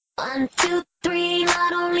1, 2, 3.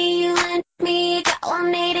 Not only you and me got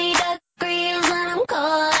 180 degrees, and I'm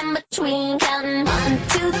caught in between. Counting 1,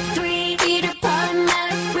 2, 3. Peter Pan,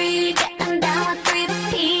 Mary, getting down with 3 to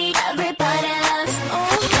Pete. Everybody loves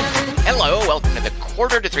Hello, welcome to the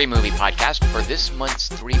Quarter to Three Movie Podcast for this month's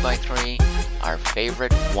 3x3, our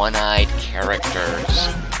favorite one-eyed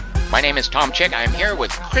characters. My name is Tom Chick. I'm here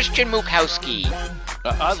with Christian Mukowski.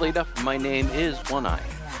 Oddly enough, my name is One Eye.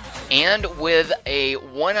 And with a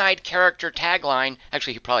one-eyed character tagline,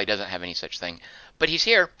 actually he probably doesn't have any such thing, but he's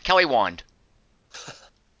here, Kelly Wand.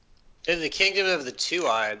 In the kingdom of the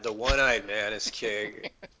two-eyed, the one-eyed man is king.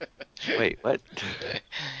 Wait, what? I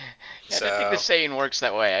don't think the saying works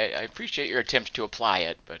that way. I appreciate your attempt to apply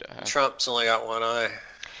it, but... Trump's only got one eye.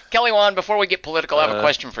 Kelly Wand, before we get political, I have a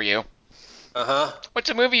question for you. Uh-huh. What's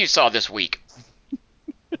a movie you saw this week?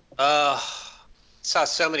 Saw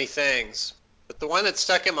so many things, but the one that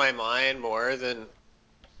stuck in my mind more than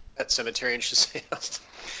Pet Cemetery and Shazam.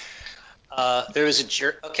 There was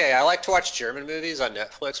okay, I like to watch German movies on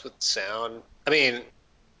Netflix with sound. I mean,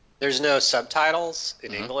 there's no subtitles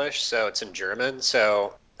in English, so it's in German.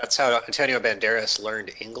 So that's how Antonio Banderas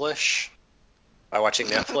learned English, by watching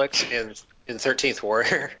Netflix in 13th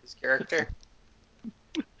Warrior, his character.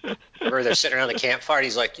 Where they're sitting around the campfire, and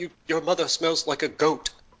he's like, your mother smells like a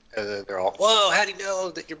goat. And then they're all, whoa, how do you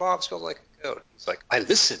know that your mom smells like a goat? He's like, I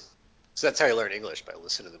listen. So that's how you learn English, by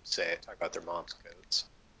listening to them talk about their mom's goats.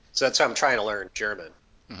 So that's how I'm trying to learn German,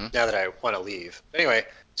 now that I want to leave. Anyway,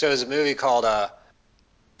 so there's a movie called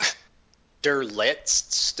Der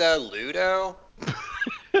Letzte Ludo.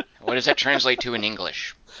 What does that translate to in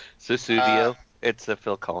English? Sussudio. It's a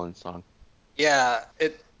Phil Collins song. Yeah,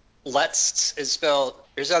 Letzt is spelled,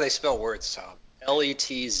 here's how they spell words, Tom.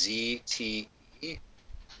 Letzte.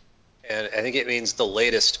 And I think it means the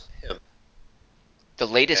latest pimp. The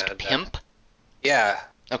latest pimp? Yeah.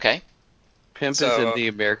 Okay. Pimp is in the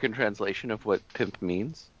American translation of what pimp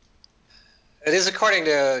means? It is according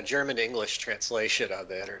to German to English translation on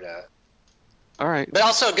the internet. All right. But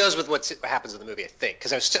also it goes with what happens in the movie, I think.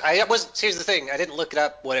 Because here's the thing, I didn't look it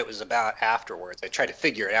up what it was about afterwards. I tried to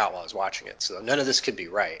figure it out while I was watching it, so none of this could be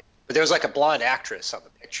right. But there was like a blonde actress on the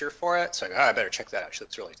picture for it, so I better check that out. She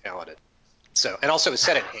looks really talented. So, and also it was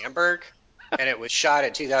set in Hamburg, and it was shot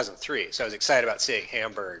in 2003. So I was excited about seeing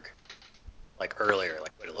Hamburg like earlier,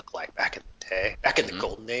 like what it looked like back in the day, back in the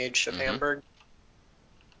golden age of Hamburg.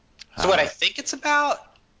 So what I think it's about,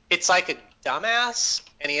 it's like a dumbass,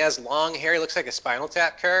 and he has long hair. He looks like a Spinal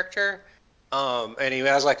Tap character, and he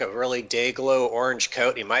has like a really day-glow orange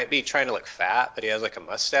coat. He might be trying to look fat, but he has like a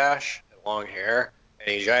mustache and long hair,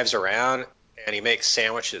 and he drives around, and he makes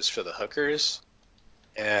sandwiches for the hookers.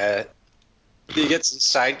 And he gets a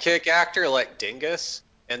sidekick actor like Dingus,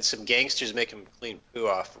 and some gangsters make him clean poo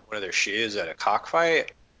off one of their shoes at a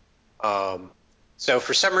cockfight. So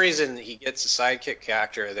for some reason, he gets a sidekick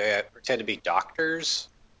actor. They pretend to be doctors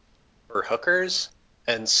or hookers,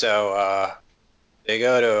 and so they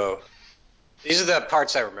go to. These are the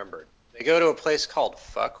parts I remembered. They go to a place called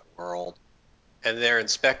Fuck World, and they're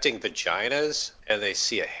inspecting vaginas, and they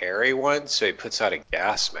see a hairy one, so he puts on a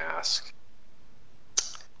gas mask.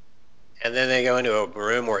 And then they go into a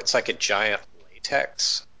room where it's like a giant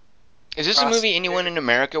latex. Is this a movie anyone in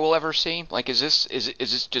America will ever see? Like, is this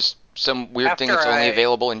just some weird thing that's only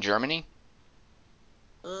available in Germany?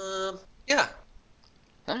 Yeah.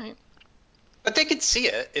 All right. But they could see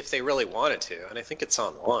it if they really wanted to, and I think it's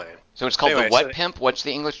online. So it's called The What Pimp? What's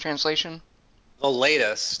the English translation? The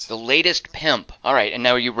Latest. The Latest Pimp. All right, and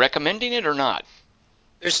now are you recommending it or not?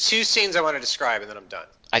 There's two scenes I want to describe, and then I'm done.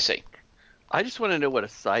 I see. I just want to know what a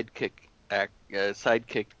sidekick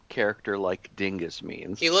character like Dingus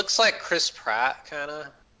means. He looks like Chris Pratt, kind of.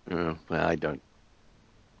 Well, I don't.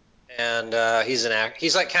 And he's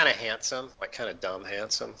like kind of handsome, like kind of dumb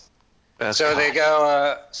handsome. So they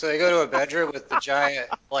go to a bedroom with the giant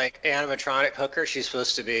like animatronic hooker. She's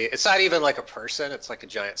supposed to be. It's not even like a person. It's like a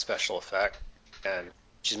giant special effect, and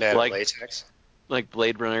she's made of latex. Like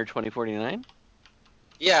Blade Runner 2049.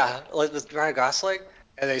 Yeah, like with Ryan Gosling,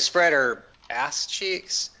 and they spread her ass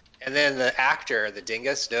cheeks, and then the actor, the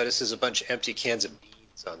dingus, notices a bunch of empty cans of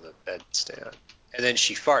beans on the bedstand, and then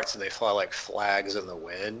she farts, and they fly like flags in the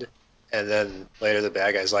wind, and then later the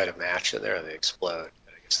bad guys light a match in there, and they explode.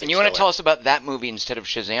 And you want to tell us about that movie instead of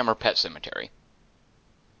Shazam or Pet Cemetery?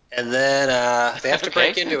 And then they have to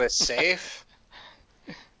break into a safe,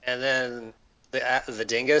 and then the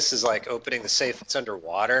dingus is like opening the safe. It's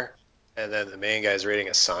underwater, and then the main guy's reading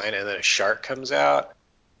a sign, and then a shark comes out,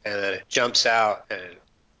 and then it jumps out and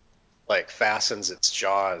like fastens its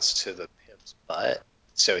jaws to the pimp's butt.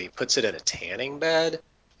 So he puts it in a tanning bed,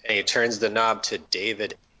 and he turns the knob to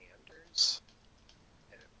David fingers,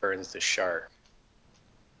 and it burns the shark.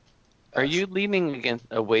 Are you leaning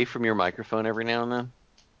away from your microphone every now and then?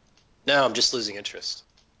 No, I'm just losing interest.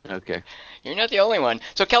 Okay. You're not the only one.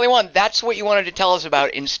 So, Kelly Wand, that's what you wanted to tell us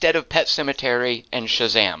about instead of Pet Sematary and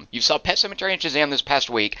Shazam. You saw Pet Sematary and Shazam this past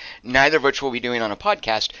week, neither of which we'll be doing on a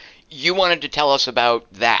podcast. You wanted to tell us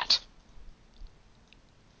about that.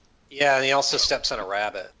 Yeah, and he also steps on a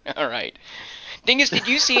rabbit. All right. Dingus, did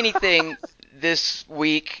you see anything this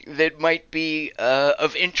week that might be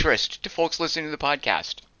of interest to folks listening to the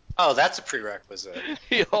podcast? Oh, that's a prerequisite.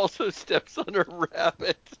 He also steps on a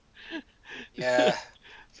rabbit. Yeah.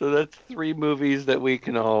 So that's 3 movies that we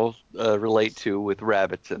can all relate to with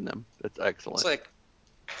rabbits in them. That's excellent.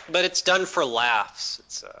 But it's done for laughs.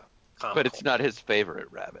 It's comical. But it's not his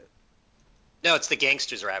favorite rabbit. No, it's the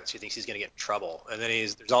gangster's rabbit who thinks he's going to get in trouble, and then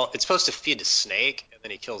it's supposed to feed a snake, and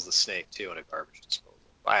then he kills the snake too in a garbage disposal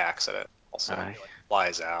by accident. Also, he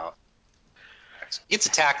flies out. He gets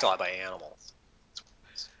attacked a lot by animals.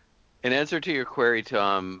 In answer to your query,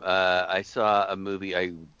 Tom, I saw a movie.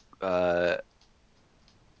 I know.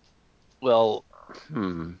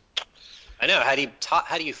 How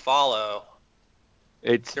do you follow?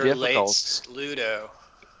 It's difficult. Ludo.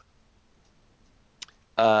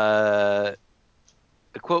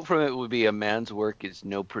 A quote from it would be, "A man's work is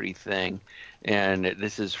no pretty thing," and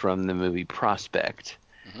this is from the movie Prospect,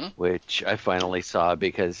 which I finally saw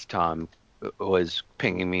because Tom was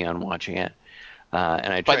pinging me on watching it.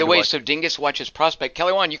 And I By the way, so Dingus watches Prospect.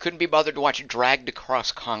 Kelly Wand, you couldn't be bothered to watch Dragged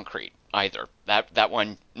Across Concrete either. That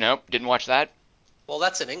one, nope, didn't watch that. Well,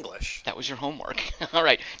 that's in English. That was your homework. All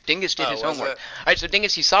right, Dingus did his homework. It? All right, so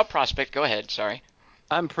Dingus, you saw Prospect. Go ahead. Sorry.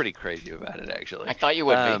 I'm pretty crazy about it, actually. I thought you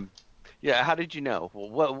would be. Yeah, how did you know?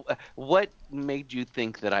 What made you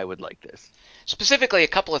think that I would like this? Specifically, a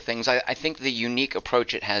couple of things. I think the unique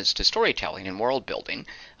approach it has to storytelling and world building.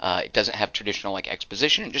 It doesn't have traditional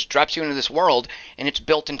exposition. It just drops you into this world, and it's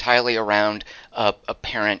built entirely around a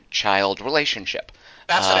parent-child relationship.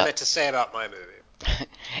 That's what I meant to say about my movie.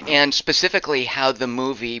 And specifically how the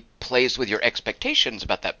movie plays with your expectations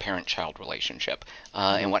about that parent-child relationship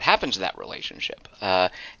and what happens to that relationship.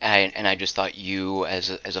 And I just thought you,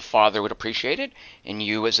 as a father, would appreciate it, and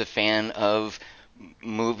you, as a fan of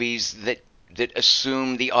movies that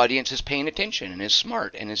assume the audience is paying attention and is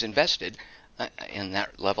smart and is invested in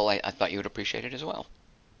that level, I thought you would appreciate it as well.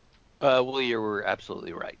 Well, you were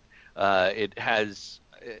absolutely right. It has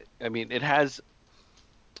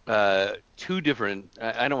 2 different.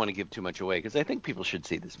 I don't want to give too much away because I think people should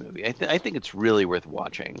see this movie. I think it's really worth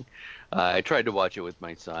watching. I tried to watch it with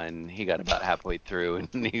my son. He got about halfway through,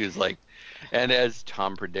 and he was like, and as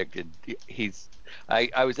Tom predicted,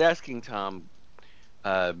 I was asking Tom,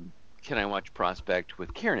 can I watch Prospect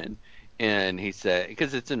with Kieran? And he said,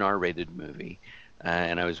 because it's an R-rated movie.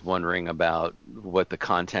 And I was wondering about what the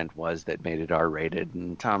content was that made it R-rated,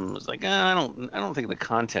 and Tom was like, I don't think the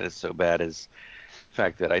content is so bad as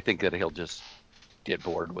fact that I think that he'll just get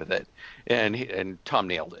bored with it, and Tom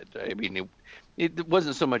nailed it. I mean, it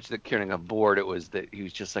wasn't so much that Kieran got bored; it was that he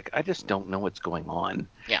was just like, I just don't know what's going on.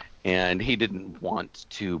 Yeah. And he didn't want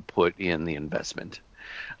to put in the investment.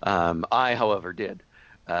 I, however, did,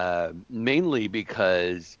 mainly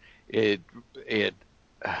because it.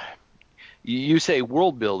 You say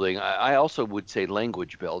world building. I also would say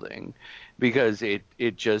language building, because it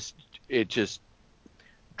just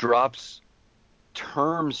drops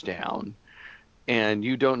terms down, and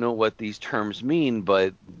you don't know what these terms mean,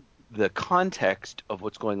 but the context of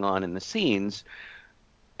what's going on in the scenes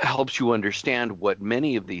helps you understand what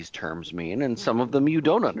many of these terms mean, and some of them you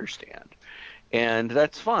don't understand. And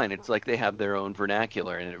that's fine. It's like they have their own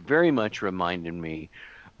vernacular, and it very much reminded me.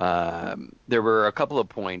 There were a couple of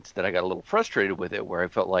points that I got a little frustrated with it, where I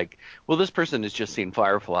felt like, well, this person has just seen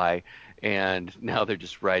Firefly, and now they're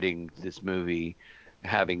just writing this movie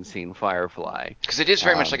having seen Firefly. Because it is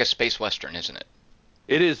very much like a space western, isn't it?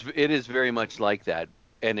 It is very much like that,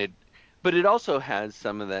 but it also has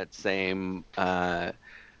some of that same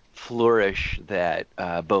flourish that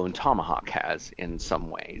Bone Tomahawk has in some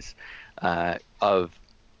ways, of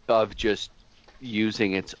just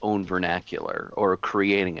using its own vernacular or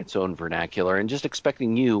creating its own vernacular and just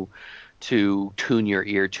expecting you to tune your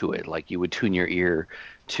ear to it like you would tune your ear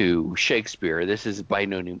to Shakespeare. This is by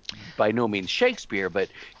no means Shakespeare, but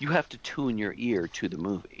you have to tune your ear to the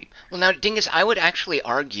movie. Well, now, Dingus, I would actually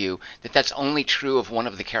argue that that's only true of one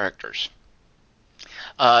of the characters.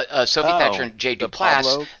 Sophie Thatcher and Jay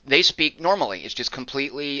Duplass, they speak normally. It's just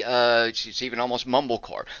completely, it's even almost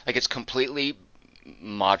mumblecore. Like, it's completely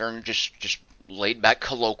modern, just laid-back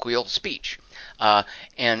colloquial speech.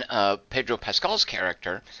 And Pedro Pascal's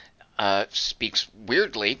character, speaks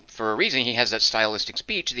weirdly for a reason. He has that stylistic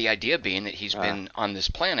speech, the idea being that he's been on this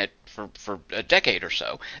planet for a decade or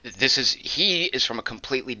so. He is from a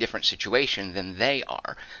completely different situation than they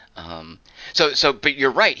are. But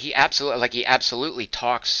you're right. He absolutely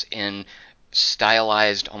talks in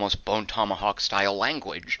stylized, almost Bone Tomahawk style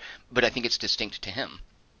language, but I think it's distinct to him.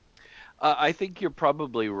 I think you're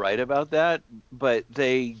probably right about that, but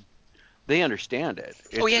they understand it.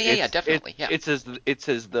 Yeah, definitely. Yeah. It's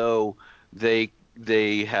as though they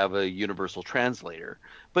have a universal translator.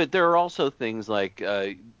 But there are also things like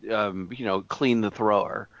clean the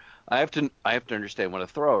thrower. I have to understand what a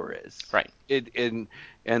thrower is. Right.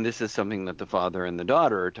 And this is something that the father and the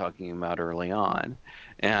daughter are talking about early on,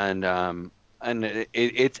 and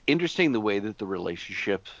it's interesting the way that the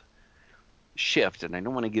relationships shift, and I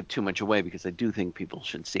don't want to give too much away because I do think people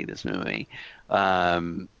should see this movie,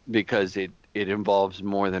 because it involves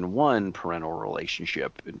more than one parental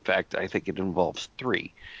relationship. In fact, I think it involves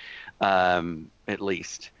three, at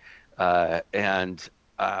least. And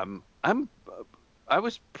I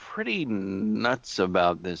was pretty nuts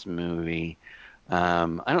about this movie. I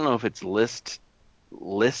don't know if it's list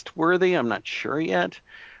worthy. I'm not sure yet,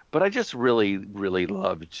 but I just really, really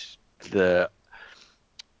loved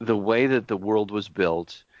the way that the world was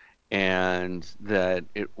built, and that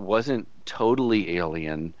it wasn't totally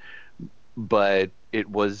alien, but it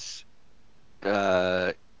was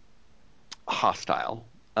hostile.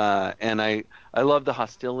 And I love the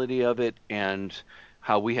hostility of it, and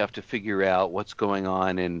how we have to figure out what's going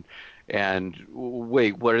on, and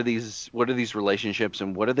wait, what are these relationships,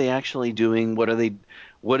 and what are they actually doing?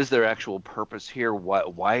 What is their actual purpose here?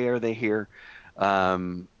 Why are they here?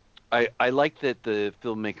 I like that the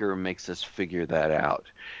filmmaker makes us figure that out.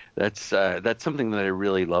 That's something that I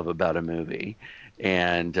really love about a movie,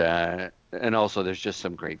 and also there's just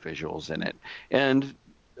some great visuals in it, and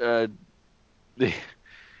the,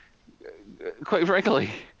 quite frankly,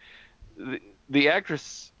 the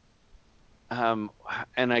actress, and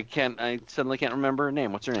I suddenly can't remember her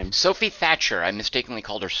name. What's her name? Sophie Thatcher. I mistakenly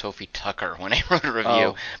called her Sophie Tucker when I wrote a review,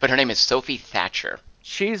 Oh. but her name is Sophie Thatcher.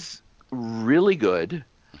 She's really good.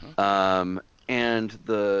 And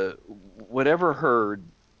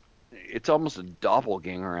it's almost a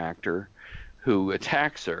doppelganger actor who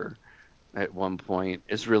attacks her at one point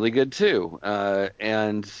is really good too. I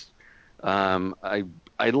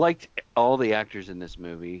liked all the actors in this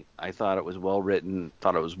movie. I thought it was well written,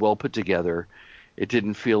 thought it was well put together. It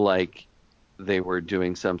didn't feel like they were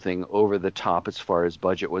doing something over the top as far as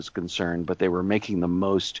budget was concerned, but they were making the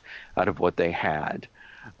most out of what they had.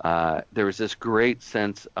 There was this great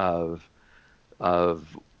sense of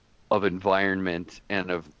environment,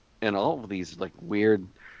 and all of these like weird,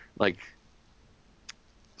 like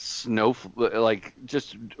snow, like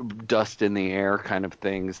just dust in the air kind of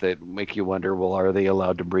things that make you wonder, well, are they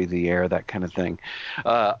allowed to breathe the air? That kind of thing.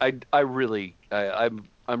 I'm really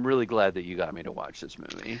glad that you got me to watch this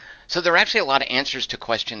movie. So there are actually a lot of answers to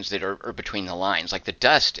questions that are between the lines. Like the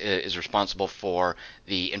dust is responsible for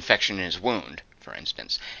the infection in his wound, for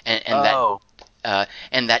instance,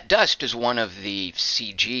 and that dust is one of the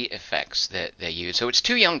CG effects that they use. So it's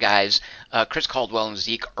two young guys, Chris Caldwell and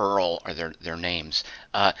Zeke Earl are their names,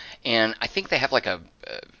 and I think they have like an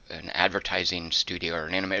advertising studio or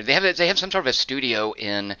an animator. They have some sort of a studio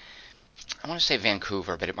in, I want to say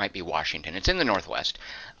Vancouver, but it might be Washington. It's in the Northwest,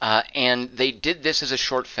 and they did this as a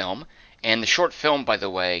short film. And the short film, by the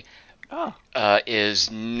way,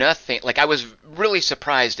 is nothing. Like, I was really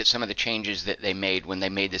surprised at some of the changes that they made when they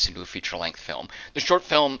made this into a feature-length film. The short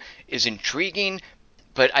film is intriguing,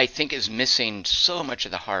 but I think is missing so much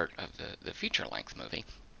of the heart of the feature-length movie.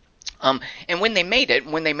 And when they made it,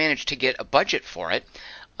 when they managed to get a budget for it,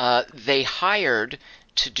 they hired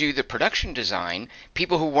to do the production design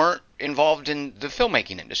people who weren't involved in the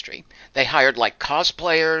filmmaking industry. They hired like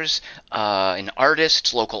cosplayers and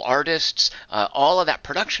artists, local artists. All of that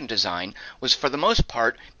production design was for the most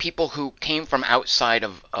part people who came from outside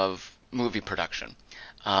of movie production.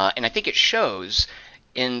 And I think it shows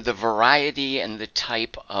in the variety and the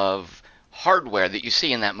type of hardware that you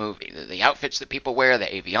see in that movie. The outfits that people wear, the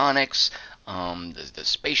avionics, the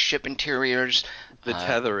spaceship interiors. The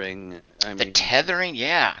tethering. The tethering,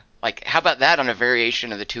 yeah. Like, how about that on a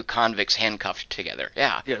variation of the two convicts handcuffed together?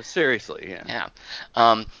 Yeah. Yeah, seriously, yeah. Yeah.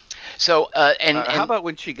 How about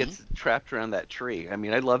when she gets trapped around that tree? I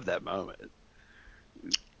mean, I love that moment.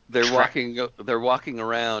 They're walking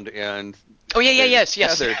around, and yes.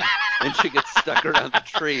 Tethered, and she gets stuck around the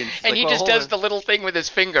tree, and he just does the little thing with his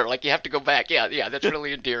finger, like you have to go back. Yeah, that's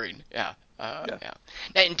really endearing. Yeah. Yeah.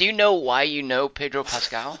 Now, and do you know why you know Pedro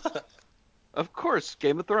Pascal? Of course,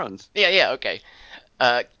 Game of Thrones. Yeah, okay.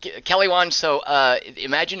 Kelly Wand, so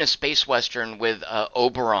imagine a space western with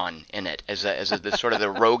Oberon in it as the sort of the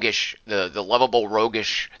roguish, the lovable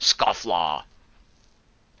roguish scofflaw.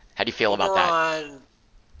 How do you feel about that? Oberon.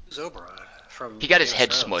 Who's Oberon? From He got his Game of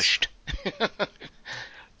head Thrones. smushed.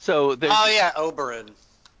 So there's Oh yeah, Oberon.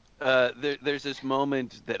 there's this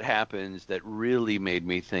moment that happens that really made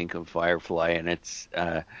me think of Firefly, and it's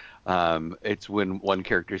when one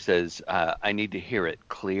character says, "I need to hear it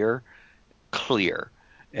clear, clear,"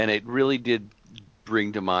 and it really did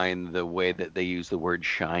bring to mind the way that they use the word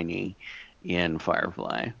shiny in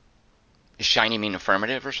Firefly. Does shiny mean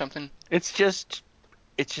affirmative or something? It's just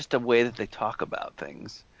a way that they talk about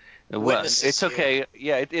things. Well, Witnesses it's you. okay.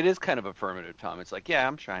 Yeah, it is kind of affirmative, Tom. It's like, yeah,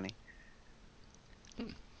 I'm shiny.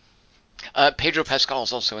 Pedro Pascal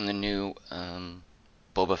is also in the new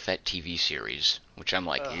Boba Fett TV series, which I'm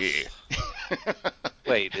like, Ugh. yeah.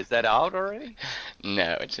 Wait, is that out already?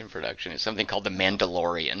 No, it's in production. It's something called The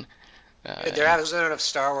Mandalorian. There hasn't been enough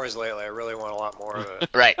Star Wars lately. I really want a lot more of it.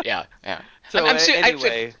 Right, yeah, yeah. So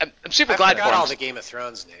anyway, I'm super I glad forgot for all him. the Game of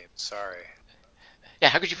Thrones names. Sorry. Yeah,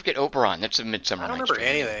 how could you forget Oberon? That's a Midsummer I don't Night's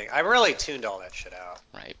remember Dream. anything. I really tuned all that shit out.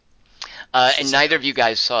 Right. It's And just- neither of you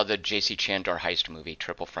guys saw the J.C. Chandor heist movie,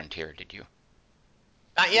 Triple Frontier, did you?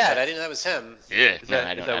 Not yet. I didn't know that was him. Yeah. is No, that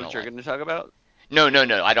I is don't. that I what don't you're like. going to talk about? No.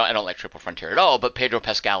 I don't like Triple Frontier at all. But Pedro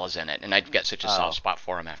Pascal is in it, and I've got such a Oh. soft spot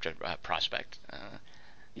for him after Prospect.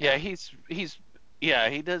 Yeah, he's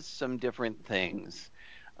he does some different things.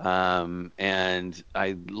 And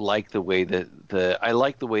I like the way that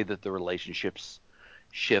the relationships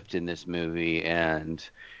shift in this movie and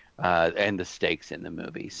the stakes in the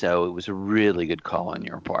movie. So it was a really good call on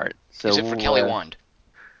your part. So Is it for Kelly Wand?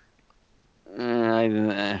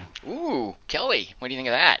 Ooh, Kelly, what do you think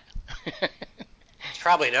of that? It's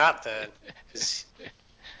probably not then. 'Cause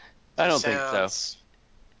I he don't think so. sounds-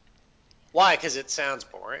 Why? Because it sounds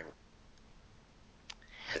boring.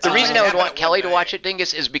 It The sounds reason like I it would happened want at Kelly one to watch night. it,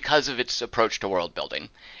 Dingus, is because of its approach to world building.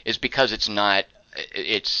 Is because it's not.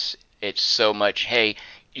 It's so much. Hey,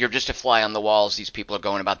 you're just a fly on the walls. These people are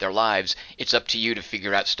going about their lives. It's up to you to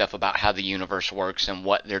figure out stuff about how the universe works and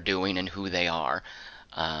what they're doing and who they are.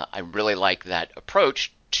 I really like that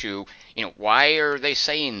approach to, why are they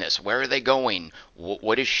saying this? Where are they going?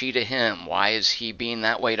 What is she to him? Why is he being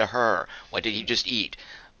that way to her? What did he just eat?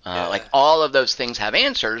 Like all of those things have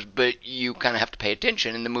answers, but you kind of have to pay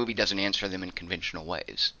attention, and the movie doesn't answer them in conventional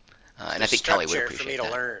ways. And I think Kelly would Structure for appreciate me to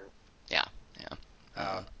that. learn. Yeah.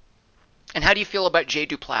 Uh, And how do you feel about Jay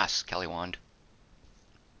Duplass, Kelly Wand?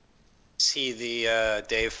 See the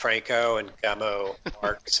Dave Franco and Gummo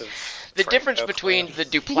arcs of The Franco difference between clan. the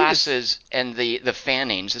Duplasses and the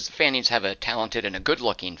Fannings is the Fannings have a talented and a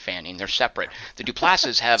good-looking Fanning. They're separate. The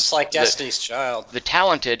Duplasses have It's like Destiny's Child. the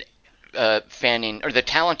talented Fanning, or the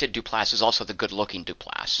talented Duplass is also the good-looking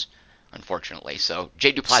Duplass, unfortunately. So Jay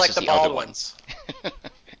It's Duplass like is the the other bald one. ones.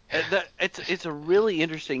 It's a really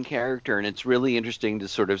interesting character, and it's really interesting to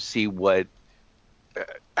sort of see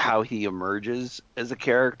how he emerges as a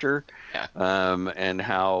character, Yeah. and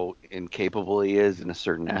how incapable he is in a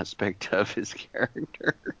certain aspect of his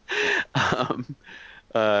character. And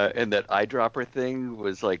that eyedropper thing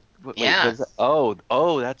was like, wait, Yeah. was that?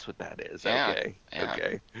 Oh, that's what that is. Yeah. Okay, Yeah.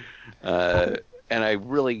 okay. And I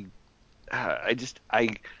really,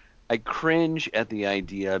 I cringe at the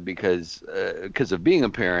idea because of being a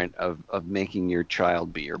parent of making your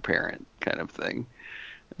child be your parent kind of thing.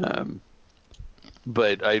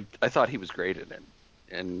 But I thought he was great in it,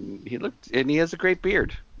 and he has a great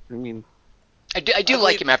beard. I mean, I do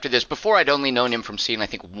like him after this. Before, I'd only known him from seeing, I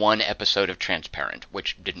think, one episode of Transparent,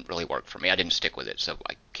 which didn't really work for me. I didn't stick with it, so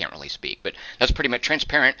I can't really speak. But that's pretty much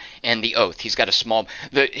Transparent and The Oath. He's got a small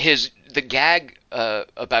the gag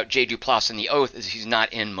about Jay Duplass in The Oath is he's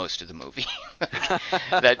not in most of the movie.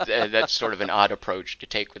 That's sort of an odd approach to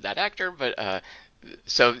take with that actor. But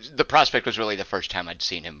so The Prospect was really the first time I'd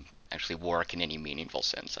seen him actually work in any meaningful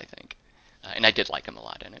sense, I think. And I did like him a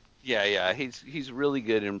lot in it. yeah, he's really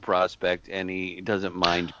good in Prospect, and he doesn't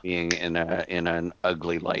mind being in an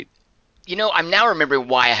ugly light. I'm now remembering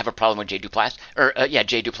why I have a problem with Jay Duplass.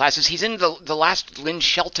 Jay Duplass is he's in the last Lynn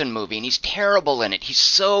Shelton movie, and he's terrible in it. He's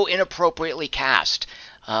so inappropriately cast.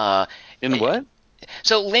 In what?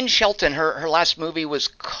 So Lynn Shelton, her last movie was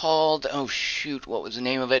called, oh shoot, what was the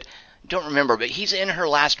name of it? Don't remember, but he's in her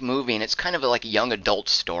last movie, and it's kind of like a young adult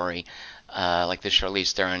story, like the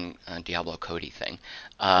Charlize Theron Diablo Cody thing.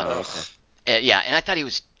 Yeah, and I thought he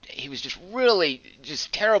was just really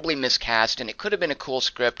just terribly miscast, and it could have been a cool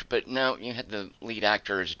script, but no, you had the lead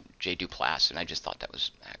actor as Jay Duplass, and I just thought that was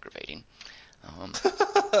aggravating. All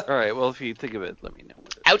right. Well, if you think of it, let me know.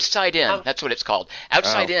 Outside In, that's what it's called.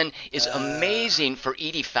 Outside Oh. In is amazing for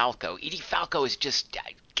Edie Falco. Edie Falco is just,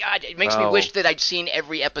 God, it makes me Oh. wish that I'd seen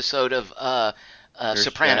every episode of Nurse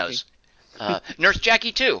Sopranos. Nurse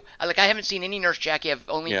Jackie too. I haven't seen any Nurse Jackie. I've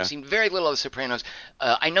only Yeah. seen very little of The Sopranos.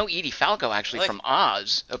 I know Edie Falco actually from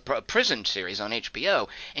Oz, a prison series on HBO,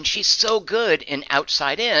 and she's so good in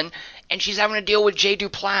Outside In, and she's having to deal with Jay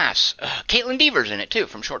Duplass. Caitlin Deaver's in it too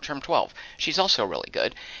from Short Term 12. She's also really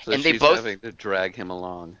good. So and she's they both, having to drag him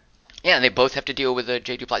along. yeah, they both have to deal with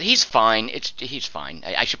Jay Duplass. He's fine. He's fine.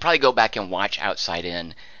 I should probably go back and watch Outside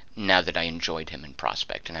In now that I enjoyed him in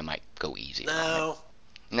Prospect, and I might go easy on No,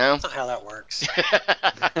 it. No. that's not how that works. You're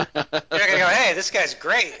not gonna go, hey, this guy's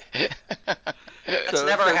great. That's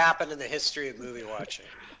never happened in the history of movie watching.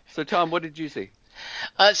 So Tom, what did you see?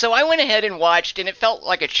 So I went ahead and watched, and it felt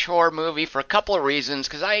like a chore movie for a couple of reasons.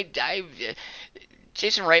 Because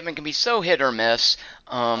Jason Reitman can be so hit or miss,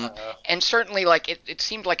 and certainly like it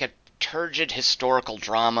seemed like a turgid historical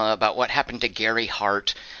drama about what happened to Gary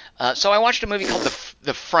Hart. So I watched a movie called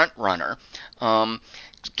The Front Runner.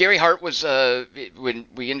 Gary Hart was, when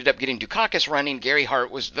we ended up getting Dukakis running, Gary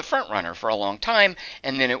Hart was the front runner for a long time,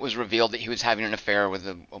 and then it was revealed that he was having an affair with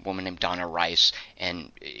a woman named Donna Rice,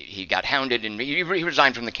 and he got hounded, and he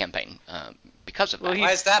resigned from the campaign because of that.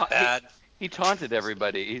 Why is that bad? He taunted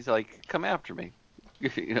everybody. He's like, "Come after me,"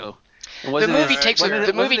 you know. And The movie takes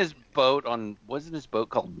wasn't his boat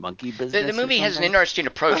called Monkey Business? The movie has an interesting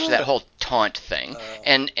approach to that whole taunt thing,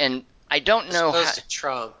 and I don't know. Opposed to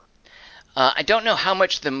Trump. I don't know how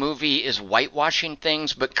much the movie is whitewashing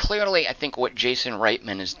things, but clearly I think what Jason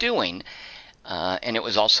Reitman is doing, and it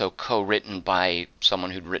was also co-written by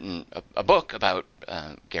someone who'd written a book about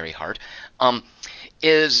Gary Hart,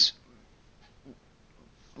 is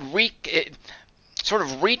sort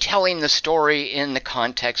of retelling the story in the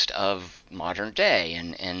context of modern day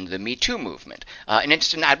and the Me Too movement. And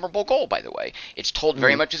it's an admirable goal, by the way. It's told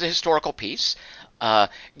very much as a historical piece.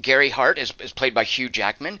 Gary Hart, is played by Hugh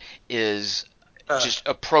Jackman, is just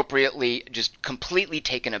appropriately, just completely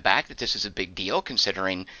taken aback that this is a big deal,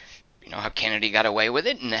 considering, how Kennedy got away with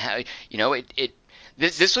it, and how,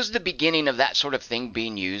 this was the beginning of that sort of thing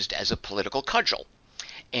being used as a political cudgel.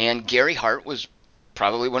 And Gary Hart was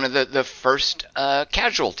probably one of the first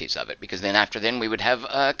casualties of it, because after then we would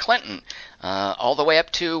have Clinton, all the way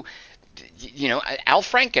up to Al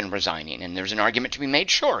Franken resigning, and there's an argument to be made,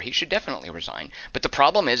 sure, he should definitely resign. But the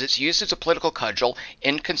problem is it's used as a political cudgel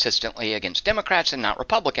inconsistently against Democrats and not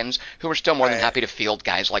Republicans, who are still more than happy to field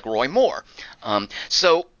guys like Roy Moore.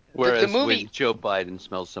 Whereas the movie, when Joe Biden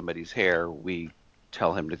smells somebody's hair, we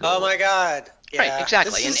tell him to go. Oh my God! Yeah, right,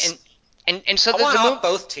 exactly. And so I want off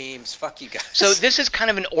both teams. Fuck you guys. So this is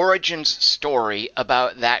kind of an origins story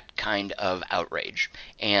about that kind of outrage,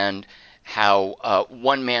 and how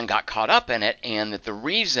one man got caught up in it, and that the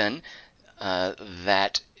reason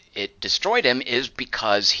that it destroyed him is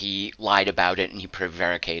because he lied about it and he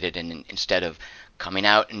prevaricated, and instead of coming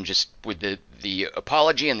out and just with the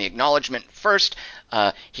apology and the acknowledgement first,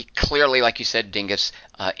 he clearly, like you said, Dingus,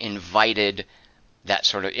 invited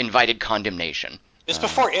condemnation. It's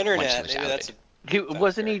before internet. Maybe that's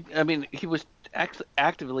he was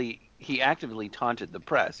actively taunted the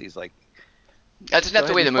press. He's like, that's not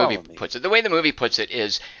the way the movie puts it. The way the movie puts it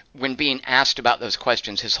is, when being asked about those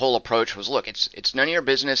questions, his whole approach was, look, it's none of your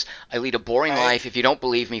business. I lead a boring life. If you don't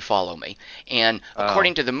believe me, follow me. And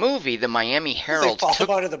according to the movie, the Miami Herald took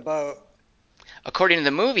out of the boat. According to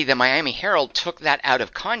the movie, the Miami Herald took that out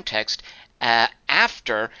of context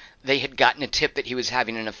after they had gotten a tip that he was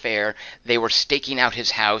having an affair. They were staking out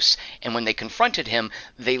his house, and when they confronted him,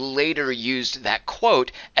 they later used that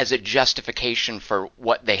quote as a justification for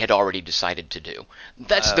what they had already decided to do.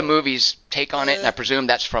 That's the movie's take on it, and I presume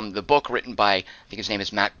that's from the book written by, I think his name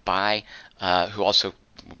is Matt Bai, who also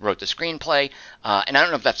wrote the screenplay. And I don't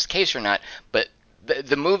know if that's the case or not, but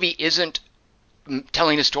the movie isn't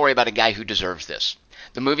telling a story about a guy who deserves this.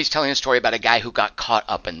 The movie's telling a story about a guy who got caught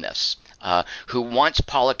up in this. Who wants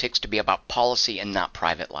politics to be about policy and not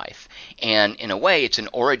private life. And in a way, it's an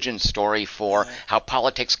origin story for how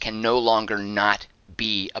politics can no longer not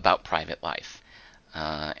be about private life.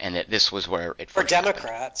 And that this was where it for first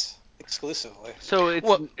Democrats exclusively. So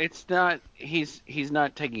it's not he's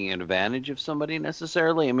not taking advantage of somebody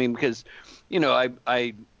necessarily. I mean, because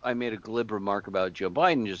I made a glib remark about Joe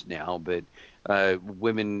Biden just now, but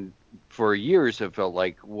women for years have felt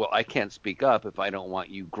like, well, I can't speak up if I don't want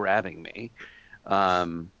you grabbing me.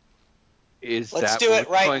 Let's do it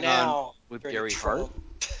right now with Gary Hart?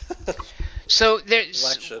 So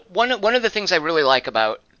there's one of the things I really like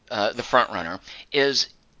about The Front Runner is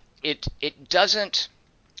it doesn't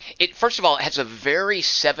It first of all it has a very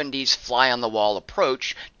 70s fly on the wall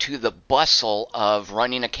approach to the bustle of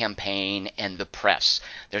running a campaign and the press.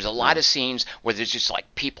 There's a lot of scenes where there's just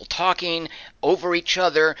like people talking over each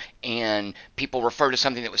other, and people refer to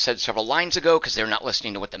something that was said several lines ago because they're not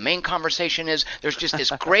listening to what the main conversation is. There's just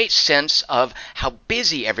this great sense of how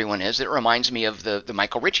busy everyone is that reminds me of the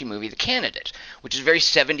Michael Ritchie movie The Candidate, which is a very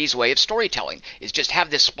 70s way of storytelling, is just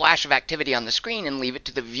have this splash of activity on the screen and leave it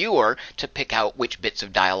to the viewer to pick out which bits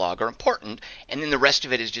of dialogue are important, and then the rest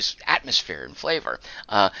of it is just atmosphere and flavor.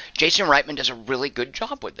 Jason Reitman does a really good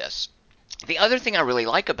job with this. The other thing I really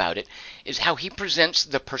like about it is how he presents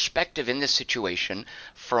the perspective in this situation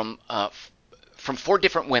from four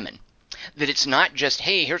different women. That it's not just,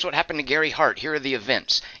 hey, here's what happened to Gary Hart, here are the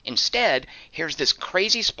events. Instead, here's this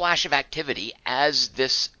crazy splash of activity as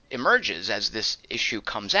this emerges, as this issue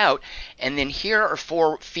comes out, and then here are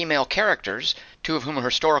four female characters, two of whom are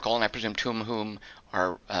historical, and I presume two of whom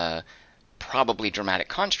are probably dramatic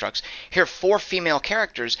constructs. Here are four female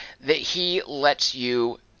characters that he lets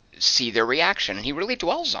you see their reaction, and he really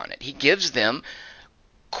dwells on it. He gives them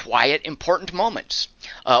quiet, important moments.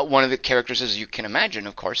 One of the characters, as you can imagine,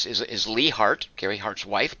 of course, is Lee Hart, Gary Hart's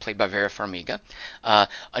wife, played by Vera Farmiga.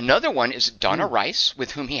 Another one is Donna Rice,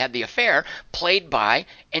 with whom he had the affair, played by,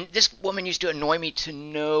 and this woman used to annoy me to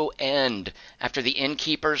no end after The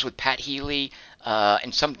Innkeepers with Pat Healy,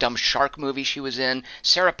 and some dumb shark movie she was in.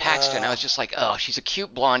 Sarah Paxton, I was just like, oh, she's a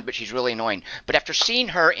cute blonde, but she's really annoying. But after seeing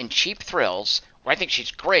her in Cheap Thrills, where I think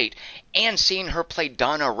she's great, and seeing her play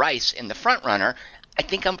Donna Rice in The Frontrunner, I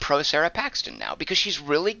think I'm pro Sarah Paxton now because she's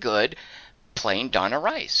really good playing Donna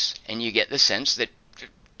Rice. And you get the sense that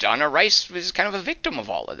Donna Rice was kind of a victim of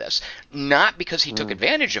all of this. Not because he took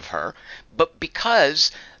advantage of her, but because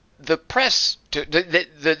the press,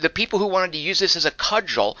 the people who wanted to use this as a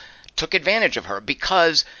cudgel, took advantage of her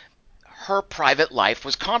because her private life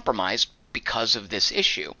was compromised because of this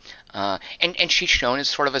issue. And she's shown as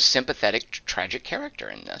sort of a sympathetic, tragic character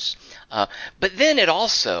in this. But then it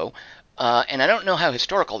also... and I don't know how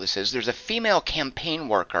historical this is, there's a female campaign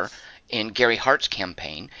worker in Gary Hart's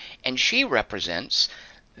campaign, and she represents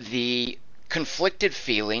the conflicted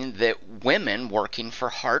feeling that women working for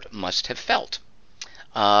Hart must have felt.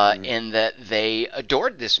 In that they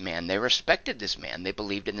adored this man, they respected this man, they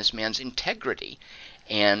believed in this man's integrity.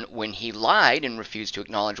 And when he lied and refused to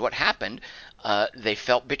acknowledge what happened, they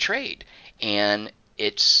felt betrayed. And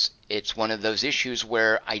it's one of those issues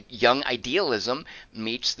where young idealism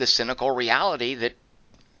meets the cynical reality that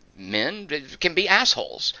men can be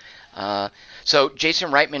assholes. So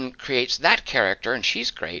Jason Reitman creates that character, and she's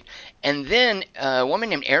great. And then a woman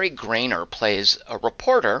named Ari Grainer plays a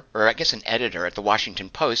reporter, or I guess an editor at the Washington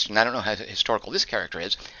Post, and I don't know how historical this character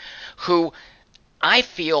is, who I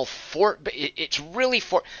feel it's really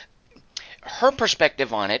for her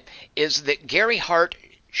perspective on it is that Gary Hart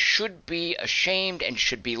should be ashamed and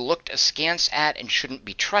should be looked askance at and shouldn't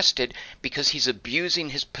be trusted because he's abusing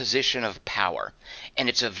his position of power. And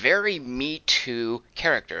it's a very Me Too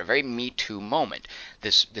character, a very Me Too moment.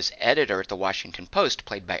 This editor at the Washington Post,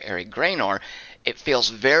 played by Ari Graynor, it feels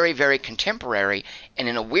very, very contemporary, and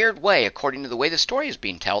in a weird way, according to the way the story is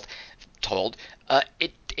being told,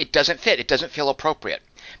 it doesn't fit. It doesn't feel appropriate.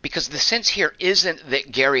 Because the sense here isn't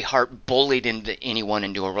that Gary Hart bullied anyone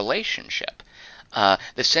into a relationship.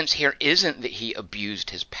 The sense here isn't that he abused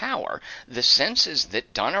his power. The sense is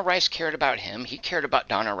that Donna Rice cared about him, he cared about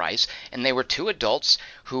Donna Rice, and they were two adults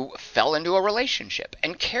who fell into a relationship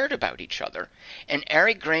and cared about each other. And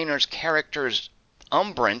Ari Grainer's character's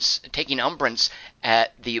taking umbrance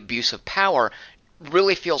at the abuse of power,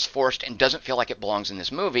 really feels forced and doesn't feel like it belongs in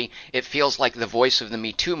this movie. It feels like the voice of the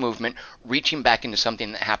Me Too movement reaching back into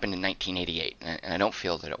something that happened in 1988, and I don't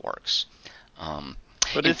feel that it works.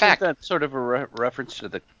 But in isn't fact, that sort of a reference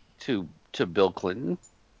to Bill Clinton?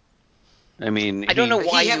 I mean, I don't know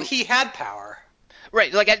why he had power.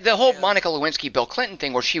 Right, like the whole Monica Lewinsky, Bill Clinton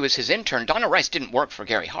thing, where she was his intern. Donna Rice didn't work for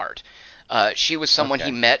Gary Hart. She was someone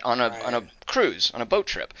he met on a cruise, on a boat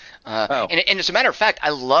trip. And as a matter of fact, I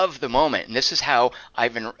love the moment, and this is how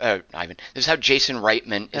this is how Jason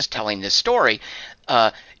Reitman is telling this story.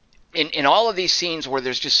 In all of these scenes where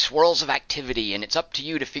there's just swirls of activity, and it's up to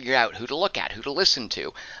you to figure out who to look at, who to listen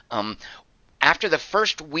to. After the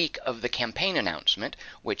first week of the campaign announcement,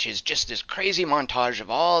 which is just this crazy montage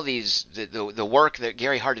of all these the work that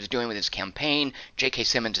Gary Hart is doing with his campaign, J.K.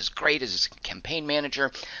 Simmons is great as his campaign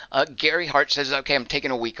manager. Gary Hart says, "Okay, I'm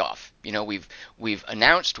taking a week off. You know, we've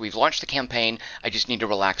announced, we've launched the campaign. I just need to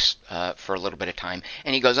relax for a little bit of time."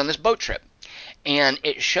 And he goes on this boat trip. And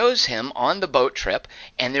it shows him on the boat trip,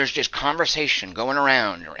 and there's just conversation going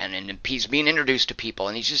around, and he's being introduced to people,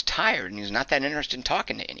 and he's just tired, and he's not that interested in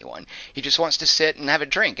talking to anyone. He just wants to sit and have a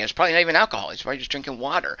drink, and it's probably not even alcohol. He's probably just drinking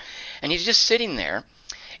water, and he's just sitting there,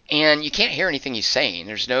 and you can't hear anything he's saying.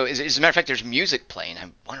 As a matter of fact, there's music playing. I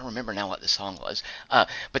want to remember now what the song was,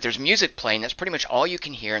 but there's music playing. That's pretty much all you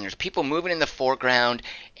can hear, and there's people moving in the foreground,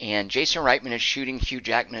 and Jason Reitman is shooting Hugh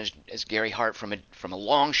Jackman as Gary Hart from a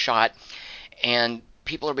long shot. And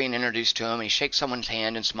people are being introduced to him, and he shakes someone's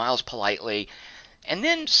hand and smiles politely. And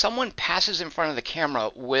then someone passes in front of the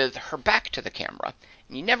camera with her back to the camera.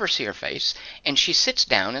 And you never see her face. And she sits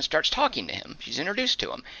down and starts talking to him. She's introduced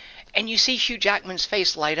to him. And you see Hugh Jackman's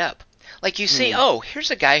face light up. Like you see, oh,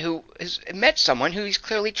 here's a guy who has met someone who he's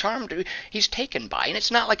clearly charmed, he's taken by. And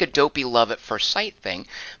it's not like a dopey love at first sight thing,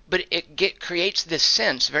 but it creates this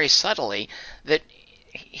sense very subtly that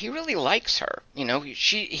he really likes her.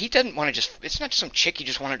 He doesn't want to just, it's not just some chick he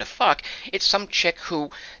just wanted to fuck. It's some chick who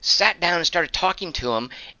sat down and started talking to him,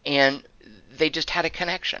 and they just had a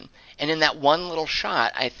connection. And in that one little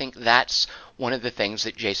shot, I think that's one of the things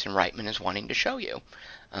that Jason Reitman is wanting to show you.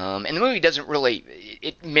 And the movie doesn't really,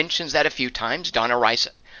 it mentions that a few times. Donna Rice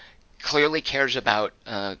clearly cares about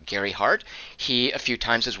Gary Hart. He a few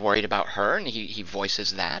times is worried about her, and he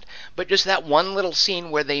voices that. But just that one little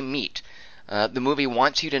scene where they meet, the movie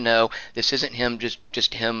wants you to know this isn't him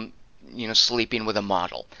just him, sleeping with a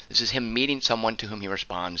model. This is him meeting someone to whom he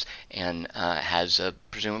responds and has a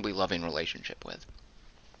presumably loving relationship with.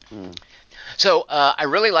 So I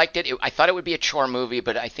really liked it. I thought it would be a chore movie,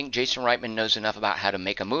 but I think Jason Reitman knows enough about how to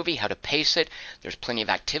make a movie, how to pace it. There's plenty of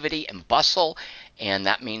activity and bustle, and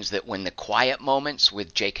that means that when the quiet moments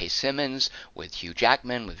with J.K. Simmons, with Hugh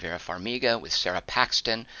Jackman, with Vera Farmiga, with Sarah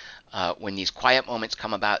Paxton, when these quiet moments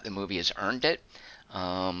come about, the movie has earned it.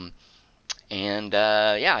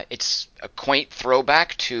 It's a quaint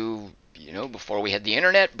throwback to, before we had the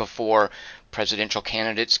internet, before presidential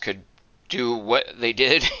candidates could do what they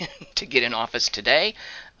did to get in office today.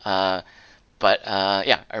 I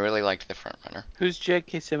really liked The Frontrunner. Who's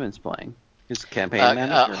J.K. Simmons playing? His campaign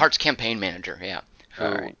manager? Hart's campaign manager, yeah.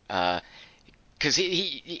 All right. Because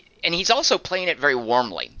he's also playing it very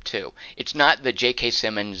warmly too. It's not the J.K.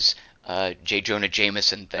 Simmons, J. Jonah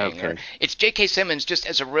Jameson thing. Okay. It's J.K. Simmons just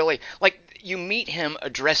as a really, you meet him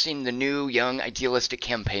addressing the new, young, idealistic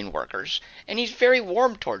campaign workers, and he's very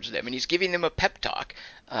warm towards them, and he's giving them a pep talk.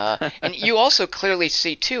 And you also clearly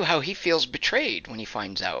see too how he feels betrayed when he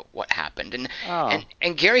finds out what happened,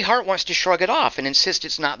 and Gary Hart wants to shrug it off and insist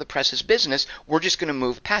it's not the press's business. We're just going to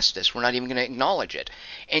move past this. We're not even going to acknowledge it.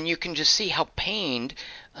 And you can just see how pained.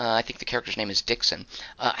 I think the character's name is Dixon.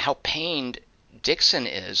 How pained Dixon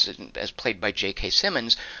is, as played by J.K.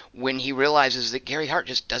 Simmons, when he realizes that Gary Hart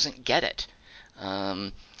just doesn't get it.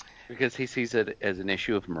 Because he sees it as an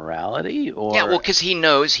issue of morality, or because he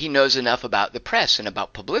knows enough about the press and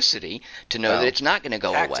about publicity to know that it's not going to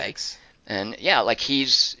go Tactics. away. And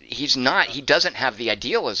he doesn't have the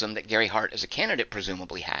idealism that Gary Hart as a candidate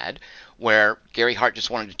presumably had, where Gary Hart just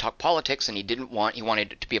wanted to talk politics and he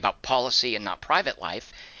wanted it to be about policy and not private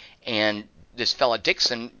life. And this fella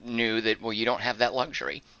Dixon knew that, well, you don't have that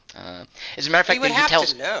luxury. As a matter of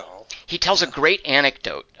fact, he tells a great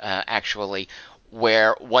anecdote, actually,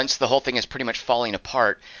 where once the whole thing is pretty much falling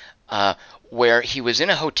apart, where he was in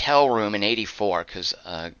a hotel room in '84, because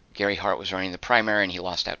Gary Hart was running the primary and he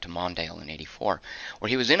lost out to Mondale in '84, where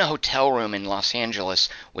he was in a hotel room in Los Angeles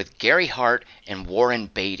with Gary Hart and Warren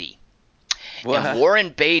Beatty. What? And Warren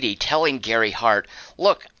Beatty telling Gary Hart,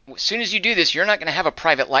 look, as soon as you do this, you're not going to have a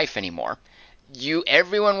private life anymore.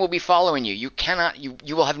 Everyone will be following you.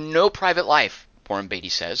 You will have no private life, Warren Beatty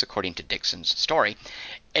says, according to Dixon's story.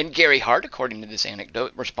 And Gary Hart, according to this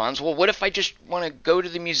anecdote, responds, well, what if I just want to go to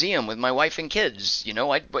the museum with my wife and kids?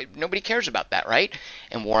 Nobody cares about that, right?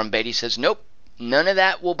 And Warren Beatty says, nope, none of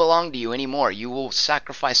that will belong to you anymore. You will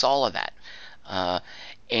sacrifice all of that.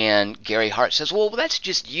 And Gary Hart says, well, that's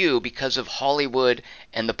just you because of Hollywood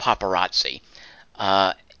and the paparazzi.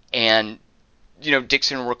 And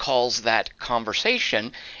Dixon recalls that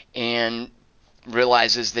conversation and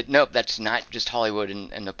realizes that nope, that's not just Hollywood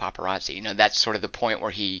and the paparazzi. That's sort of the point where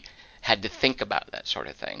he had to think about that sort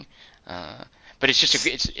of thing. But it's just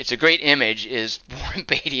it's a great image, is Warren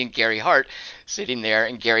Beatty and Gary Hart sitting there,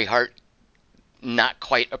 and Gary Hart not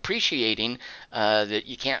quite appreciating that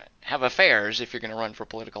you can't have affairs if you're going to run for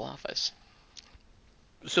political office.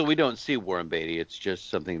 So we don't see Warren Beatty. It's just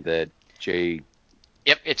something that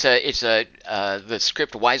Yep, the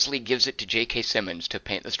script wisely gives it to J.K. Simmons to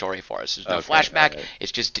paint the story for us. There's no flashback. Right.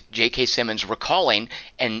 It's just J.K. Simmons recalling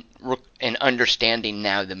and understanding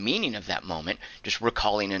now the meaning of that moment, just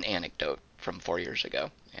recalling an anecdote from 4 years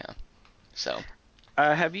ago. Yeah. So.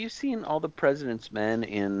 Have you seen All the President's Men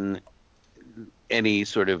in any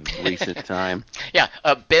sort of recent time? Yeah,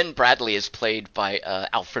 Ben Bradley is played by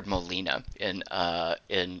Alfred Molina in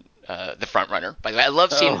The Front Runner. By the way, I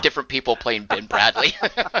love seeing different people playing Ben Bradley.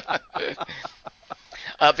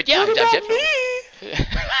 But yeah, What about definitely. me?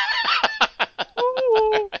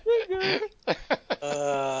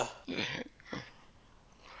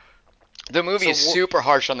 The movie is super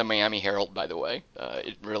harsh on the Miami Herald, by the way.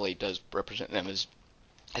 It really does represent them as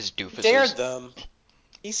doofuses. He dared them.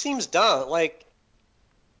 He seems dumb. Like,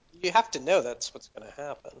 you have to know that's what's going to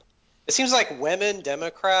happen. It seems like women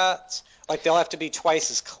Democrats, like they'll have to be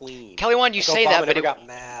twice as clean. Kelly Wand, you like say Obama that, but never got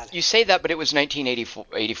mad. You say that, but it was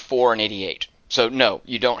 1984 and 88. So no,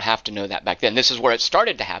 you don't have to know that back then. This is where it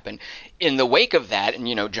started to happen. In the wake of that,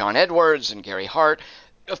 and John Edwards and Gary Hart,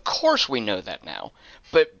 of course we know that now.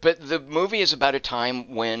 But the movie is about a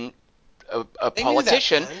time when a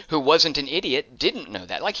politician who wasn't an idiot didn't know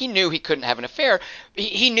that. Like, he knew he couldn't have an affair.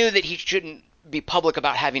 He knew that he shouldn't be public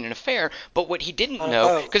about having an affair, but what he didn't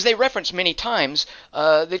know, because they reference many times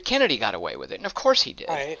that Kennedy got away with it, and of course he did.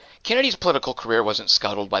 Right. Kennedy's political career wasn't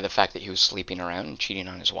scuttled by the fact that he was sleeping around and cheating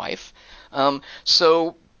on his wife.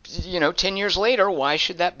 So 10 years later, why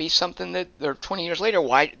should that be something that, or 20 years later,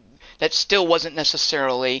 why that still wasn't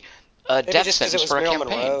necessarily a death sentence for a Marilyn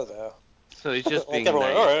campaign? Monroe, though. So he's just being everyone,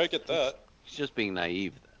 naive. all right, I get that. He's just being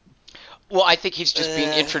naive. Well, I think he's just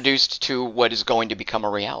being introduced to what is going to become a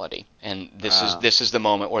reality, and this is the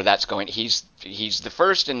moment where that's going. He's the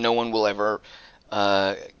first, and no one will ever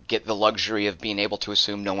get the luxury of being able to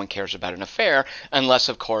assume no one cares about an affair, unless,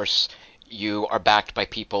 of course, you are backed by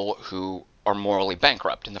people who are morally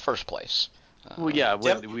bankrupt in the first place.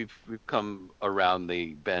 We've come around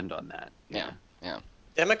the bend on that. Yeah.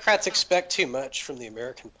 Democrats expect too much from the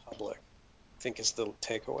American public, I think is the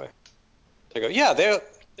takeaway. They go, yeah, they'll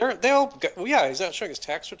go, well, yeah, he's not showing his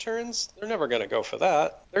tax returns. They're never going to go for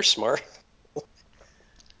that. They're smart.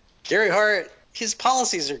 Gary Hart, his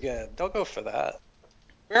policies are good. They'll go for that.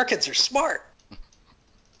 Americans are smart.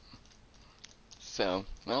 So,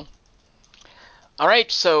 well. All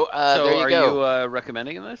right, so there you go. Are you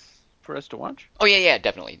recommending this for us to watch? Oh, yeah,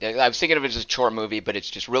 definitely. I was thinking of it as a chore movie, but it's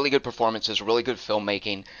just really good performances, really good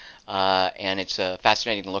filmmaking, and it's a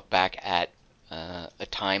fascinating look back at a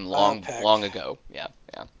time long ago. Yeah.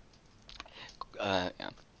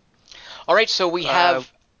 All right, so we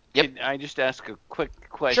have. Can I just ask a quick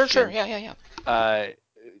question? Sure. Yeah.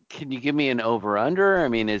 Can you give me an over/under? I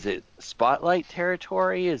mean, is it Spotlight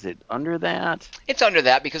territory? Is it under that? It's under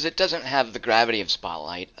that because it doesn't have the gravity of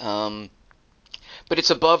Spotlight. But it's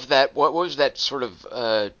above that. What was that sort of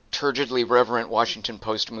turgidly reverent Washington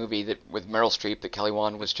Post movie that with Meryl Streep that Kelly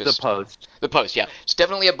Wand was just... The Post. The Post, yeah. It's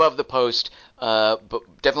definitely above The Post, but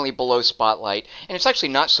definitely below Spotlight. And it's actually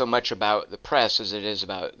not so much about the press as it is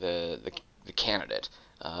about the candidate.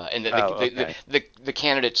 And the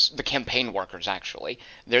candidates, the campaign workers, actually.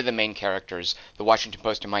 They're the main characters. The Washington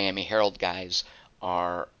Post and Miami Herald guys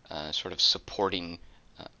are sort of supporting,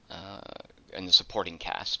 in the supporting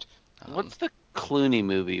cast. What's the Clooney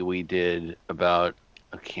movie we did about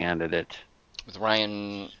a candidate? With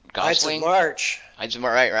Ryan Gosling? Ides of March. Ides of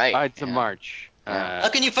March, right. Ides of March. How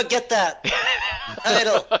can you forget that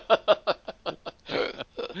title?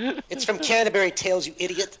 It's from Canterbury Tales, you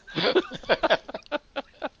idiot.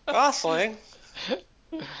 Gosling.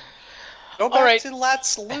 Go back to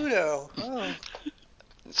Let's Ludo. Oh.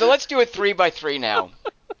 So let's do a 3x3 now.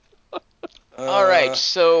 All right,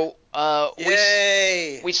 so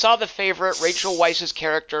we saw the favorite, Rachel Weisz's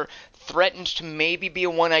character, threatened to maybe be a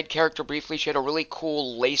one-eyed character briefly. She had a really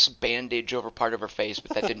cool lace bandage over part of her face,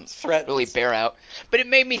 but that didn't really bear out. But it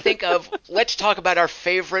made me think of, let's talk about our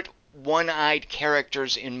favorite one-eyed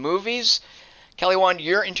characters in movies. Kelly Wand,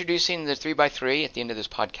 you're introducing the 3x3 at the end of this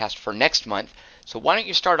podcast for next month. So why don't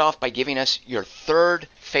you start off by giving us your third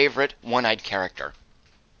favorite one-eyed character?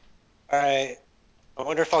 All right. I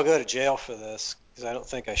wonder if I'll go to jail for this, because I don't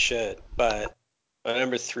think I should. But my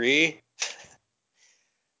number 3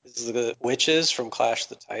 is the witches from Clash of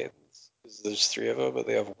the Titans. There's 3 of them, but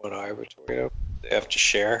they have one eye between them. They have to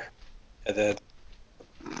share. And then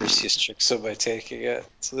Perseus tricks them by taking it.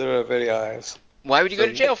 So they don't have any eyes. Why would you go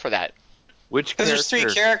to jail for that? Which Because there's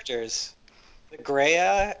 3 characters. The gray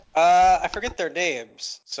eye, I forget their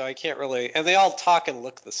names, so I can't really. And they all talk and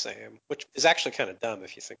look the same, which is actually kind of dumb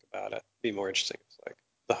if you think about it. It'd be more interesting. It's like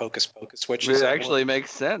the Hocus Pocus witches. It actually makes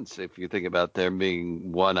sense if you think about them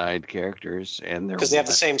being one-eyed characters and they're because they have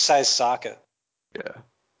the same size socket. Yeah.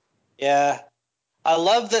 Yeah, I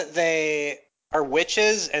love that they are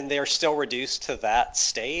witches and they are still reduced to that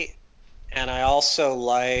state. And I also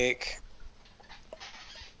like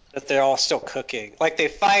that they're all still cooking. Like they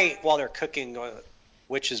fight while they're cooking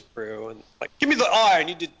witch's brew, and like, give me the eye. I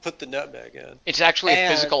need to put the nutmeg in. It's actually a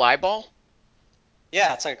And- physical eyeball?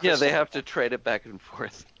 Yeah, it's like a Yeah, they crystal. have to trade it back and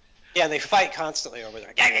forth. Yeah, and they fight constantly over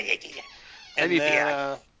there. I And need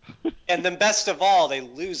the then, and then best of all, they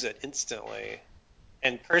lose it instantly.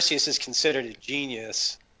 And Perseus is considered a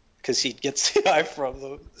genius because he gets the eye from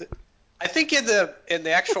them. I think in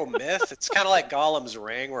the actual myth, it's kind of like Gollum's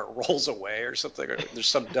ring where it rolls away or something. Or there's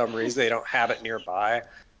some dumb reason they don't have it nearby,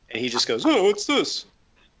 and he just goes, "Oh, what's this?"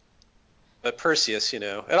 But Perseus, it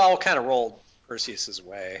all kind of rolled Perseus's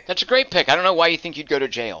way. That's a great pick. I don't know why you think you'd go to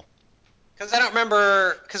jail. Because I don't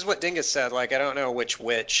remember, because what Dingus said, like, I don't know which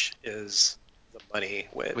witch is the money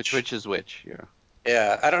witch. Which witch is which? Yeah.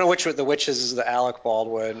 Yeah, I don't know which of the witches is the Alec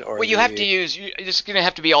Baldwin or Well, you have to use. It's going to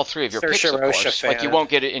have to be all three of your Saoirse picks, of Ronan course. Like you fan. won't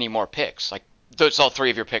get any more picks. Like those all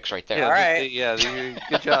three of your picks right there. Yeah, All right.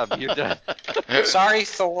 good job. You're done. Sorry,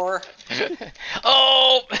 Thor.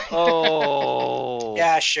 Oh. Oh.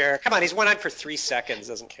 Yeah, sure. Come on, he's one-eyed for 3 seconds.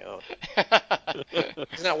 Doesn't count.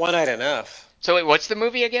 He's not one-eyed enough. So wait, what's the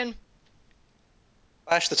movie again?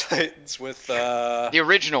 Clash the Titans with The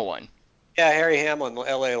original one. Harry Hamlin, the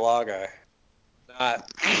L.A. Law guy. Not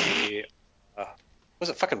the was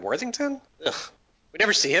it fucking Worthington? Ugh. We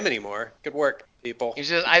never see him anymore. Good work, people. He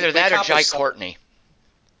says either We that or Jai accomplished something. Courtney.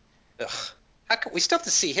 Ugh. How come, we still have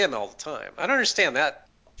to see him all the time. I don't understand that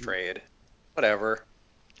trade. Whatever.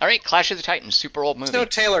 All right, Clash of the Titans, super old movie. There's no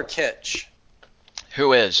Taylor Kitsch.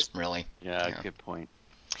 Who is really? Yeah, Yeah. good point.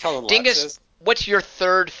 Cullen Dingus, Lutz is. what's your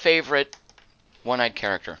third favorite one-eyed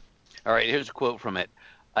character? All right, here's a quote from it.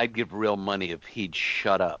 I'd give real money if he'd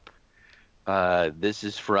shut up. This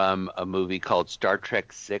is from a movie called Star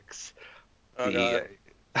Trek VI. Oh,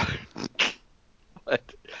 God.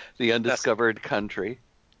 The Undiscovered Country.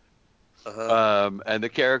 Uh-huh. And the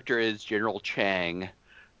character is General Chang,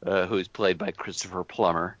 who is played by Christopher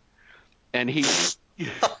Plummer. And he...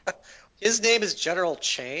 His name is General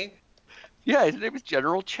Chang? Yeah, his name is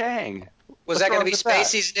General Chang. Was What's that going wrong to be with that?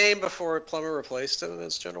 Spacey's name before Plummer replaced him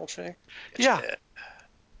as General Chang? Yeah.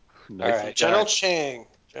 All Nicely right, General done. Chang.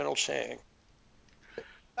 General Chang.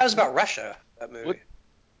 That was about Russia, that movie.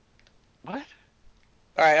 What?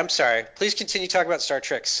 All right, I'm sorry. Please continue talking about Star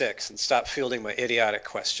Trek 6 and stop fielding my idiotic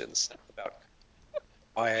questions about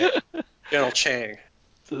why General Chang.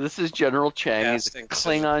 So this is General Chang. He's a Casting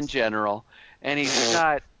Klingon general, and he's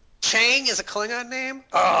got... Chang is a Klingon name?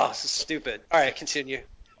 Oh, this is stupid. All right, continue.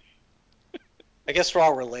 I guess we're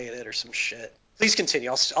all related or some shit. Please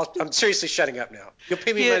continue. I'm seriously shutting up now. You'll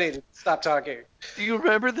pay me Yeah. money to stop talking. Do you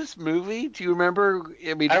remember this movie? Do you remember?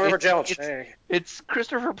 I mean, I remember General it's, Chang. It's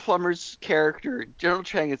Christopher Plummer's character. General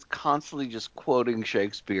Chang is constantly just quoting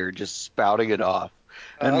Shakespeare, just spouting it off.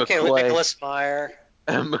 And Okay, with McCoy, Nicholas Meyer.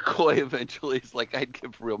 and McCoy eventually is like, I'd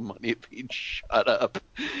give real money if he'd shut up.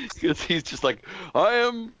 Because he's just like, I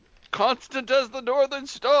am constant as the northern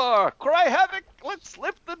star. Cry havoc, let's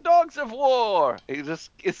lift the dogs of war. It's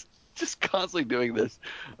just constantly doing this.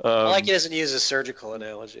 I like he doesn't use a surgical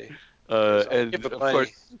analogy. And Give him of money.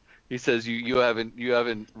 course, he says you haven't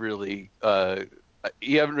really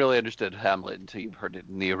understood Hamlet until you've heard it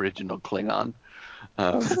in the original Klingon,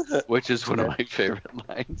 which is one of my favorite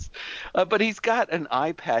lines. But he's got an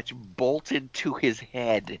eye patch bolted to his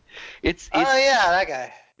head. It's Oh yeah, that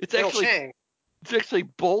guy. it's General actually Chang. it's actually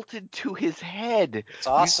bolted to his head. It's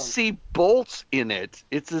awesome. You see bolts in it.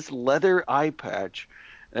 It's this leather eye patch.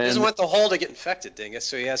 He doesn't want the hole to get infected, Dingus,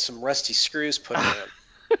 so he has some rusty screws put in it.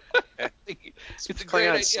 It's a great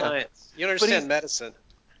Klingon idea. science. You don't But understand medicine.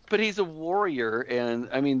 But he's a warrior, and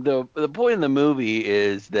I mean the point in the movie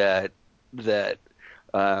is that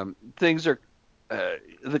things are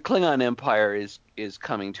the Klingon Empire is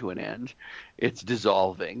coming to an end. It's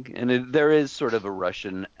dissolving, and there is sort of a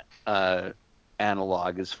Russian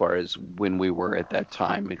analog as far as when we were at that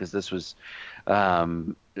time, because this was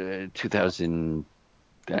 2000,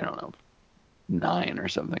 I don't know, 9 or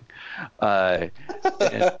something,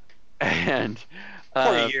 and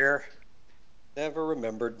Poor year. Never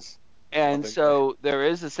remembered. And Loving so there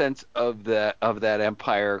is a sense of that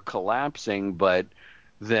empire collapsing, but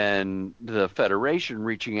then the Federation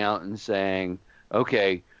reaching out and saying,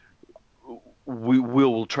 "Okay, we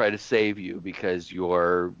will try to save you because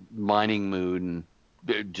your mining moon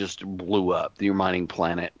just blew up. Your mining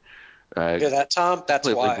planet Hear that, Tom? That's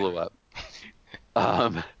completely why. blew up."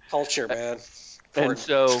 Culture, man. And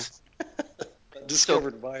so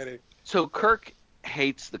Discovered mining. So Kirk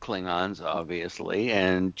hates the Klingons, obviously,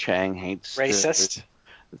 and Chang hates Racist.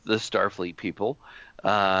 the Starfleet people.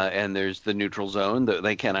 And there's the neutral zone that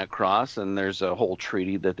they cannot cross, and there's a whole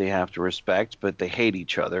treaty that they have to respect, but they hate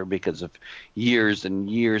each other because of years and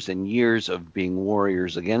years and years of being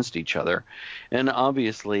warriors against each other. And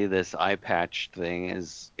obviously, this eye patch thing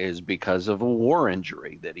is because of a war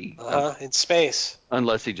injury that he, In space.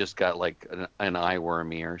 unless he just got like an eye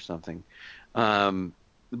wormy or something.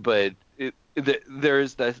 But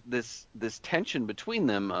there's this tension between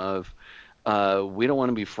them of we don't want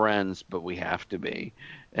to be friends, but we have to be.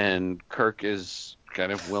 And Kirk is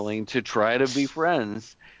kind of willing to try to be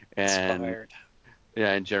friends, and Inspired.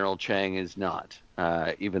 yeah, and General Chang is not,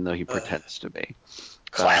 even though he pretends to be.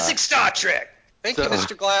 Classic Star Trek. Thank you, so-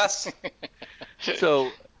 Mr. Glass.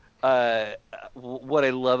 So, what I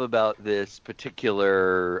love about this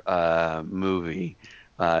particular movie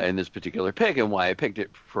and this particular pick, and why I picked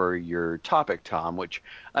it for your topic, Tom, which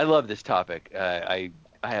I love this topic. I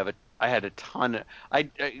had a ton.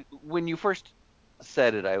 When you first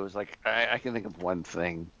said it, I was like, I can think of one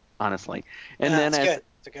thing, honestly, and then It's as good.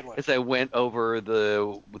 It's a good one. as I went over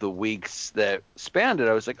the weeks that spanned it,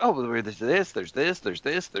 I was like, oh, there's this, there's this, there's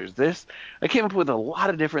this, there's this. I came up with a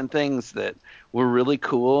lot of different things that were really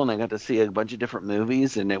cool, and I got to see a bunch of different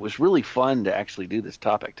movies, and it was really fun to actually do this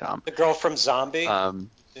topic, Tom. The Girl from Zombie.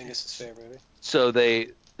 Dingus's favorite movie. So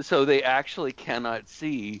they actually cannot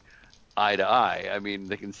see eye to eye. I mean,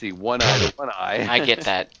 they can see one eye to one eye. I get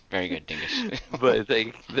that. Very good, Dingus. but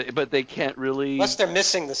they can't really. Unless they're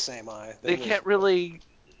missing the same eye. They can't really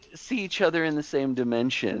see each other in the same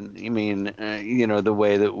dimension. I mean, the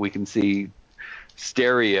way that we can see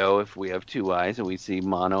stereo if we have two eyes, and we see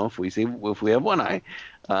mono if we have one eye.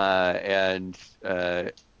 And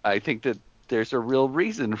I think that there's a real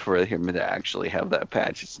reason for him to actually have that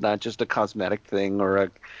patch. It's not just a cosmetic thing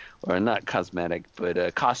or not cosmetic, but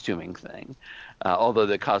a costuming thing. Although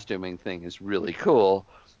the costuming thing is really cool,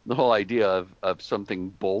 the whole idea of something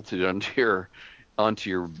bolted onto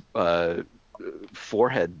your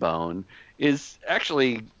forehead bone is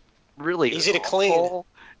actually really easy to clean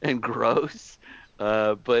and gross,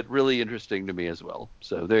 but really interesting to me as well.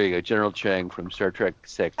 So there you go, General Chang from Star Trek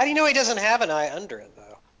VI. How do you know he doesn't have an eye under it,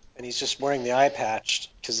 though? And he's just wearing the eye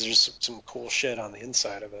patch because there's some cool shit on the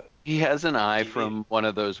inside of it. He has an eye from one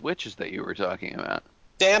of those witches that you were talking about.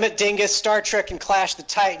 Damn it, Dingus! Star Trek and Clash the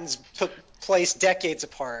Titans took place decades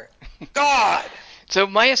apart. God! So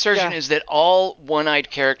my assertion is that all one-eyed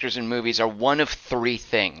characters in movies are one of three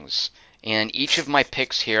things. And each of my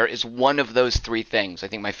picks here is one of those three things. I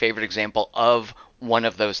think my favorite example of one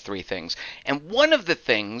of those three things. And one of the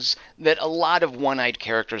things that a lot of one-eyed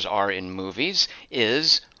characters are in movies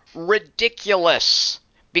is ridiculous.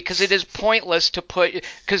 Because it is pointless to put,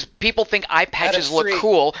 because people think eye patches look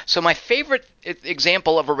cool. So my favorite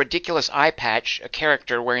example of a ridiculous eye patch, a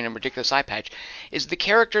character wearing a ridiculous eye patch, is the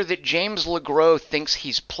character that James LeGros thinks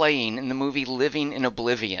he's playing in the movie Living in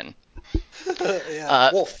Oblivion.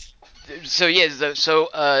 Wolf. So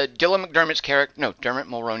Dylan McDermott's character, no, Dermot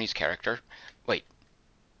Mulroney's character. Wait,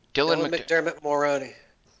 Dylan McDermott Mulroney.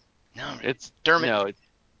 No, it's Dermot. No,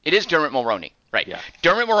 it is Dermot Mulroney. Right. Yeah.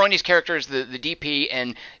 Dermot Mulroney's character is the DP,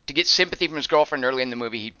 and to get sympathy from his girlfriend early in the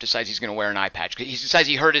movie, he decides he's going to wear an eye patch. He decides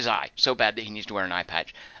he hurt his eye so bad that he needs to wear an eye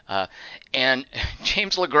patch. And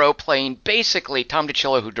James LeGros, playing basically Tom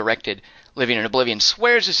DiCillo, who directed Living in Oblivion,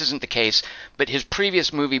 swears this isn't the case, but his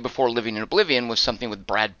previous movie before Living in Oblivion was something with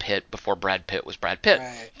Brad Pitt before Brad Pitt was Brad Pitt,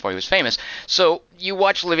 before he was famous. So you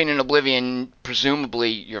watch Living in Oblivion,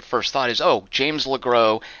 presumably your first thought is, oh, James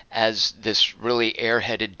LeGros as this really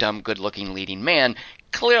airheaded, dumb, good-looking leading man.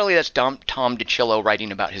 Clearly that's Tom DiCillo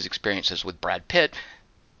writing about his experiences with Brad Pitt.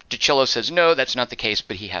 DiCillo says no, that's not the case,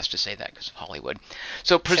 but he has to say that because of Hollywood.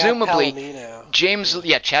 So presumably,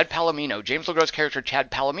 Chad Palomino, James LeGros' character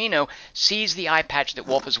Chad Palomino sees the eye patch that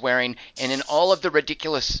Wolf is wearing, and in all of the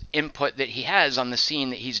ridiculous input that he has on the scene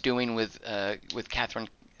that he's doing with Catherine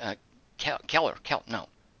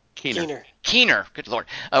Keener, good lord,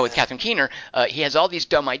 with Catherine Keener, he has all these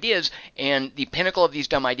dumb ideas, and the pinnacle of these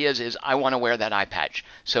dumb ideas is, I want to wear that eye patch.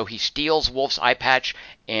 So he steals Wolf's eye patch,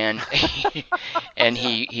 and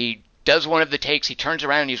he does one of the takes, he turns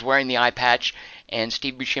around and he's wearing the eye patch, and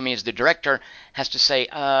Steve Buscemi, as the director, has to say,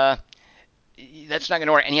 that's not going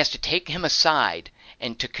to work, and he has to take him aside,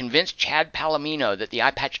 and to convince Chad Palomino that the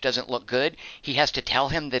eye patch doesn't look good, he has to tell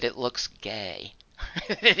him that it looks gay.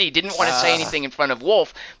 He didn't want to say anything in front of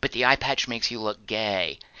Wolf, but the eye patch makes you look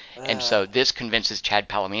gay. And so this convinces Chad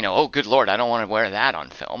Palomino, oh, good lord, I don't want to wear that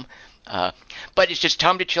on film. But it's just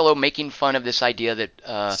Tom DiCillo making fun of this idea that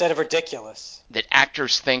instead of ridiculous, that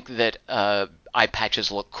actors think that eye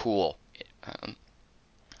patches look cool.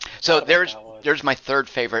 So there's my third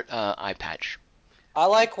favorite eye patch. I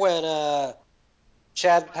like when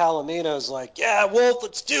Chad Palomino's like, yeah, Wolf,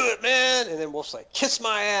 let's do it, man. And then Wolf's like, kiss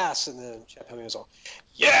my ass. And then Chad Palomino's all,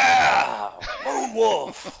 yeah, Lone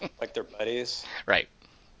Wolf. Like they're buddies. Right.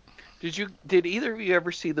 Did either of you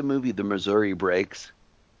ever see the movie The Missouri Breaks?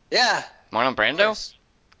 Yeah. Marlon Of Brando? course.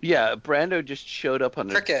 Yeah, Brando just showed up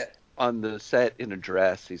Cricket. on the set in a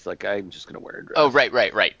dress. He's like, I'm just gonna wear a dress. Oh,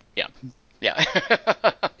 right. Yeah. Yeah.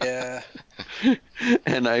 Yeah.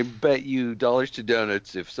 And I bet you dollars to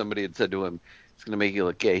donuts if somebody had said to him, it's gonna make you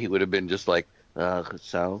look gay, he would have been just like,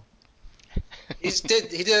 so. He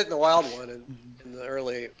did it in the Wild One in the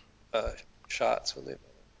early shots when they.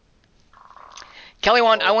 Kelly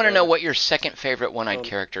Wand, I want to know what your second favorite one-eyed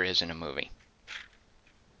character is in a movie.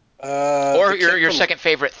 Or your second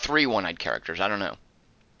favorite 3 one-eyed characters. I don't know.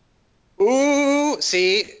 Ooh,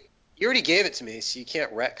 see, you already gave it to me, so you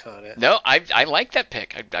can't retcon it. No, I like that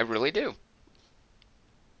pick. I really do.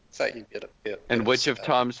 Thought you'd get it. And which of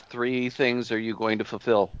Tom's 3 things are you going to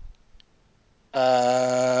fulfill?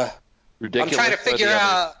 Ridiculous. I'm trying to figure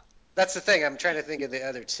out. That's the thing. I'm trying to think of the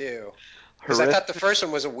other 2. Because I thought the first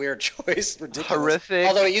one was a weird choice. Ridiculous. Horrific.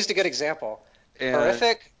 Although he used a good example.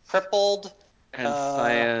 Horrific, crippled,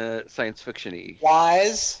 and science fiction-y.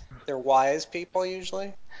 Wise. They're wise people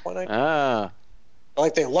usually.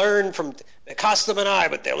 Like they learn from. It cost them an eye,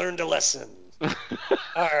 but they learned a lesson.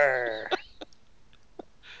 Arr.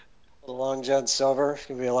 Long John Silver. It's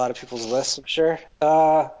gonna be a lot of people's lists, I'm sure.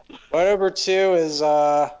 My number 2 is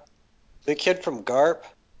the kid from Garp.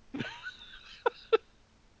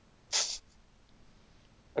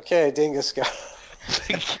 Okay, Dingus go.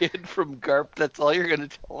 The kid from Garp. That's all you're gonna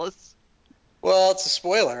tell us? Well, it's a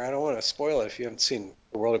spoiler. I don't want to spoil it if you haven't seen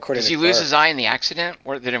The World According to Garp. Does he lose his eye in the accident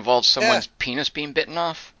that involves someone's penis being bitten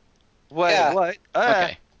off? What? Yeah. What?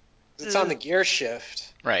 Okay. It's on the gear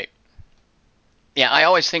shift. Right. Yeah, I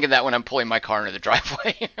always think of that when I'm pulling my car into the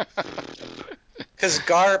driveway. Because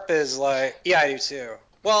Garp is like, yeah, I do too.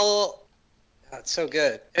 Well, it's so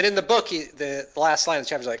good. And in the book, the last line of the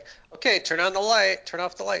chapter is like, okay, turn on the light, turn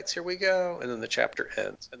off the lights, here we go. And then the chapter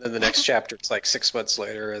ends. And then the next chapter, it's like 6 months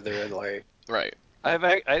later, and they're in like. Right. I've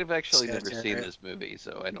actually never seen this movie,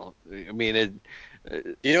 so I don't. I mean,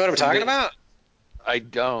 you know what I'm talking about? I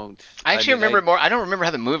don't. I actually remember more. I don't remember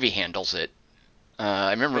how the movie handles it.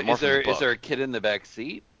 I remember it more from the book. Is there a kid in the back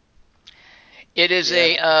seat? It is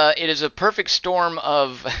a perfect storm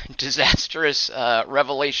of disastrous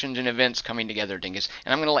revelations and events coming together, Dingus.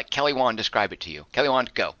 And I'm going to let Kelly Wand describe it to you. Kelly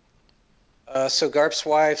Wand, go. So Garp's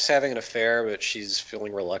wife's having an affair, but she's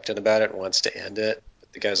feeling reluctant about it and wants to end it.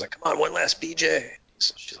 But the guy's like, come on, one last BJ.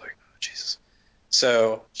 So she's like, oh, Jesus.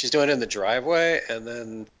 So she's doing it in the driveway, and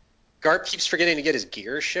then Garp keeps forgetting to get his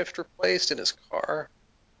gear shift replaced in his car.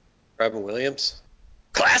 Robin Williams.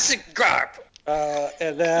 Classic Garp!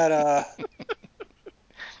 And then I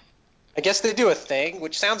guess they do a thing,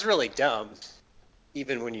 which sounds really dumb,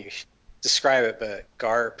 even when you describe it, but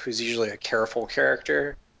Garp, who's usually a careful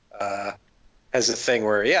character, has a thing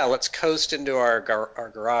where, yeah, let's coast into our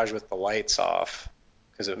garage with the lights off,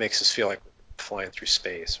 because it makes us feel like we're flying through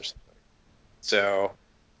space or something. So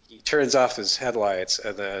he turns off his headlights,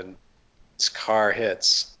 and then his car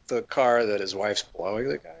hits the car that his wife's blowing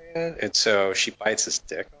the guy in, and so she bites his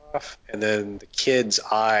dick off, and then the kid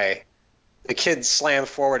slams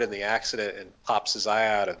forward in the accident and pops his eye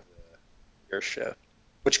out of the gear shift,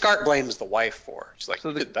 which Garp blames the wife for. She's like,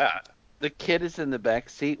 who did that? The kid is in the back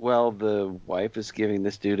seat while the wife is giving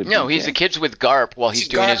this dude a No, the kid's with Garp while he's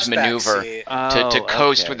doing his maneuver to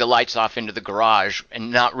coast with the lights off into the garage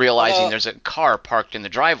and not realizing there's a car parked in the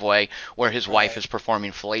driveway where his wife is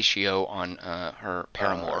performing fellatio on her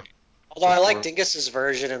paramour. Although I like Dingus's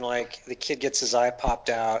version, and like the kid gets his eye popped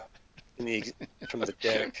out from the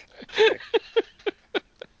dick.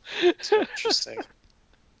 It's interesting.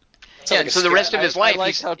 Yeah, so the rest of his life, I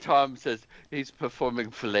like how Tom says he's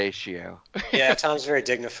performing fellatio. Yeah, Tom's very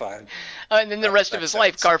dignified. And then the rest of his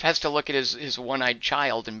life, Garp has to look at his one-eyed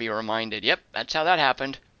child and be reminded, yep, that's how that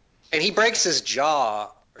happened. And he breaks his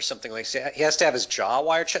jaw or something like that. He has to have his jaw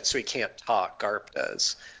wired shut so he can't talk. Garp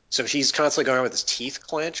does. So he's constantly going around with his teeth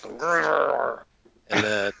clenched, going, grrr, and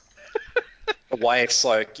then the wife's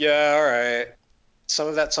like, yeah, all right. Some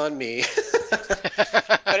of that's on me.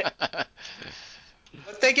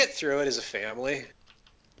 But they get through it as a family.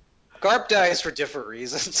 Garp dies for different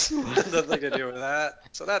reasons. Nothing to do with that.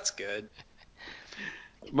 So that's good.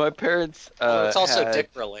 My parents it's also dick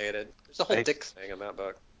related. There's a whole dick thing in that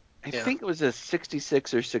book. I think it was a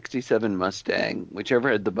 66 or 67 Mustang,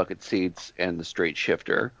 whichever had the bucket seats and the straight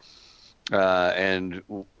shifter. And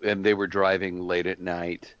they were driving late at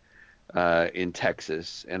night in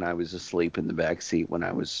Texas, and I was asleep in the back seat when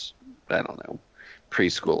I was, I don't know,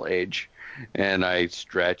 preschool age, and I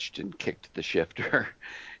stretched and kicked the shifter,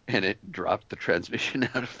 and it dropped the transmission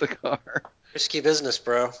out of the car. Risky business,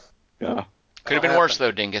 bro. Yeah. Could have been worse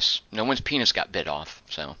though, Dingus. No one's penis got bit off,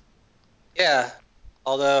 so. Yeah.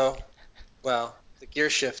 Although, well, the gear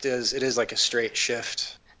shift is like a straight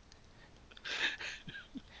shift.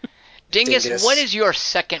 Dingus, Dingus. what is your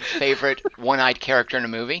second favorite one-eyed character in a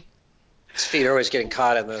movie? His feet are always getting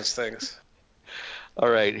caught in those things. All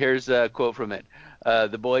right, here's a quote from it.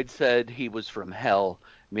 The Boyd said he was from hell.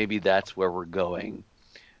 Maybe that's where we're going.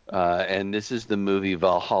 And this is the movie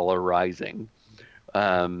Valhalla Rising.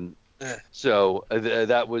 So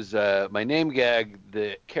that was my name gag.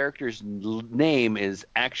 The character's name is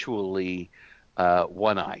actually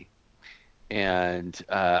One Eye. And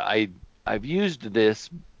I've used this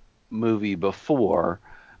movie before,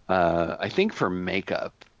 I think for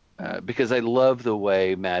makeup, because I love the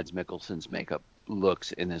way Mads Mikkelsen's makeup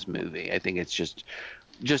looks in this movie. I think it's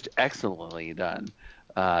just excellently done.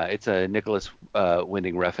 It's a Nicholas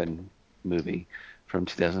Winding Refn movie from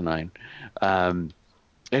 2009,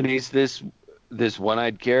 and he's this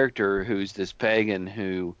one-eyed character who's this pagan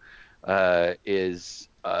who is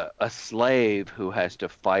a slave who has to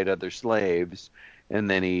fight other slaves, and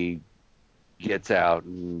then he gets out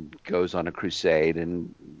and goes on a crusade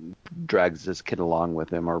and drags this kid along with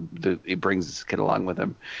him, or he brings this kid along with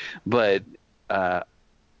him. But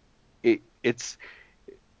it's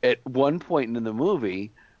at one point in the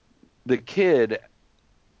movie, the kid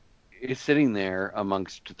is sitting there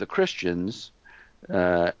amongst the Christians,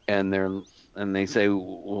 and they say,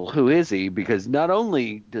 "Well, who is he?" Because not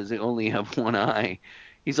only does he only have one eye,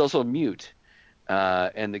 he's also mute.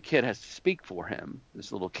 And the kid has to speak for him.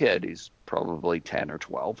 This little kid, he's probably 10 or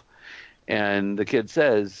 12. And the kid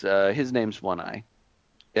says, his name's One Eye.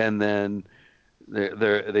 And then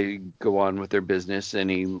they go on with their business, and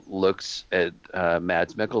he looks at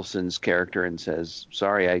Mads Mikkelsen's character and says,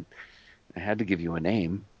 "Sorry, I had to give you a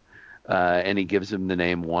name." And he gives him the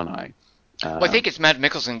name One Eye. Well, I think it's Mads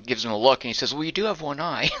Mikkelsen gives him a look, and he says, "Well, you do have one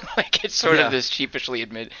eye." Like it's sort of this sheepishly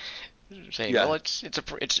saying, "Well, it's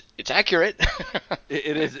accurate."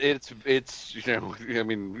 It is. It's I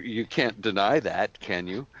mean, you can't deny that, can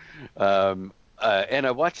you? And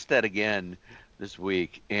I watched that again this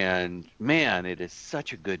week, and man, it is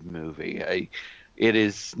such a good movie. It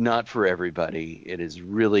is not for everybody.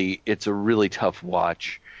 It's a really tough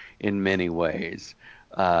watch in many ways.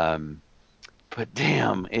 But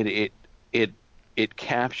damn, it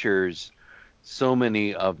captures so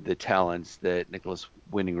many of the talents that Nicholas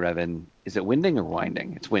Winding Refn, is it Winding or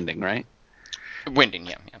Winding? It's Winding, right? Winding,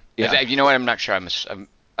 yeah. You know what? I'm not sure.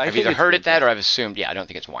 I've either heard it that or I've assumed. Yeah, I don't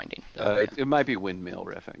think it's winding. It might be windmill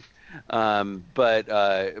riffing,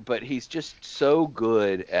 but he's just so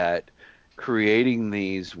good at creating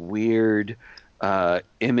these weird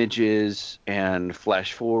images and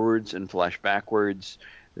flash forwards and flash backwards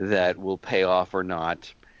that will pay off or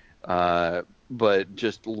not, but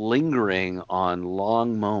just lingering on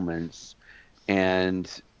long moments, and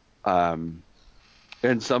some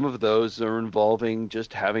of those are involving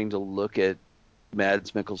just having to look at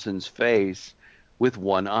Mads Mikkelsen's face with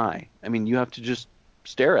one eye. I mean, you have to just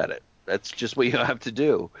stare at it. That's just what you have to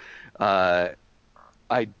do.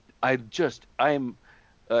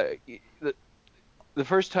 The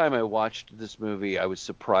first time I watched this movie, I was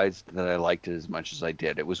surprised that I liked it as much as I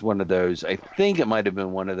did. It was one of those, I think it might have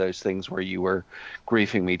been one of those things where you were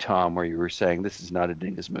griefing me, Tom, where you were saying, this is not a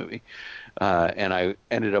Dingus movie. And I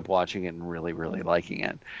ended up watching it and really, really liking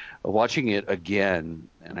it. Watching it again,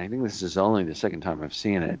 and I think this is only the second time I've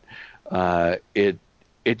seen it,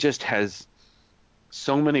 it just has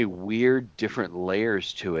so many weird different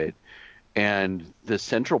layers to it. And the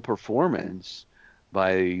central performance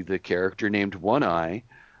by the character named One Eye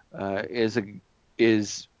is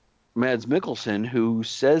Mads Mikkelsen, who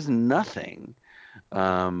says nothing.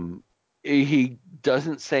 He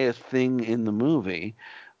doesn't say a thing in the movie,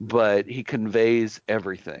 but he conveys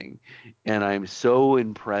everything, and I'm so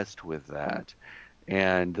impressed with that.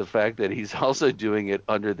 And the fact that he's also doing it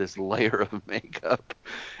under this layer of makeup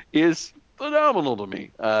is phenomenal to me.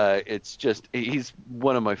 It's just, he's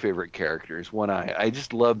one of my favorite characters, One Eye. I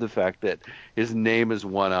just love the fact that his name is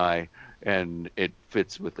One Eye, and it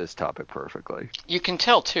fits with this topic perfectly. You can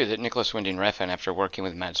tell, too, that Nicholas Winding Refn, after working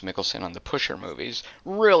with Mads Mikkelsen on the Pusher movies,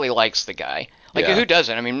 really likes the guy. Like, who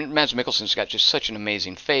doesn't? I mean, Mads Mikkelsen's got just such an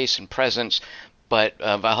amazing face and presence, but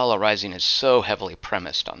Valhalla Rising is so heavily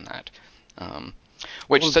premised on that.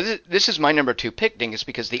 So this is my number 2 pick, Dingus,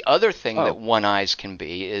 because the other thing that One Eyes can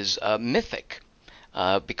be is mythic.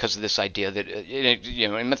 because of this idea that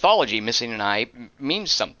in mythology, missing an eye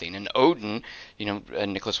means something. And Odin,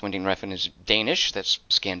 Nicholas Winding Refn is Danish, that's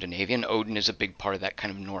Scandinavian. Odin is a big part of that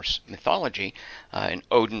kind of Norse mythology, and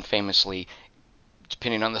Odin famously,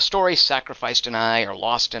 depending on the story, sacrificed an eye or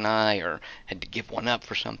lost an eye or had to give one up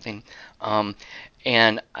for something.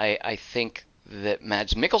 And I think that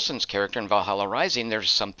Mads Mikkelsen's character in Valhalla Rising, there's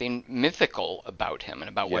something mythical about him and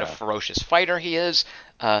about what a ferocious fighter he is.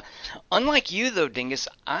 Unlike you, though, Dingus,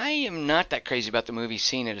 I am not that crazy about the movie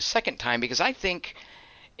seeing it a second time because I think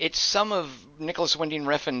it's some of Nicholas Winding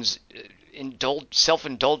Refn's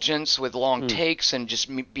self-indulgence with long takes and just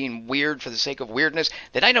being weird for the sake of weirdness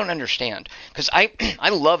that I don't understand. Because I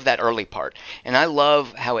love that early part, and I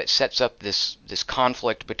love how it sets up this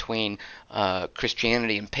conflict between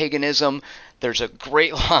Christianity and paganism. There's a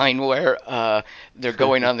great line where they're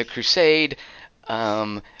going on the crusade,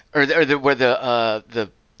 where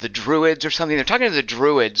the druids or something. They're talking to the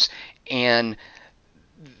druids, and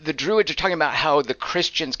the druids are talking about how the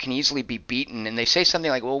Christians can easily be beaten, and they say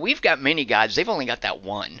something like, well, we've got many gods, they've only got that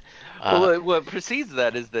one. Well, what precedes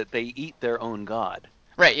that is that they eat their own god.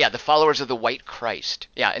 Right, yeah, the followers of the White Christ.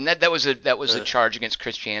 Yeah, and that was a charge against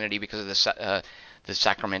Christianity because of the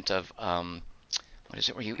sacrament of what is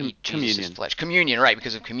it where you eat Jesus' flesh? Communion, right,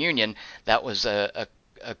 because of communion, that was a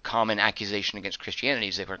common accusation against Christianity,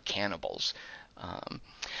 is they were cannibals.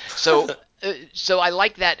 So I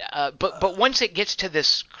like that, but once it gets to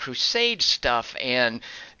this crusade stuff and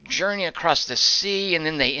journey across the sea, and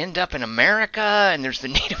then they end up in America, and there's the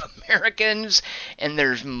Native Americans, and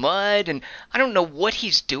there's mud, and I don't know what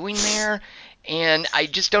he's doing there, and I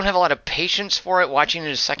just don't have a lot of patience for it watching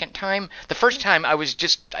it a second time. The first time I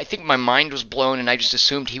think my mind was blown, and I just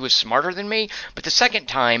assumed he was smarter than me, but the second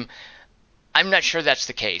time, I'm not sure that's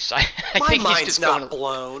the case. I think mind's he's just not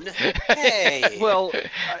blown. Hey. Well,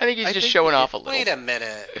 I think he's just showing off a little. Wait a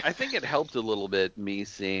minute. I think it helped a little bit me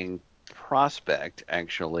seeing Prospect,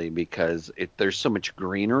 actually, because there's so much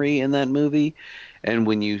greenery in that movie, and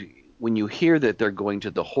when you hear that they're going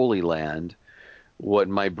to the Holy Land, what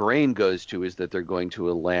my brain goes to is that they're going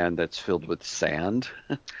to a land that's filled with sand.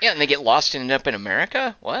 Yeah, and they get lost and end up in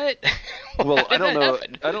America? What? Well, I don't know.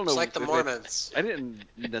 I don't know. It's like the Mormons. I didn't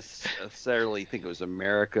necessarily think it was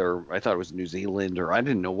America, or I thought it was New Zealand, or I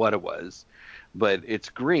didn't know what it was. But it's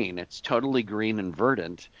green. It's totally green and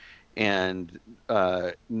verdant, and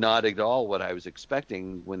not at all what I was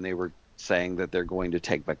expecting when they were saying that they're going to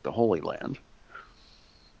take back the Holy Land.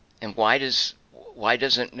 And why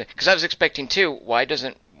doesn't, because I was expecting two, why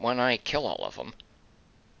doesn't One Eye kill all of them?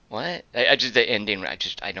 What? I just, the ending,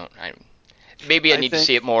 maybe I need to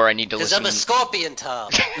see it more. I need to listen. Because I'm a scorpion,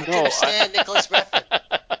 Tom. You understand Nicholas Refn?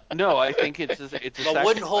 No, I think it's a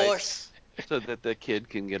wooden horse. So that the kid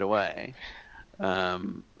can get away.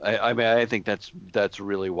 I think that's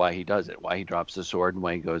really why he does it. Why he drops the sword and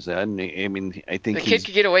why he goes in. I mean, I think the kid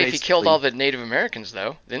could get away if he killed all the Native Americans,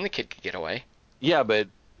 though. Then the kid could get away. Yeah, but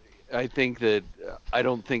I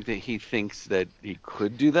don't think that he thinks that he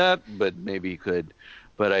could do that, but maybe he could.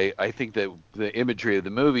 But I think that the imagery of the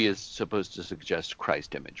movie is supposed to suggest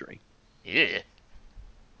Christ imagery. Yeah.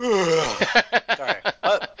 Sorry.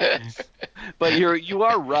 But you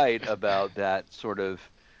are right about that sort of,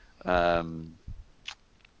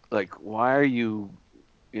 like, why are you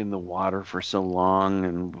in the water for so long,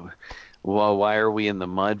 and why are we in the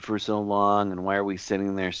mud for so long, and why are we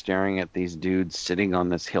sitting there staring at these dudes sitting on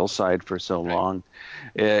this hillside for so long?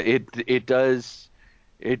 It does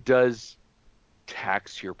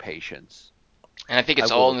tax your patience. And I think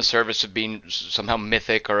it's all in the service of being somehow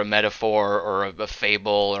mythic or a metaphor or a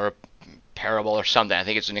fable or a parable or something. I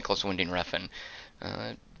think it's Nicholas Winding Refn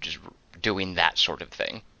just doing that sort of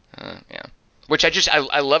thing. Yeah. Which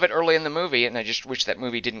I love it early in the movie, and I just wish that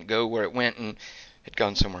movie didn't go where it went and had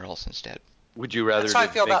gone somewhere else instead. Would you rather? That's how I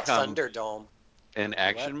feel about Thunderdome. An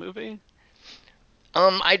action movie?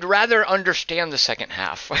 I'd rather understand the second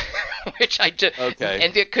half, which I do. Okay.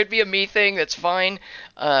 And it could be a me thing. That's fine.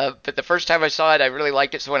 But the first time I saw it, I really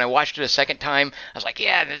liked it. So when I watched it a second time, I was like,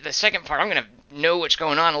 yeah, the second part, I'm gonna know what's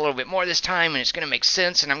going on a little bit more this time, and it's gonna make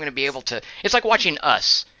sense, and I'm gonna be able to. It's like watching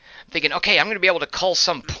Us. I'm thinking, okay, I'm gonna be able to cull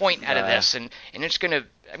some point out of this, and it's gonna.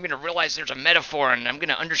 I'm gonna realize there's a metaphor, and I'm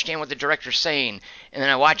gonna understand what the director's saying. And then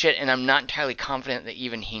I watch it, and I'm not entirely confident that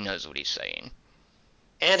even he knows what he's saying.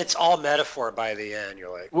 And it's all metaphor by the end.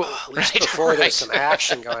 You're like, well, at least before there's some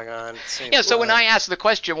action going on. Yeah, so when I ask the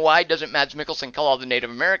question, why doesn't Mads Mikkelsen kill all the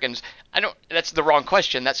Native Americans, that's the wrong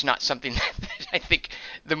question. That's not something that I think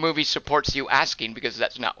the movie supports you asking, because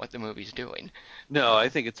that's not what the movie's doing. No, I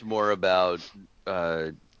think it's more about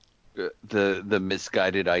the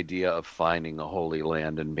misguided idea of finding a holy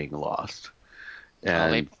land and being lost. Well,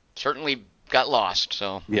 And they certainly got lost.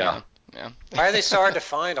 So Yeah. yeah. Why are they so hard to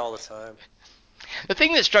find all the time? The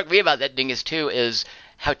thing that struck me about that dingus too is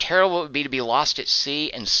how terrible it would be to be lost at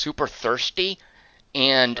sea and super thirsty,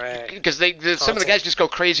 and Right. because some of the guys just go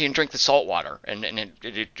crazy and drink the salt water, and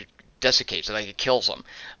it desiccates, like it kills them.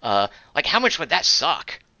 Like how much would that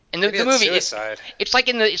suck? And Maybe the it's movie, suicide. it's like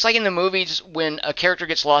in the movies when a character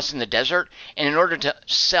gets lost in the desert, and in order to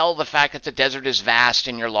sell the fact that the desert is vast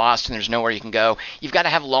and you're lost and there's nowhere you can go, you've got to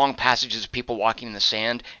have long passages of people walking in the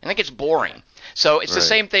sand, and that gets boring. So it's the Right.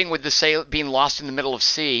 same thing with the sail being lost in the middle of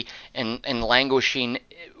sea and languishing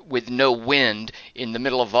with no wind in the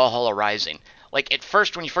middle of Valhalla Rising. Like at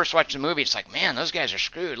first, when you first watch the movie, it's like, man, those guys are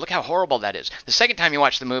screwed. Look how horrible that is. The second time you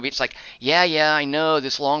watch the movie, it's like, yeah, I know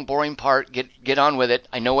this long, boring part. Get on with it.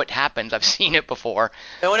 I know what happens. I've seen it before.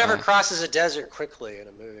 No one ever crosses a desert quickly in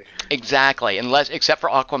a movie. Exactly, except for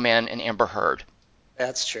Aquaman and Amber Heard.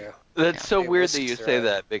 That's true. That's so They weird whisked that you through say it.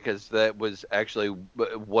 that, because that was actually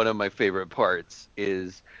one of my favorite parts,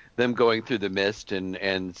 is them going through the mist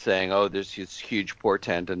and saying, "Oh, there's this huge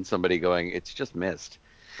portent," and somebody going, "It's just mist."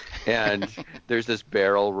 And there's this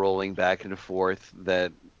barrel rolling back and forth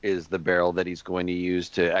that is the barrel that he's going to use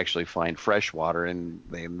to actually find fresh water, and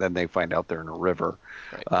then they find out they're in a river.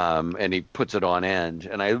 Right. And he puts it on end,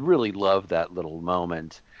 and I really love that little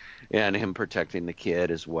moment, and him protecting the kid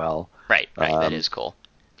as well. Right. That is cool.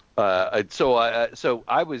 So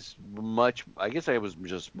I was I guess I was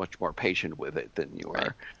just much more patient with it than you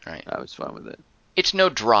were. Right. I was fine with it. It's no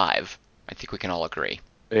Drive. I think we can all agree.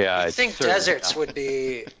 Yeah, I it's think certainly deserts not. would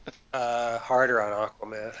be harder on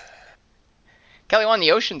Aquaman. Kelly Wan,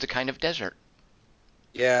 the ocean's a kind of desert.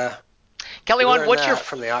 Yeah. Kelly We Wan, learned what's your that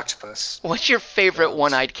from the octopus. what's your favorite Films.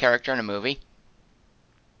 one-eyed character in a movie?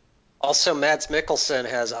 Also, Mads Mikkelsen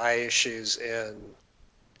has eye issues in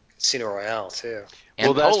Casino Royale too. And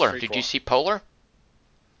Well, that's Polar. pretty Did cool. you see Polar?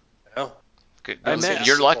 No. Good. I meant-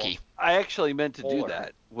 You're sequel. lucky. I actually meant to do Polar.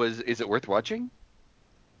 that. Is it worth watching?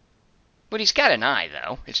 But he's got an eye,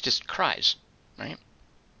 though. It's just cries, right?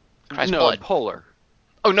 Cries No, blood. Polar.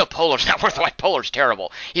 Oh, no, Polar's not worth watching. Polar's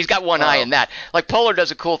terrible. He's got one eye Oh. in that. Like, Polar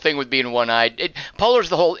does a cool thing with being one-eyed. Polar's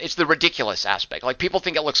it's the ridiculous aspect. Like, people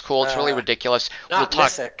think it looks cool. It's really ridiculous. Not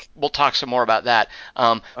mythic. We'll talk some more about that.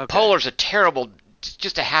 Okay. Polar's a terrible,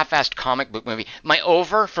 just a half-assed comic book movie. My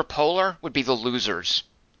over for Polar would be The Losers.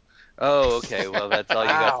 Oh, okay. Well, that's all you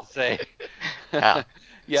Wow. got to say. Yeah.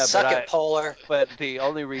 Yeah, Suck but it, Polar. But the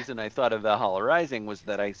only reason I thought of Valhalla Rising was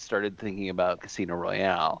that I started thinking about Casino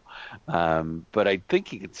Royale. But I think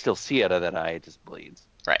he can still see out of that eye; it just bleeds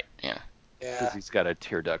Right, yeah. because Yeah. he's got a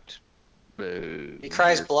tear duct. He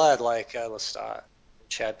cries blood like Lestat,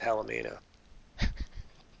 Chad Palomino.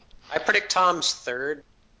 I predict Tom's third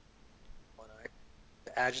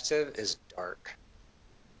adjective is dark.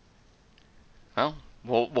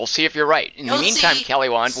 Well, we'll see if you're right. In the You'll meantime, see. Kelly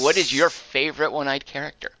Wand, what is your favorite one-eyed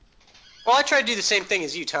character? Well, I try to do the same thing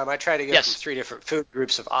as you, Tom. I try to go Yes. from 3 different food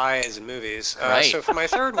groups of eyes in movies. Right. So for my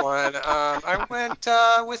third one, I went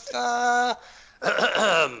with HAL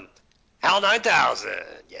 9000.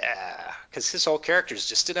 Yeah, because his whole character is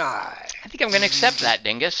just an eye. I think I'm going to accept that,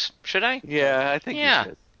 Dingus. Should I? Yeah, I think Yeah. you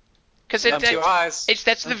should. Because Not 2 eyes.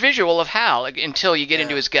 that's the visual of Hal, like, until you get Yeah.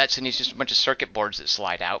 into his guts and he's just a bunch of circuit boards that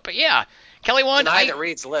slide out. But yeah, Kelly Wand, An eye that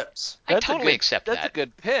reads lips. I That's a totally good- accept That's a that.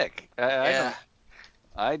 good pick. Yeah.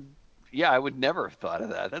 I would never have thought of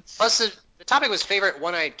that. That's Plus, the topic was favorite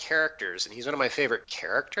one-eyed characters, and he's one of my favorite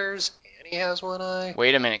characters, and he has one eye.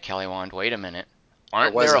 Wait a minute, Kelly Wand. Wait a minute.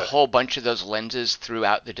 Aren't was there a it? whole bunch of those lenses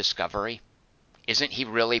throughout the Discovery? Isn't he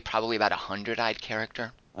really probably about 100-eyed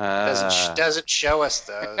character? Doesn't show us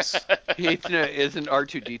those. Isn't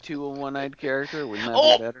R2D2 a one-eyed character? Wouldn't that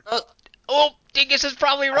Oh! be better? Oh, Dingus is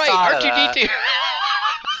probably right. thought of R2D2.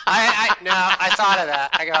 I thought of that.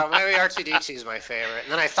 I go, maybe R2D2 is my favorite.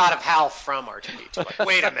 And then I thought of Hal from R2D2. Like,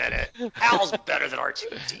 wait a minute. Hal's better than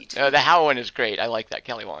R2D2. The Hal one is great. I like that,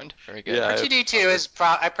 Kelly Wand. Very good. Yeah. R2D2 is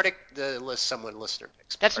I predict the list someone listener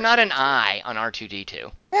picks. That's not an eye on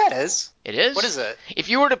R2D2. Yeah, it is. It is? What is it? If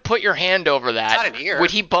you were to put your hand over that, It's not an ear.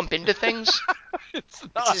 would he bump into things? It's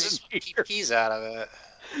It's not just an he ear. pees out of it.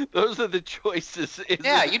 Those are the choices. Is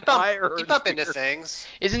Yeah, it you'd eye or bump an into ear? things.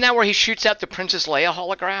 Isn't that where he shoots out the Princess Leia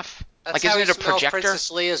holograph? That's Like, how isn't he it a smells projector? Princess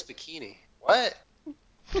Leia's bikini. What?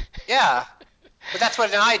 Yeah. But that's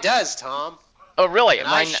what an eye does, Tom. Oh, really? An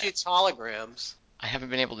eye Mine, shoots holograms I haven't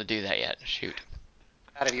been able to do that yet. Shoot.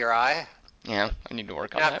 out of your eye. Yeah, I need to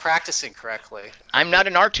work You're on not that. practicing correctly. I'm not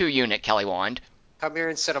an R2 unit, Kelly Wand. Come here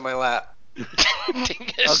and sit on my lap.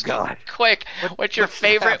 Dingus. Oh, God. Quick, what's your What's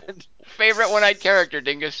favorite happened? one-eyed character,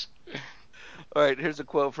 Dingus? All right, here's a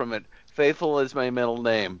quote from it. Faithful is my middle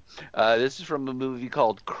name. This is from a movie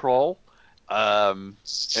called Krull. And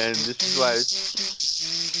this is why I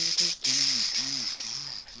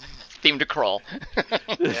Theme to crawl.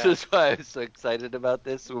 this is why I was so excited about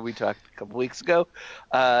this when we talked a couple weeks ago.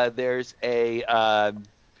 There's a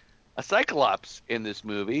Cyclops in this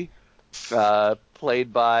movie,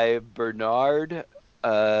 played by Bernard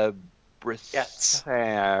Getz.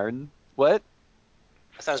 Bresson. What?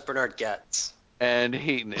 I thought it was Bernard Getz. And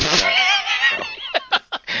it's not.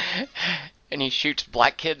 And he shoots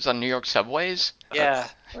black kids on New York subways. Yeah.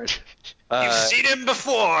 You've seen him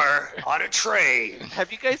before on a train.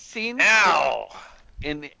 Have you guys seen Now.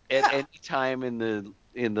 at any time in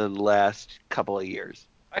the last couple of years?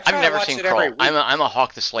 I've never seen Krull. I'm a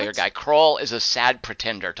Hawk the Slayer guy. Krull is a sad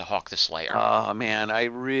pretender to Hawk the Slayer. Oh man, I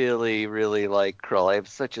really, really like Krull. I have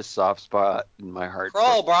such a soft spot in my heart.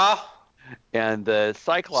 Krull, brah. And the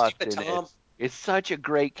Cyclops Stupid in Tom. it is such a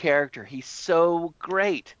great character. He's so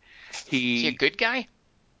great. Is he a good guy?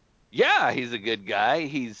 Yeah, he's a good guy.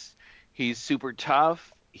 He's super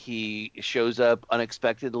tough. He shows up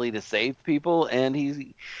unexpectedly to save people, and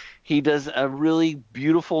he does a really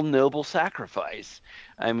beautiful, noble sacrifice.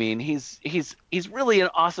 I mean, he's really an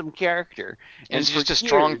awesome character. And he's just a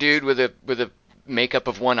strong dude with a makeup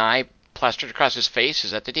of one eye plastered across his face.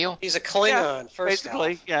 Is that the deal? He's a Klingon, first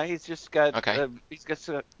basically. off. Yeah, he's just got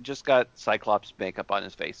just got Cyclops makeup on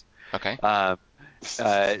his face. Okay.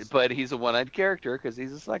 But he's a one-eyed character because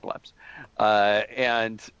he's a Cyclops.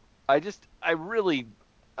 And I really,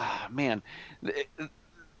 man,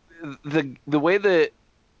 the way that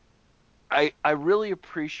I really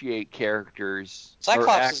appreciate characters.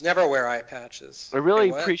 Cyclops never wear eye patches. I really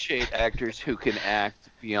appreciate actors who can act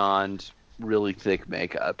beyond really thick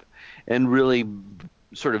makeup and really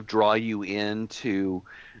sort of draw you into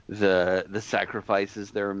the sacrifices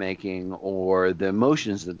they're making or the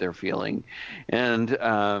emotions that they're feeling. And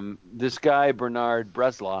this guy, Bernard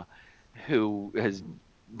Bresslaw, who has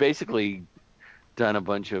basically done a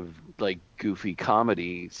bunch of like goofy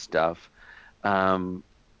comedy stuff,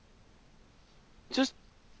 just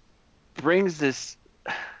brings this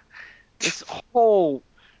whole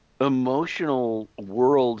emotional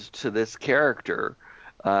world to this character,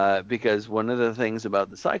 because one of the things about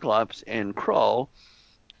the Cyclops and Krull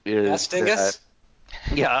is that,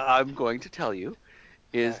 I'm going to tell you,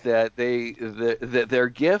 is that that their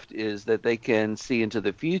gift is that they can see into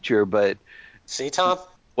the future, but see, Tom,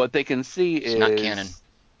 what they can see is not canon.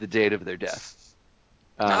 The date of their death.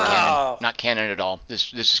 Not canon at all.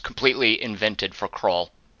 This is completely invented for Krull.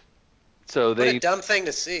 So what a dumb thing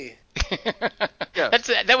to see. Yeah.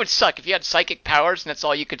 That would suck if you had psychic powers and that's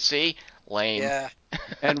all you could see. Lame. Yeah.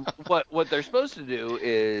 And what they're supposed to do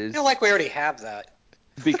is, I feel like we already have that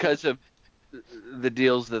because of the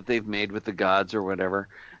deals that they've made with the gods or whatever,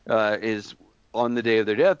 is on the day of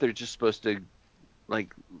their death they're just supposed to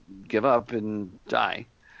like give up and die.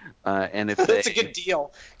 And if that's a good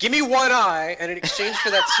deal. Give me one eye, and in exchange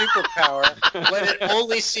for that superpower, let it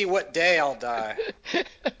only see what day I'll die.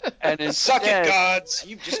 And instead, suck it, gods!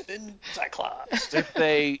 You've just been Cyclops. If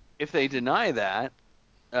they deny that,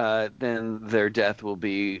 then their death will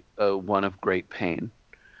be one of great pain.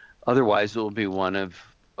 Otherwise, it will be one of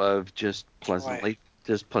just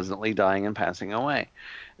pleasantly dying and passing away.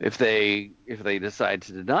 If they decide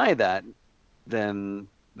to deny that, then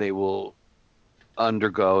they will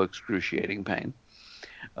undergo excruciating pain.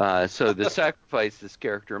 So the sacrifice this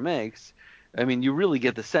character makes, I mean, you really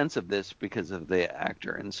get the sense of this because of the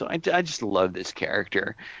actor, and so I just love this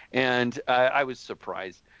character, and I was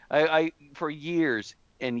surprised. I for years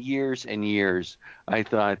and years and years, I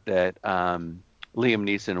thought that Liam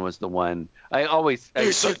Neeson was the one. I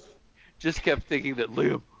just kept thinking that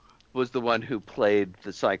Liam was the one who played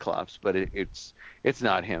the Cyclops, but it's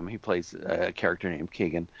not him. He plays a character named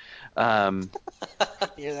Keegan. You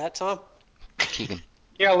hear that, Tom? Keegan.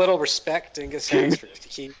 Yeah, a little respect Dingus has for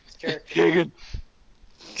Keegan's character. Keegan.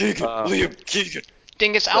 Liam Keegan.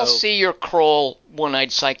 Dingus, I'll see your Krull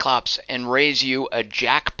one-eyed Cyclops and raise you a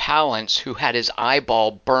Jack Palance who had his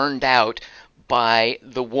eyeball burned out by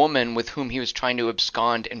the woman with whom he was trying to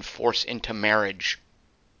abscond and force into marriage.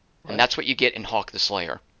 And that's what you get in Hawk the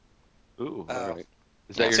Slayer. Ooh, all right.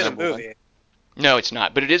 Is that your number movie? No, it's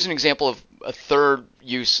not. But it is an example of a third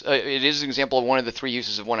use. It is an example of one of the three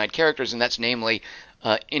uses of one-eyed characters, and that's namely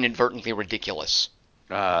inadvertently ridiculous.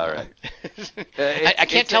 All right. I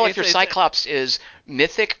can't tell if your Cyclops is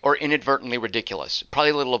mythic or inadvertently ridiculous.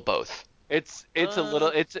 Probably a little of both. It's a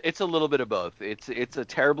little bit of both. It's a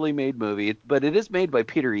terribly made movie, but it is made by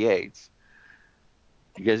Peter Yates.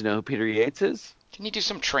 You guys know who Peter Yates is? Can you do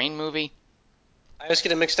some train movie? I always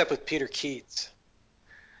get it mixed up with Peter Keats.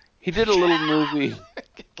 He did a little movie.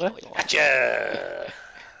 What? Kelly Wand. Gotcha.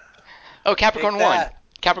 Oh, Capricorn Take 1. that.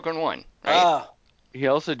 Capricorn 1, right? Ah, He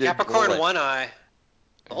also did Capricorn Bullet. One Eye. Have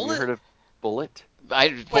you Bullet? heard of Bullet?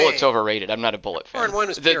 Bullet's Wait. overrated. I'm not a Bullet fan. Capricorn 1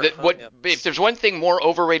 was pure If there's one thing more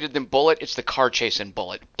overrated than Bullet, it's the car chase in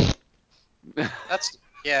Bullet. That's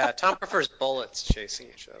yeah. Tom prefers bullets chasing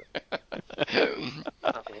each other,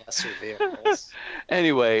 not lesser vehicles.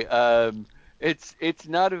 Anyway, it's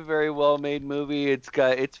not a very well made movie. It's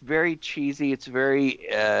very cheesy. It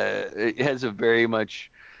has a very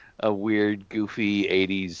much a weird, goofy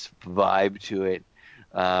 '80s vibe to it.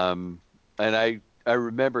 And I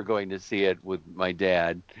remember going to see it with my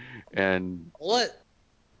dad, and Bullet.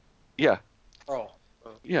 yeah, Oh.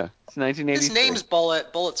 yeah, it's 1983. His name's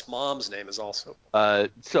Bullet. Bullet's mom's name is also. So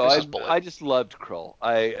This is Bullet. I just loved Krull.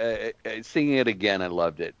 Seeing it again, I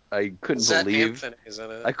loved it. I couldn't Zach believe Anthony's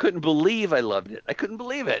in it. I couldn't believe I loved it. I couldn't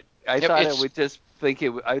believe it. I Yep, thought it's- it would just think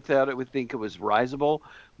it. I thought it would think it was risible,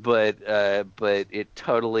 but it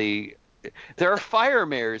totally. There are fire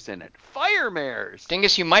mares in it. Fire mares.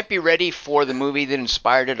 Dingus, you might be ready for the movie that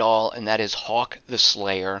inspired it all, and that is Hawk the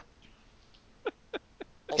Slayer.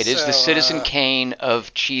 It is the Also, Citizen Kane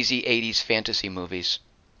of cheesy 80s fantasy movies.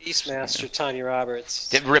 Beastmaster Tanya Roberts.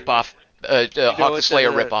 The rip-off. Hawk the what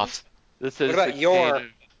Slayer the- rip-off. This is about your-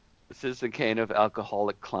 This is the Kane of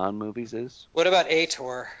alcoholic clown movies. Is What about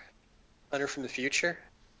Ator? Hunter from the Future?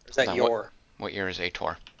 Or is that No, your? What year is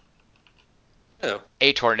Ator? No.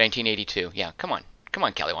 Ator, 1982. Yeah, come on. Come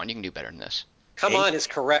on, Kelly Wand. You can do better than this. Come on is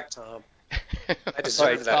correct, Tom. I all deserve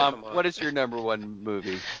right, that. Tom. Come on. What is your number one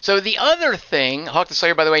movie? So the other thing, Hawk the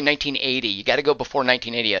Slayer, by the way, 1980. You got to go before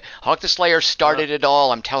 1980. Hawk the Slayer started it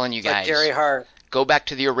all. I'm telling you It's like guys. Gary Hart. Go back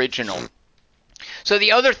to the original. So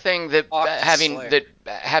the other thing that Hawk the Slayer.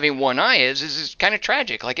 having one eye is kind of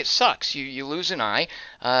tragic. Like, it sucks. You lose an eye.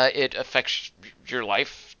 It affects your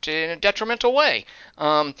life in a detrimental way.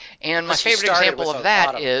 And my Unless you favorite started example with of a that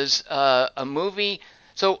lot of- is a movie.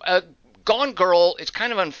 So Gone Girl, it's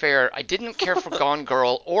kind of unfair. I didn't care for Gone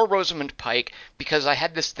Girl or Rosamund Pike because I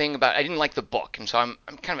had this thing about I didn't like the book, and so I'm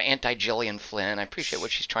kind of anti-Gillian Flynn. I appreciate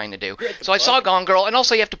what she's trying to do. So I saw Gone Girl, and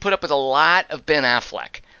also you have to put up with a lot of Ben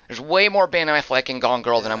Affleck. There's way more Ben Affleck in Gone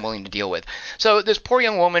Girl than I'm willing to deal with. So this poor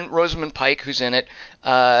young woman, Rosamund Pike, who's in it,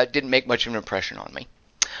 didn't make much of an impression on me.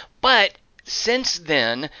 But since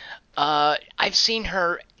then, I've seen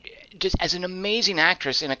her just as an amazing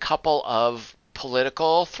actress in a couple of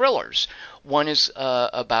political thrillers. One is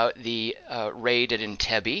about the raid at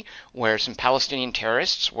Entebbe, where some Palestinian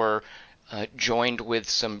terrorists were joined with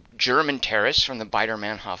some German terrorists from the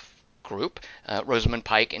Baader-Meinhof group. Rosamund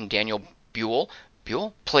Pike and Daniel Buell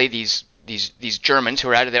play these Germans who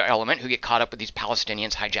are out of their element, who get caught up with these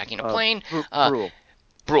Palestinians hijacking a plane.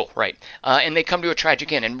 Brule, right. And they come to a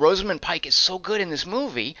tragic end. And Rosamund Pike is so good in this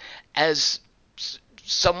movie as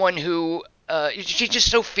someone who she's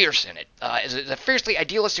just so fierce in it. As a fiercely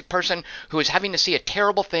idealistic person who is having to see a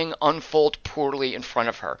terrible thing unfold poorly in front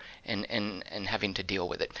of her and having to deal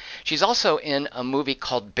with it. She's also in a movie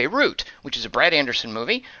called Beirut, which is a Brad Anderson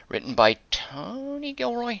movie written by Tony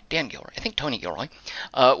Gilroy,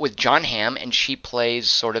 with John Hamm, and she plays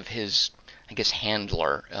sort of his, I guess,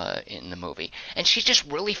 handler in the movie. And she's just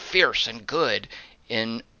really fierce and good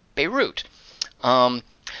in Beirut.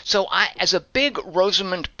 So I, as a big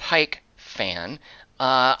Rosamund Pike fan,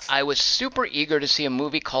 I was super eager to see a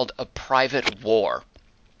movie called A Private War.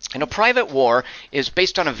 And A Private War is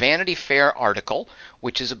based on a Vanity Fair article,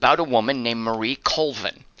 which is about a woman named Marie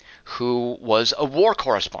Colvin, who was a war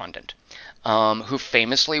correspondent, who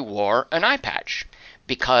famously wore an eye patch.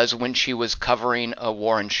 Because when she was covering a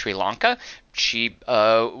war in Sri Lanka, she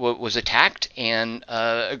was attacked, and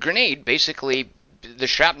a grenade, basically, the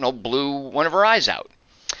shrapnel blew one of her eyes out.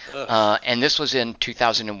 And this was in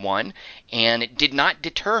 2001, and it did not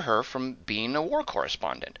deter her from being a war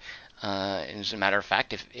correspondent. As a matter of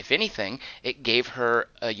fact, if anything, it gave her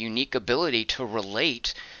a unique ability to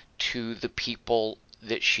relate to the people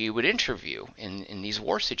that she would interview in these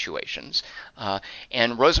war situations.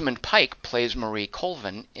 And Rosamund Pike plays Marie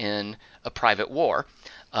Colvin in A Private War,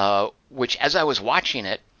 which, as I was watching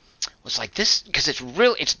it, was like this, because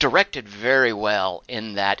it's directed very well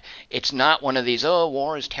in that it's not one of these, oh,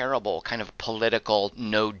 war is terrible, kind of political,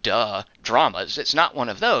 no-duh dramas. It's not one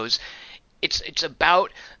of those. It's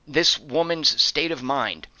about this woman's state of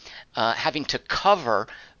mind, having to cover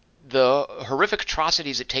the horrific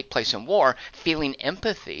atrocities that take place in war, feeling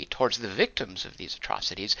empathy towards the victims of these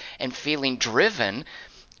atrocities, and feeling driven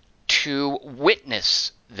to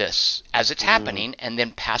witness this as it's happening and then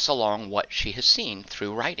pass along what she has seen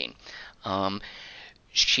through writing.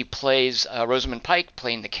 She plays Rosamund Pike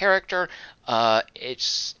playing the character.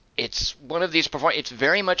 It's it's one of these It's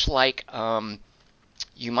very much like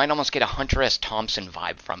you might almost get a Hunter S. Thompson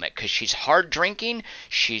vibe from it because she's hard drinking,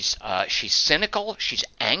 she's cynical, she's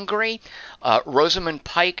angry. Rosamund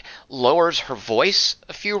Pike lowers her voice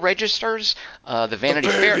a few registers. The Vanity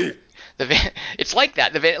Fair. It's like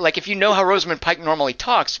that. Like if you know how Rosamund Pike normally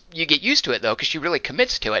talks, you get used to it though because she really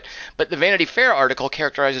commits to it. But the Vanity Fair article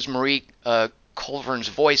characterizes Marie Colvern's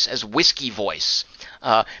voice as whiskey voice.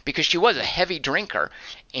 Because she was a heavy drinker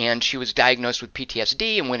and she was diagnosed with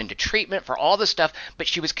PTSD and went into treatment for all this stuff, but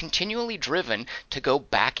she was continually driven to go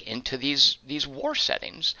back into these war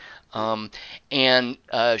settings. And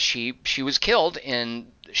she was killed in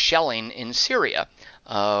shelling in Syria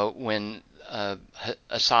when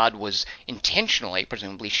Assad was intentionally,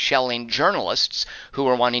 presumably, shelling journalists who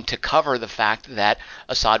were wanting to cover the fact that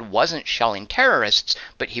Assad wasn't shelling terrorists,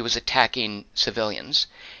 but he was attacking civilians.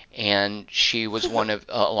 And she was one of,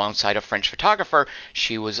 alongside a French photographer,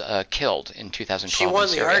 she was killed in 2012 She won in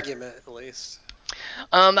the Syria. argument, at least.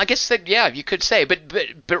 I guess that, yeah, you could say.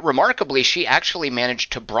 But remarkably, she actually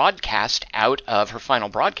managed to broadcast out of her final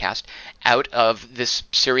broadcast out of this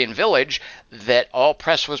Syrian village that all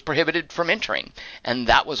press was prohibited from entering. And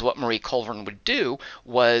that was what Marie Colvern would do,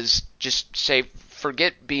 was just say,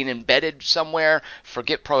 forget being embedded somewhere,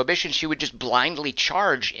 forget prohibition. She would just blindly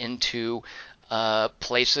charge into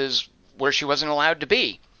places where she wasn't allowed to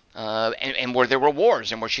be, and where there were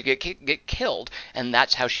wars and where she get killed, and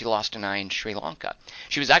that's how she lost an eye in Sri Lanka.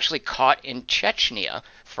 She was actually caught in Chechnya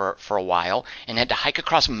for a while and had to hike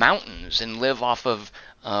across mountains and live off of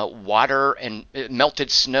water and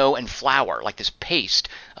melted snow and flour, like this paste,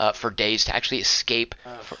 for days to actually escape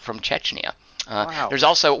from Chechnya. Wow. There's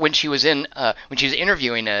also when she was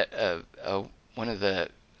interviewing one of the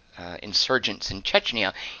insurgents in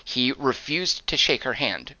Chechnya, he refused to shake her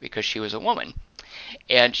hand because she was a woman.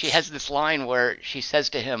 And she has this line where she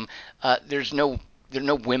says to him, there are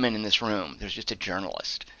no women in this room. There's just a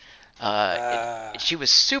journalist. She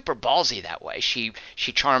was super ballsy that way. She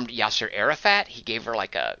charmed Yasser Arafat. He gave her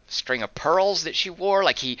like a string of pearls that she wore.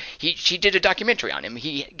 Like she did a documentary on him.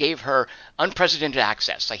 He gave her unprecedented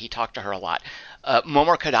access. Like he talked to her a lot.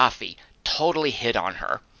 Muammar Gaddafi totally hit on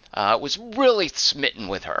her. Was really smitten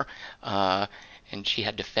with her, and she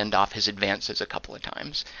had to fend off his advances a couple of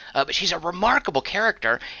times. But she's a remarkable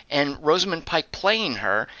character, and Rosamund Pike playing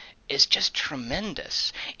her is just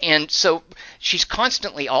tremendous. And so she's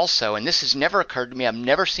constantly also, and this has never occurred to me, I've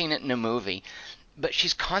never seen it in a movie, but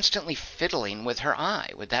she's constantly fiddling with her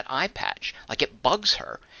eye, with that eye patch. Like it bugs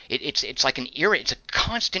her. It's like it's a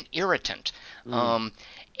constant irritant.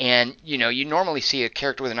 And, you normally see a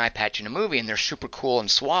character with an eye patch in a movie and they're super cool and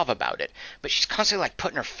suave about it. But she's constantly like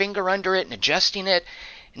putting her finger under it and adjusting it.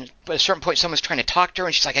 And at a certain point, someone's trying to talk to her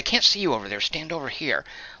and she's like, I can't see you over there. Stand over here.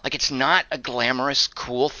 Like it's not a glamorous,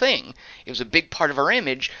 cool thing. It was a big part of her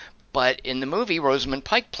image. But in the movie, Rosamund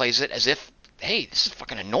Pike plays it as if, hey, this is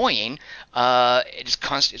fucking annoying. It's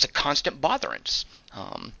a constant botherance.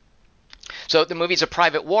 So the movie's a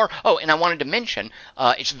private war. Oh, and I wanted to mention,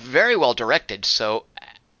 it's very well directed. So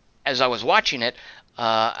as I was watching it,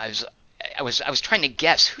 I was trying to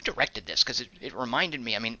guess who directed this because it reminded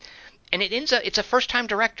me. I mean, and it's a first-time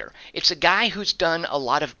director. It's a guy who's done a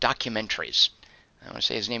lot of documentaries. I want to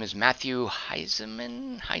say his name is Matthew Heinzen.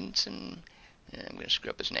 I'm going to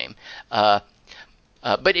screw up his name. But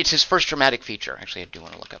it's his first dramatic feature. Actually, I do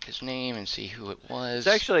want to look up his name and see who it was.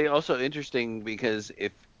 It's actually also interesting because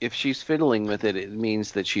if she's fiddling with it, it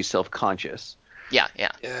means that she's self-conscious. Yeah.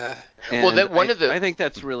 And I think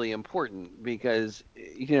that's really important because,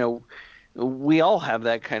 we all have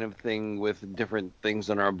that kind of thing with different things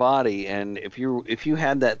on our body. And if you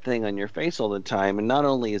had that thing on your face all the time, and not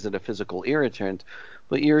only is it a physical irritant,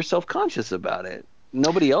 but you're self-conscious about it.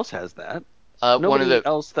 Nobody else has that. Nobody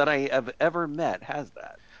else that I have ever met has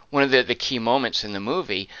that. One of the key moments in the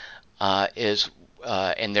movie is,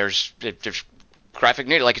 and there's graphic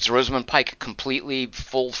nudity, like it's Rosamund Pike completely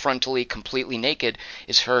full frontally, completely naked,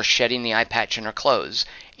 is her shedding the eye patch in her clothes.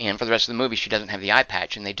 And for the rest of the movie, she doesn't have the eye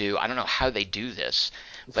patch, and I don't know how they do this,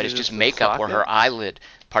 but it's just makeup where her eyelid.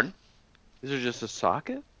 Pardon? Is there just a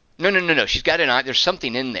socket? No. She's got an eye. There's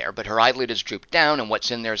something in there, but her eyelid is drooped down, and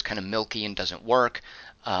what's in there is kind of milky and doesn't work.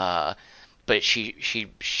 But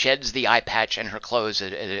she sheds the eye patch and her clothes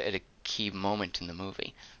at a key moment in the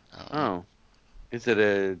movie. Is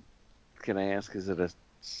it can I ask, is it a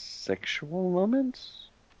sexual moment?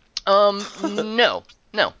 No.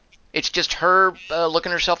 It's just her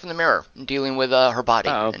looking herself in the mirror and dealing with her body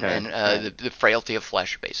and the frailty of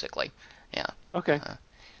flesh, basically. Yeah. Okay.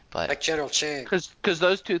 But like General Chang. Because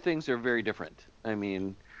those two things are very different. I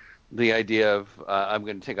mean, the idea of I'm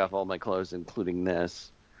going to take off all my clothes, including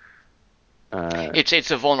this,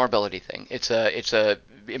 It's a vulnerability thing. It's a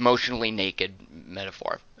emotionally naked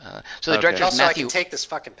metaphor. So the Okay. director's Also, I Matthew. can take this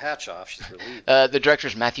fucking patch off. She's relieved. The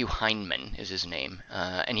director's Matthew Heineman is his name,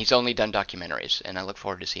 and he's only done documentaries, and I look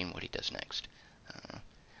forward to seeing what he does next.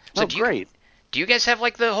 Great. Do you guys have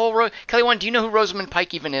like the whole Kelly one? Do you know who Rosamund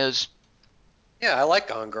Pike even is? Yeah, I like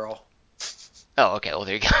Gone Girl. Oh, okay. Well,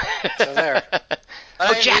 there you go. So there.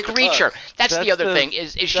 Oh, Jack read the book. Reacher. That's the That's other the- thing.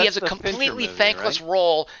 Is she that's has a the Fincher completely movie, thankless right?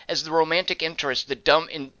 role as the romantic interest, the dumb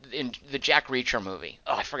in the Jack Reacher movie.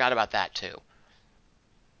 Oh, I forgot about that too.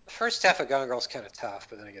 The first half of Gone Girl's kind of tough,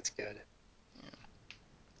 but then it gets good.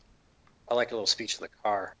 I like a little speech in the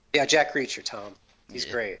car. Yeah, Jack Reacher, Tom. He's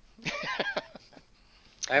Yeah. great.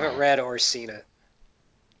 I haven't read or seen it.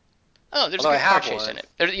 Oh, there's Although a good I car have chase one. in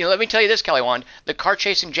it. Let me tell you this, Kelly Wand. The car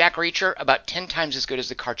chase in Jack Reacher about 10 times as good as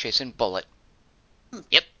the car chase in Bullet.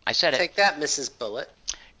 Yep, I said it. Take that, Mrs. Bullet.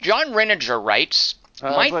 John Renninger writes,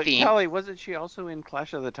 my But theme. Kelly, wasn't she also in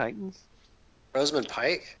Clash of the Titans? Rosamund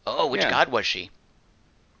Pike? Oh, which Yeah. god was she?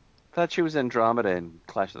 I thought she was Andromeda in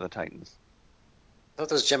Clash of the Titans. I thought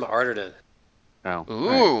that was Gemma Arterton. Oh.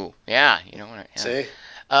 Ooh, right. yeah. You know what? Yeah. See?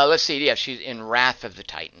 Let's see. Yeah, she's in Wrath of the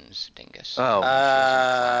Titans, Dingus. Oh.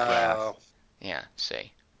 Oh. Yeah,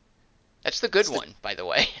 see. That's the good one, by the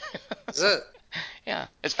way. Is it? Yeah,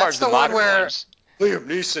 as far That's as the the one modern where- ones. Liam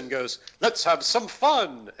Neeson goes, let's have some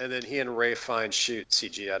fun. And then he and Ray Fiennes shoot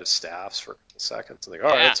CG out of staffs for a couple seconds. And they go,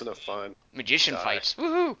 all right, Yeah. that's enough fun. Magician Die. fights.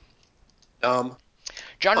 Woohoo! Oh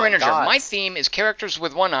John my Renninger, God. my theme is characters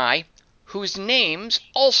with one eye whose names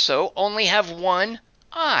also only have one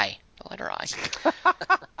eye. The letter I.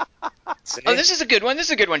 See? Oh, this is a good one. This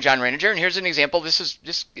is a good one, John Renninger. And here's an example.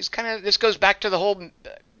 This goes back to the whole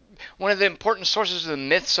one of the important sources of the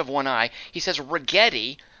myths of one eye. He says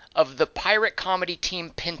Ragetti of the pirate comedy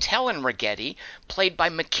team Pintel and Ragetti, played by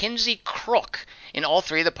Mackenzie Crook in all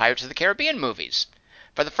three of the Pirates of the Caribbean movies.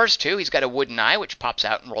 For the first two, he's got a wooden eye which pops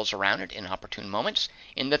out and rolls around at inopportune moments.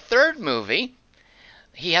 In the third movie,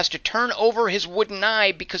 he has to turn over his wooden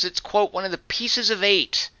eye because it's, quote, one of the pieces of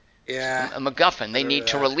eight. Yeah. A MacGuffin. They need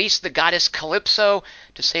to that. release the goddess Calypso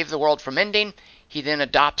to save the world from ending. He then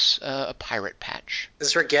adopts a pirate patch.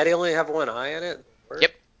 Does Ragetti only have one eye in it? Or-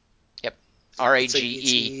 Yep. It's like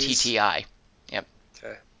Ragetti. Yep.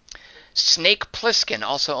 Okay. Snake Plissken,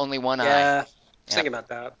 also only one eye. Yeah. I was thinking about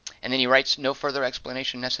that. And then he writes, no further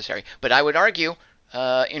explanation necessary. But I would argue,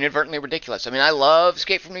 inadvertently ridiculous. I mean, I love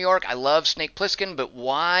Escape from New York. I love Snake Plissken. But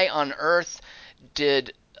why on earth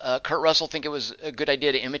did Kurt Russell think it was a good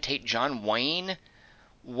idea to imitate John Wayne?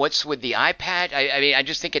 What's with the eye patch? I mean, I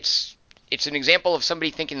just think it's an example of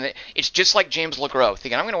somebody thinking that it's just like James LeGros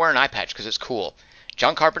thinking, I'm going to wear an eye patch because it's cool.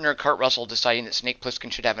 John Carpenter and Kurt Russell deciding that Snake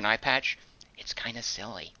Plissken should have an eye patch. It's kind of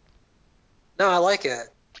silly. No, I like it.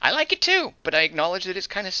 I like it too, but I acknowledge that it's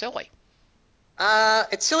kind of silly.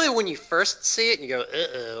 It's silly when you first see it and you go,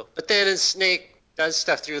 uh-oh. But then as Snake does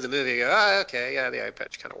stuff through the movie, you go, oh, okay, yeah, the eye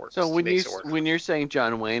patch kind of works. So Makes it work. when you're saying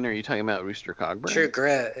John Wayne, are you talking about Rooster Cogburn? True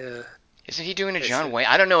Grit, yeah. Isn't he doing a It's John a- Wayne?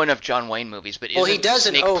 I don't know enough John Wayne movies, but Well, he isn't does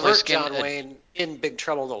an Snake overt Plissken John Wayne in Big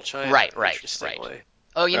Trouble in Little China. Right. Interestingly.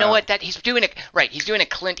 Oh, you know Oh. what? He's doing a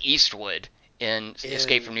Clint Eastwood in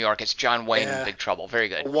Escape from New York. It's John Wayne in Yeah. Big Trouble. Very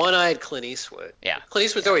good. One-eyed Clint Eastwood. Yeah. Clint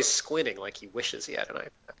Eastwood's always squinting like he wishes he had an eye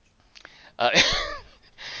patch.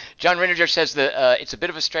 John Renninger says that it's a bit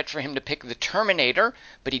of a stretch for him to pick the Terminator,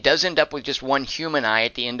 but he does end up with just one human eye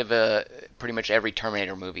at the end of pretty much every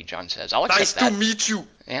Terminator movie, John says. I'll accept that. meet you.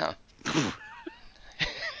 Yeah.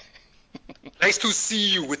 Nice to see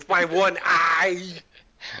you with my one eye.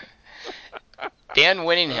 Dan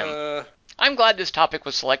Winningham. I'm glad this topic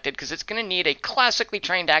was selected because it's going to need a classically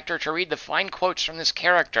trained actor to read the fine quotes from this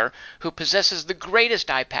character who possesses the greatest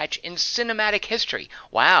eye patch in cinematic history.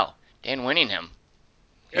 Wow, Dan Winningham.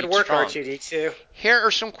 Good He's work, strong. R2-D2. Here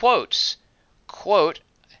are some quotes. Quote,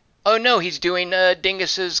 oh no, he's doing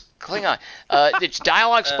Dingus's Klingon. It's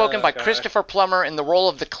dialogue spoken by God. Christopher Plummer in the role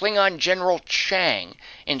of the Klingon General Chang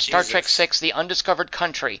in Star Trek Jesus. VI, The Undiscovered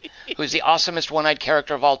Country, who's the awesomest one-eyed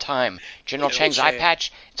character of all time. General General Chang's eye Chang.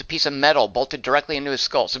 patch, it's a piece of metal bolted directly into his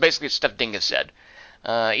skull. So basically it's stuff Dingus said.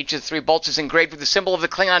 Each of the three bolts is engraved with the symbol of the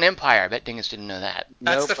Klingon Empire. I bet Dingus didn't know that.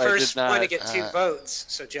 That's Nope, the I did first not. one to get 2 votes.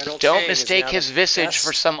 So General Don't Chang mistake is now his the visage best.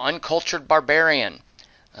 for some uncultured barbarian.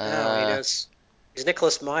 No, he knows. He's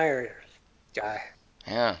Nicholas Meyer guy.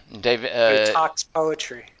 Yeah, David. Who talks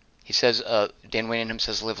poetry. He says, Dan Winningham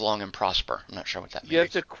says, live long and prosper. I'm not sure what that means. You have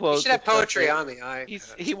to quote. You should have the stuff poetry that- on the eye.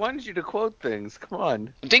 He wanted you to quote things. Come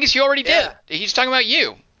on. Dingus, you already Yeah. did. He's talking about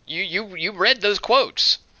you. You read those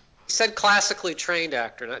quotes. He said classically trained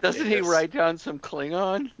actor, not Doesn't he Dingus. write down some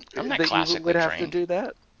Klingon? I'm not that you classically would have trained. to do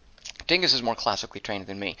that. Dingus is more classically trained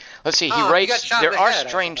than me. Let's see. He Oh, you got writes, shot in there the are head, I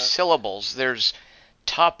strange thought. syllables. There's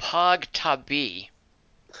tapag tabi.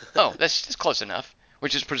 Oh, that's close enough.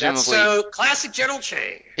 Which is That's presumably so classic General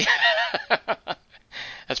Chang.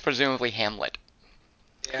 that's presumably Hamlet.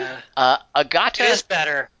 Yeah, it Agata is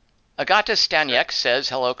better. Staniek says,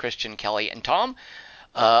 hello, Christian, Kelly, and Tom.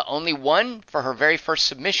 Only one for her very first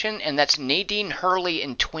submission, and that's Nadine Hurley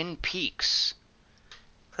in Twin Peaks.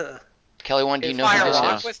 Kelly, one, do you In know who Fire this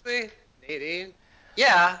Walk is? with me, Nadine.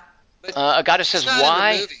 Yeah, but Agata she's says, not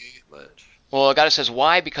why? in the movie much. Well, Agata says,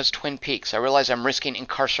 why? Because Twin Peaks. I realize I'm risking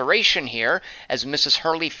incarceration here, as Mrs.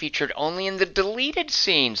 Hurley featured only in the deleted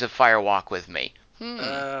scenes of Fire Walk with Me.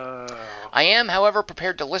 I am, however,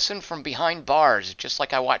 prepared to listen from behind bars, just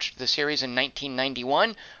like I watched the series in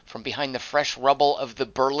 1991 from behind the fresh rubble of the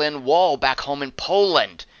Berlin Wall back home in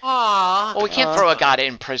Poland. Aww. Well, we can't throw Agata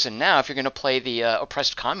in prison now if you're going to play the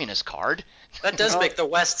oppressed communist card. That does make the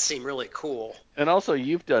West seem really cool. And also,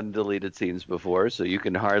 you've done deleted scenes before, so you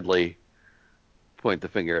can hardly point the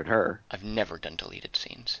finger at her. I've never done deleted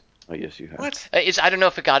scenes. Oh, yes, you have. What? I don't know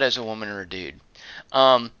if Agata is a woman or a dude.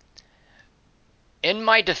 In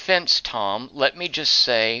my defense, Tom, let me just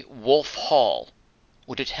say Wolf Hall.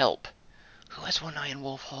 Would it help? Who has one eye in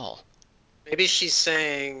Wolf Hall? Maybe she's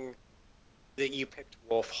saying that you picked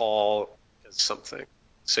Wolf Hall as something.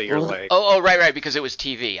 So you're like, Oh, right, because it was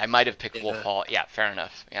TV. I might have picked Yeah. Wolf Hall. Yeah, fair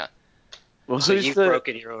enough. Yeah. Well, so you've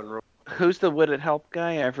broken your own rule. who's the would it help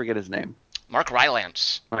guy? I forget his name. Mark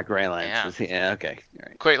Rylance. Mark Rylance. Yeah. Yeah, okay. All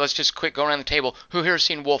right. Quick, let's just quick go around the table. Who here has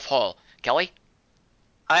seen Wolf Hall? Kelly?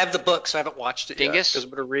 I have the book, so I haven't watched it Dingus? yet. Because I'm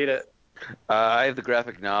going to read it. I have the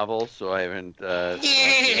graphic novel, so I haven't.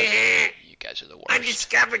 You guys are the worst.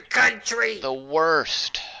 Undiscovered country. The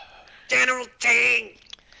worst. General Chang.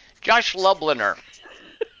 Josh Lubliner.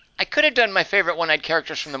 I could have done my favorite one-eyed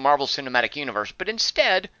characters from the Marvel Cinematic Universe, but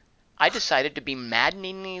instead, I decided to be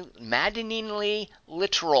maddeningly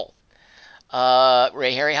literal.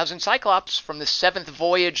 Ray Harryhausen Cyclops from the Seventh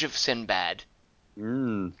Voyage of Sinbad.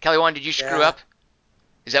 Kelly Wan, did you screw up?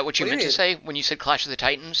 Is that what you meant to say when you said Clash of the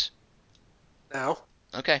Titans? No.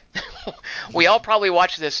 Okay. We all probably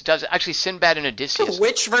watched this. Actually, Sinbad and Odysseus.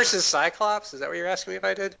 Witch versus Cyclops? Is that what you're asking me if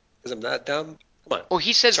I did? Because I'm not dumb. Come on. Well,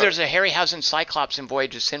 he says there's a Harryhausen Cyclops in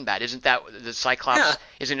Voyage of Sinbad. Isn't that the Cyclops? Yeah.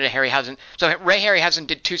 Isn't it a Harryhausen? So Ray Harryhausen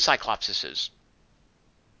did two Cyclopses.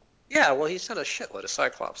 Yeah, well, he's done a shitload of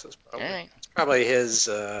Cyclopses, probably. All right. It's probably his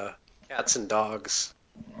cats and dogs.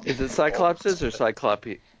 Is it Cyclopses or Cyclope?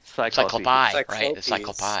 Cyclopi, right? The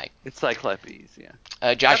Cyclopes. Cyclopi. It's Cyclopes,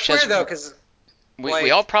 yeah. Josh That's says weird, though, because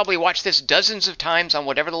we all probably watched this dozens of times on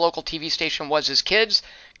whatever the local TV station was as kids.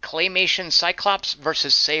 Claymation Cyclops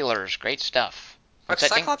versus Sailors. Great stuff. What's that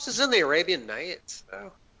thing? Cyclops is in the Arabian Nights,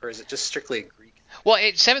 though? Or is it just strictly a Greek?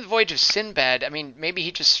 Well, Seventh Voyage of Sinbad, I mean, maybe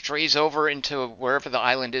he just strays over into wherever the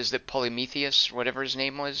island is that Polymetheus, whatever his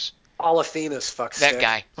name was. Polyphemus, fuckstick. That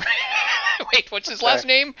guy. Wait, what's his last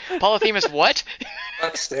name? Polyphemus what?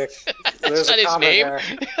 Fuckstick. That's not his name.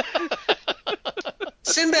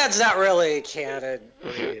 Sinbad's not really canon.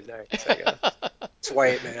 Arabian Nights, I guess. It's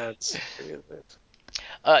white man's.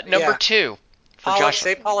 Number two. For Josh.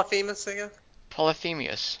 Say Polyphemus again?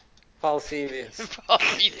 Polyphemus. Polyphemus.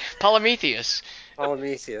 Polymetheus.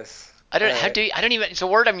 Polymetheus. I don't even. It's a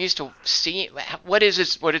word I'm used to seeing. What is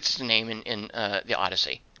its name in the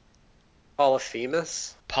Odyssey?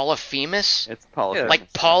 Polyphemus. Polyphemus. It's Polyphemus.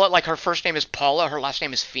 Like Paula, like her first name is Paula, her last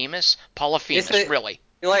name is Themis. Polyphemus, really.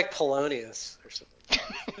 You're like Polonius or something.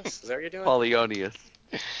 Is that what you're doing? Polyonius.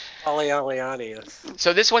 Polyonius.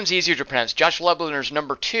 So this one's easier to pronounce. Josh Lubliner's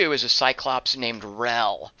number two is a Cyclops named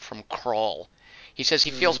Rel from Krull. He says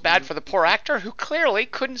he feels bad for the poor actor who clearly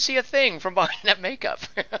couldn't see a thing from behind that makeup.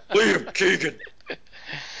 Liam Keegan.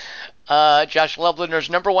 Josh Lubliner's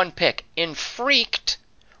number one pick. In Freaked,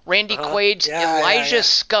 Randy Quaid's Elijah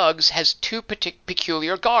Scuggs has two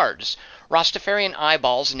peculiar guards. Rastafarian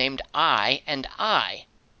eyeballs named I and I.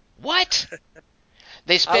 What?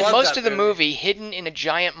 They spend most of the movie hidden in a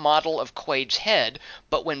giant model of Quaid's head,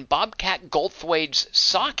 but when Bobcat Goldthwait's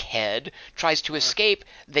sock head tries to escape,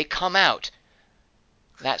 they come out.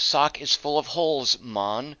 That sock is full of holes,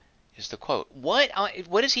 Mon, is the quote. What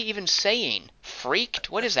is he even saying?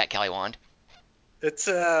 Freaked? What is that, Kelly Wand? It's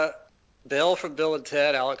Bill from Bill and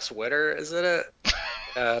Ted, Alex Winter, isn't it?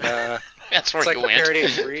 And, that's where it's like you the went. parody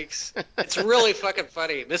of Freaks. It's really fucking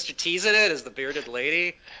funny. Mr. T's in it as the bearded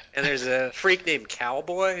lady, and there's a freak named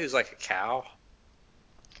Cowboy who's like a cow.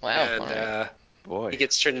 Wow. And boy, he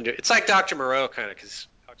gets turned into. It's like Dr. Moreau kind of, because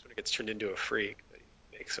Alex Winter gets turned into a freak. But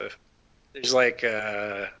he makes there's like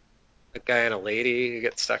a guy and a lady who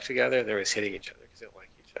get stuck together, and they're always hitting each other because they don't like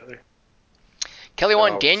each other. Kelly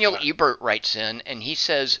Wand, always Daniel thought. Ebert writes in, and he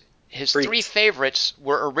says his Freaks. 3 favorites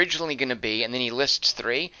were originally going to be, and then he lists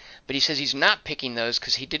 3, but he says he's not picking those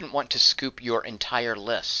because he didn't want to scoop your entire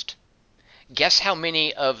list. Guess how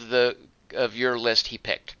many of your list he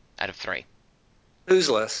picked out of 3? Whose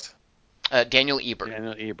list? Daniel Ebert.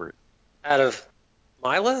 Daniel Ebert. Out of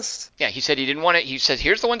my list? Yeah, he said he didn't want to. He said,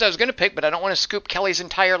 here's the ones I was going to pick, but I don't want to scoop Kelly's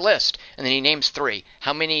entire list. And then he names 3.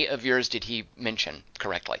 How many of yours did he mention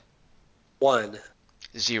correctly? 1.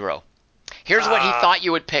 0. Here's what he thought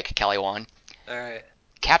you would pick, Kelly Wand. All right.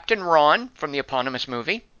 Captain Ron from the eponymous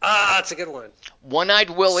movie. That's a good one. One-Eyed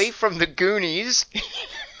Willie from the Goonies.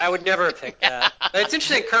 I would never have picked that. But it's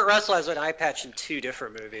interesting. Kurt Russell has an eye patch in 2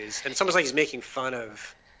 different movies, and it's almost like he's making fun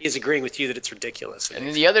of. He's agreeing with you that it's ridiculous. And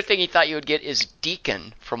then the other thing he thought you would get is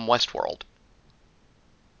Deacon from Westworld.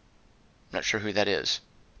 Not sure who that is.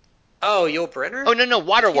 Oh, Yul Brynner? Oh, no,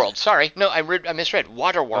 Waterworld. Sorry. No, I misread.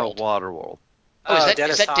 Waterworld. Oh, Waterworld. Oh, is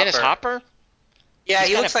that Dennis Hopper? Yeah, He's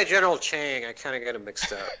he kind looks of- like General Chang. I kind of got him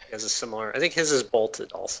mixed up. He has a similar. I think his is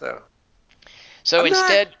bolted also. So I'm not-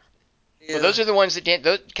 instead, Yeah. well, those are the ones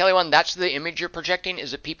that Kelly Wand, that's the image you're projecting,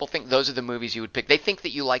 is that people think those are the movies you would pick. They think that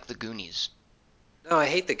you like the Goonies. No, I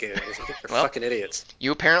hate the Goonies. I think they're Well- fucking idiots.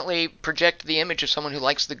 You apparently project the image of someone who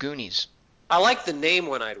likes the Goonies. I like the name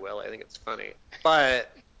One-Eyed Willie. I think it's funny.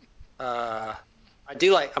 But I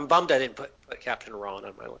do like. I'm bummed I didn't put Captain Ron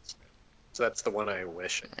on my list. So that's the one I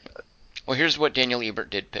wish I did. Well, here's what Daniel Ebert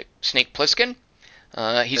did pick. Snake Plissken.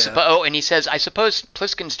 And he says, I suppose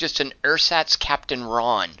Pliskin's just an ersatz Captain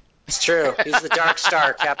Ron. It's true. He's the Dark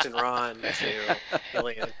Star Captain Ron to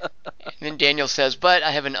Alien. And then Daniel says, but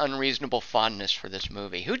I have an unreasonable fondness for this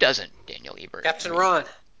movie. Who doesn't, Daniel Ebert? Captain Ron.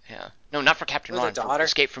 Yeah. No, not for Captain With a Ron. For daughter?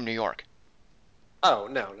 Escape from New York. Oh,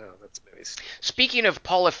 no, that's movies. Speaking of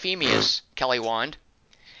Polyphemus, Kelly Wand,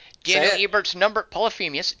 Daniel Ebert's number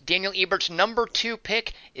 2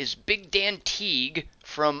 pick is Big Dan Teague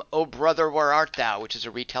from Oh Brother Where Art Thou, which is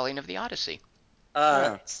a retelling of the Odyssey.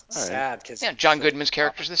 It's sad because Yeah, John Goodman's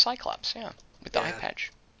character's the Cyclops, with the eye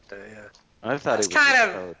patch. yeah, I thought That's it was kind a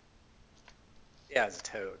of- Toad. yeah, it's a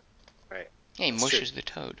toad, right? Yeah, he That's mushes true. the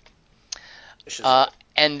toad. It's just-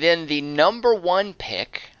 And then the number 1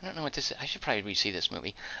 pick, I don't know what this is. I should probably re-see this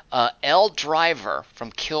movie. L. Driver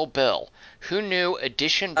from Kill Bill. Who knew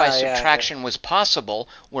addition by subtraction was possible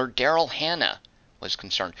where Daryl Hannah was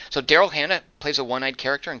concerned? So Daryl Hannah plays a one-eyed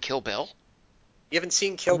character in Kill Bill? You haven't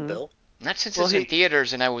seen Kill Bill? Not since Well, it's in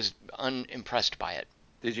theaters, and I was unimpressed by it.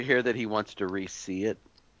 Did you hear that he wants to re-see it?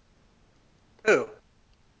 Who?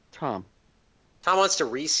 Tom. Tom wants to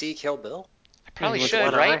re-see Kill Bill? I probably With should,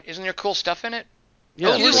 one right? eye? Isn't there cool stuff in it? Yeah,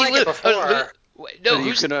 Oh, you Lucy liked Liu. it before. No, but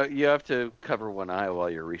who's you have to cover one eye while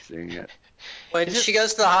you're re-seeing it. When she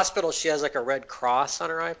goes to the hospital, she has like a red cross on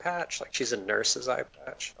her eye patch. Like she's a nurse's eye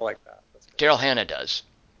patch. I like that. That's good. Daryl Hannah does.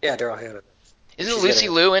 Yeah, Daryl Hannah. Isn't She's Lucy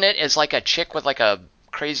gonna- Liu in it as like a chick with like a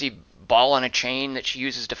crazy ball on a chain that she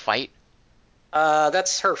uses to fight?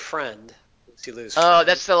 That's her friend. Lucy Liu's Oh, friend.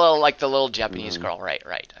 that's the little Japanese girl, right?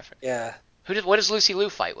 Yeah. What does Lucy Liu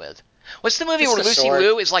fight with? What's the movie Just where a Lucy sword.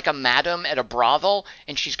 Liu is like a madam at a brothel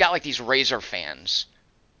and she's got like these razor fans?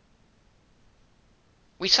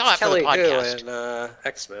 We saw it for Kelly the podcast. Hu in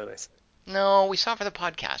X-Men, I think. No, we saw it for the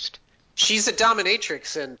podcast. She's a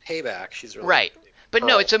dominatrix in Payback. She's really Right. But no,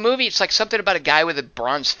 Pearl. it's a movie. It's like something about a guy with a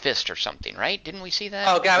bronze fist or something, right? Didn't we see that?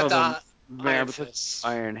 Oh, guy with Oh, the Man iron with the fists.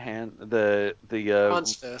 Iron Hand. The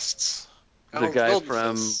Bronze fists. the guy Golden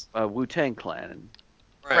from fists. Wu-Tang Clan.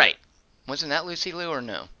 Right. Wasn't that Lucy Liu or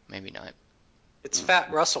no? Maybe not. It's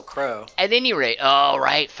Fat Russell Crowe. At any rate, oh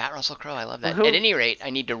right, Fat Russell Crowe. I love that. Well, who- At any rate, I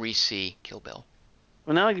need to re-see Kill Bill.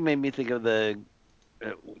 Well, now you made me think of the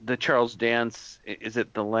Charles Dance. Is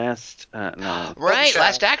it the last? No. Right, Shadow.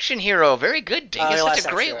 Last Action Hero. Very good, Dingus. yeah, That's Last a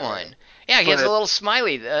great Action Hero, one. Yeah, he has a But- little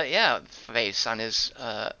smiley, face on his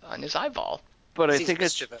eyeball. But I He's think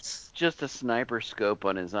it's mischievous. just a sniper scope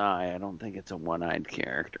on his eye. I don't think it's a one-eyed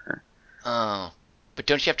character. Oh, but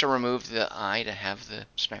don't you have to remove the eye to have the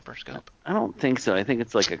sniper scope? I don't think so. I think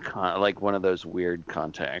it's like like one of those weird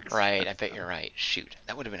contacts. Right, I bet you're right. Shoot,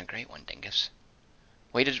 that would have been a great one, Dingus.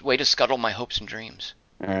 Way to scuttle my hopes and dreams.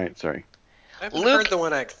 All right, sorry. I haven't Luke- heard the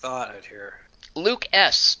one I thought I'd hear. Luke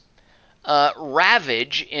S.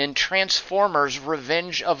 Ravage in Transformers: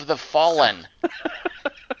 Revenge of the Fallen.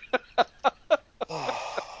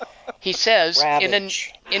 He says,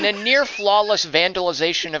 Ravage. in a near-flawless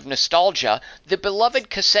vandalization of nostalgia, the beloved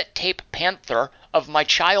cassette tape Panther of my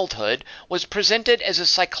childhood was presented as a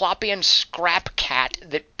cyclopean scrap cat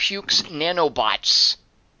that pukes nanobots.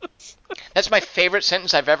 That's my favorite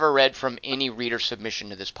sentence I've ever read from any reader submission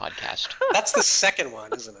to this podcast. That's the second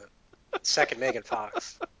one, isn't it? Second Megan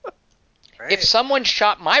Fox. right? If someone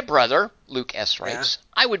shot my brother, Luke S. writes,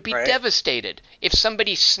 I would be Right. devastated. If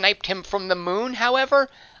somebody sniped him from the moon, however,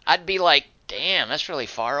 I'd be like, damn, that's really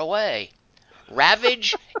far away.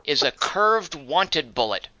 Ravage is a curved wanted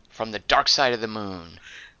bullet from the dark side of the moon.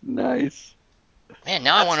 Nice. Man,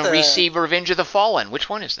 now I want to see Revenge of the Fallen. Which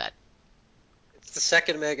one is that? It's the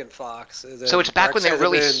second Megan Fox. So it's back when they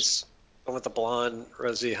really the one with the blonde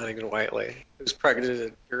Rosie Huntington-Whiteley, who's pregnant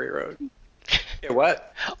in Fury Road. Yeah,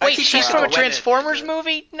 what? Wait, she's from a Transformers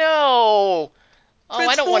movie? No. Oh,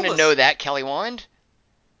 I don't want to know that, Kelly Wand.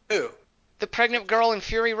 Who? The pregnant girl in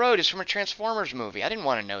Fury Road is from a Transformers movie. I didn't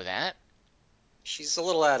want to know that. She's a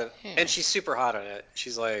little out of, and she's super hot on it.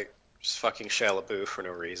 She's like just fucking Shia LaBeouf for no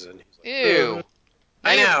reason. He's like, Ew.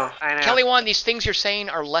 I know. Kelly Wand, these things you're saying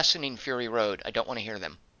are lessening Fury Road. I don't want to hear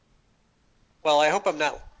them. Well, I hope I'm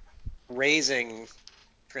not raising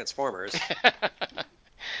Transformers.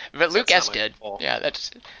 But Luke S. did. Yeah, that's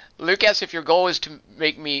Luke S. If your goal is to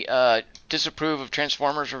make me disapprove of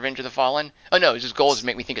Transformers: Revenge of the Fallen, oh no, his goal is to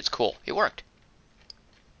make me think it's cool. It worked.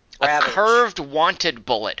 Ravage. A curved wanted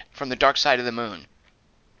bullet from the dark side of the moon.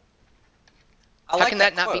 How can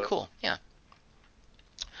that not be cool? Yeah.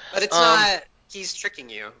 But it's not. He's tricking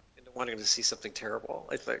you into wanting to see something terrible,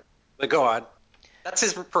 I think. But go on. That's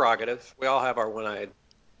his prerogative. We all have our one-eyed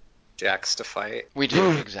jacks to fight. We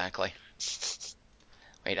do, exactly.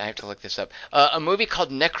 Wait, I have to look this up. A movie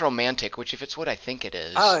called Necromantic, which if it's what I think it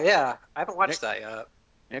is. Oh, yeah. I haven't watched that yet.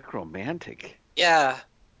 Necromantic? Yeah.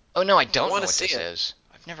 Oh, no, I don't know what this is.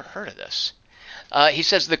 I've never heard of this. He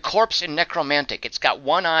says the corpse in Necromantic. It's got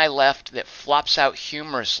one eye left that flops out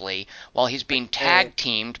humorously while he's being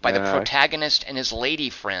tag-teamed by the protagonist and his lady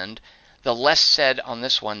friend. The less said on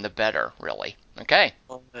this one, the better, really. Okay.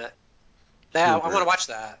 Yeah, I want to watch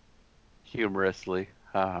that. Humorously.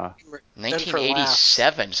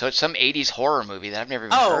 1987, so it's some 80s horror movie that I've never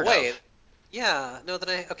even heard of. Oh, wait. Yeah, no,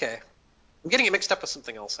 then okay. I'm getting it mixed up with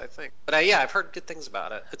something else, I think. But yeah, I've heard good things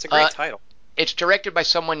about it. It's a great title. It's directed by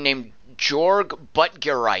someone named Jorg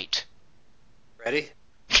Butgereit. Ready?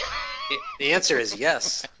 The answer is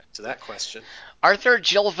yes to that question. Arthur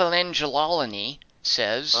Gilvangelolini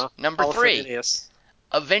says, number 3,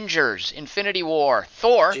 Avengers, Infinity War,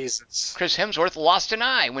 Thor. Jesus. Chris Hemsworth lost an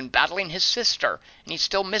eye when battling his sister, and he's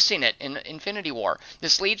still missing it in Infinity War.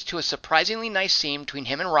 This leads to a surprisingly nice scene between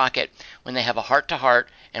him and Rocket when they have a heart-to-heart,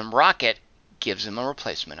 and Rocket gives him a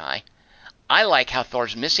replacement eye. I like how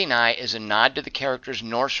Thor's missing eye is a nod to the character's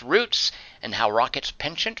Norse roots, and how Rocket's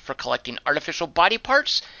penchant for collecting artificial body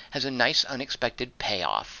parts has a nice unexpected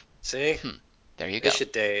payoff. See? There you go. They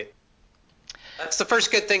should date. That's the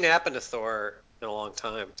first good thing to happen to Thor in a long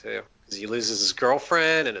time, too. Because he loses his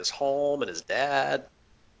girlfriend and his home and his dad.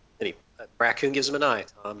 And Raccoon gives him an eye,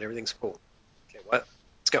 Tom, and everything's cool. Okay, what?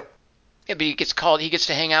 Let's go. Yeah, but he gets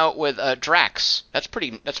to hang out with Drax. That's a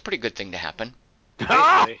pretty good thing to happen. That's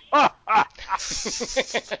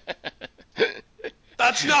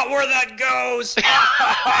not where that goes.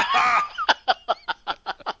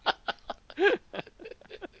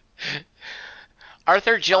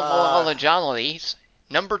 Arthur Gilvangelolini's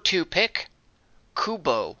number 2 pick,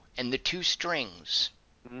 Kubo and the Two Strings.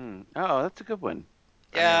 Oh, that's a good one.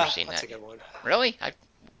 I've never seen that's that. a good one. Really?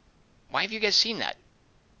 Why have you guys seen that?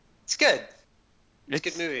 It's good. It's a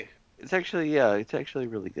good movie. It's actually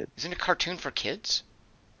really good. Isn't it a cartoon for kids?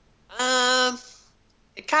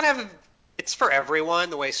 It's for everyone,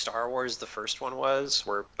 the way Star Wars, the first one was,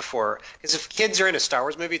 where before, because if kids are in a Star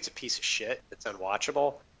Wars movie, it's a piece of shit. It's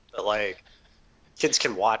unwatchable. But, like, kids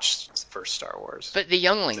can watch the first Star Wars. But the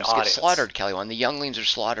younglings get slaughtered, Kelly Wand. The younglings are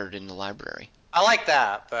slaughtered in the library. I like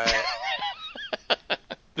that, but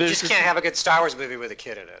you just can't have a good Star Wars movie with a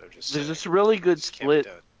kid in it. There's this really good split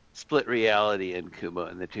reality in Kubo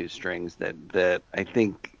and the Two Strings that I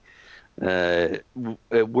think it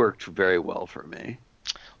worked very well for me.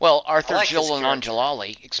 Well, Arthur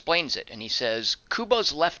Gilvangelolini explains it, and he says,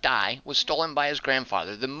 Kubo's left eye was stolen by his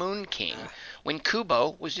grandfather, the Moon King, when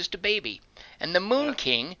Kubo was just a baby. And the Moon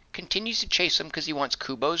King continues to chase him because he wants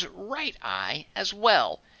Kubo's right eye as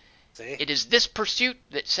well. See? It is this pursuit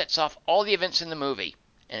that sets off all the events in the movie.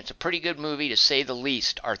 And it's a pretty good movie, to say the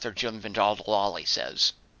least, Arthur Gilvangelolini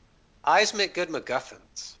says. Eyes make good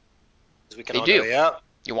MacGuffins. They do.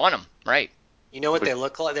 You want them, right? You know what they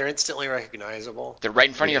look like? They're instantly recognizable. They're right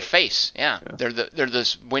in front of your face. Yeah. They're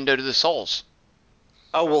the window to the souls.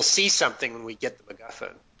 Oh, we'll see something when we get the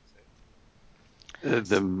MacGuffin.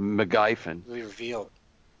 The MacGuffin. We revealed.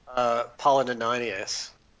 Polynanias.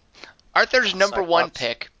 Arthur's number 1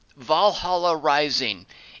 pick, Valhalla Rising.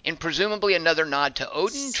 In presumably another nod to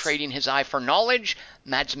Odin, trading his eye for knowledge,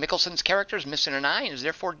 Mads Mikkelsen's character is missing an eye and is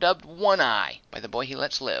therefore dubbed One Eye by the boy he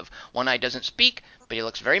lets live. One Eye doesn't speak, but he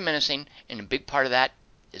looks very menacing, and a big part of that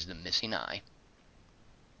is the missing eye.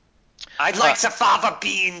 I'd like some fava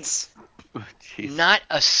beans. Jeez. Not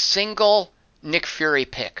a single Nick Fury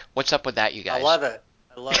pick. What's up with that, you guys? I love it.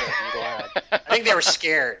 I'm glad. I think they were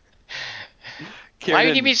scared. Why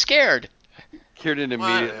would you be scared? Kieran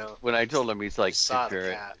immediately, when I told him, he's like, Saw Nick the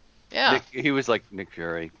Fury. cat. Yeah. He was like Nick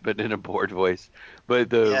Fury, but in a bored voice. But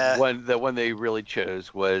the one they really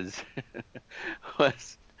chose was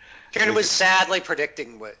Kieran was sadly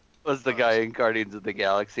predicting what. was the guy in Guardians of the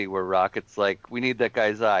Galaxy where Rocket's like, we need that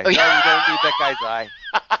guy's eye. Oh, No, yeah. you don't need that guy's eye.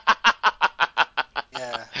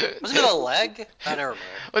 Yeah. Wasn't it a leg? I never mind.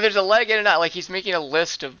 Well, there's a leg in and out. Like he's making a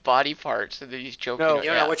list of body parts that he's joking No. about. You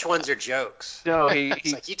don't know which ones are jokes. No,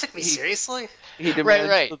 It's like, you took me seriously? he demands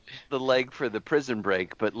Right. the leg for the prison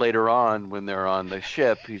break, but later on, when they're on the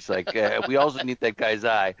ship, he's like, we also need that guy's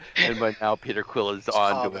eye. And by now, Peter Quill is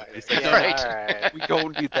on to it. He's like, Yeah, no, Right. all right. we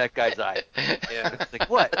don't need that guy's eye. Yeah. It's like,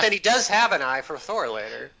 what? But then he does have an eye for Thor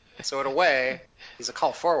later. So in a way, he's a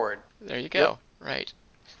call forward. There you go. Right.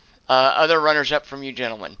 Other runners-up from you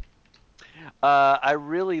gentlemen. I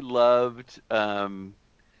really loved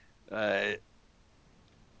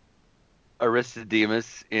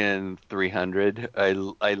Aristodemus in 300. I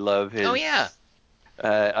love his. Oh, yeah.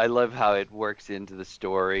 I love how it works into the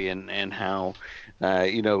story and how,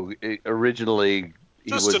 originally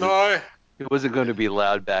he wasn't going to be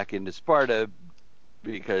allowed back into Sparta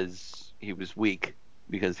because he was weak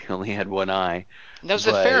because he only had one eye. That was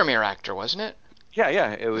the Faramir actor, wasn't it? Yeah.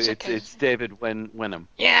 that guy? It's David Wenham.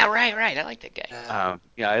 Yeah, right. I like that guy.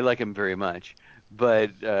 I like him very much. But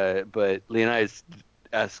Leonidas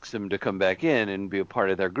asks him to come back in and be a part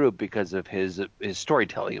of their group because of his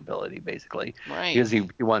storytelling ability, basically. Right. Because he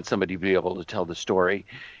wants somebody to be able to tell the story,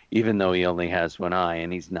 even though he only has one eye,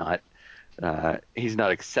 and he's not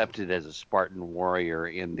accepted as a Spartan warrior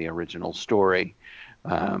in the original story.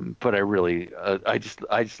 But I really, I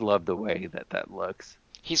just love the way that looks.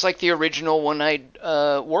 He's like the original one-eyed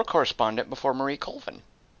war correspondent before Marie Colvin.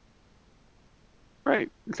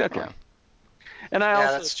 Right, exactly. Yeah. And I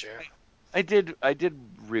also, that's true. I did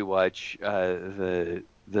rewatch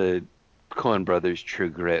the Coen Brothers True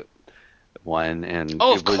Grit one, and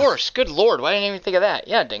Oh, of course. Good Lord. Why didn't I even think of that?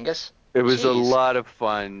 Yeah, Dingus. It was a Jeez. lot of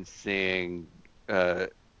fun seeing him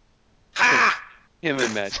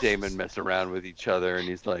and Matt Damon mess around with each other, and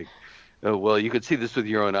he's like, "Oh, well, you could see this with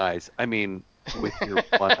your own eyes. I mean, with your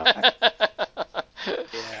one eye."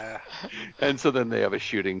 Yeah. And so then they have a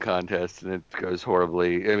shooting contest, and it goes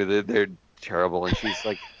horribly. I mean, they're terrible, and she's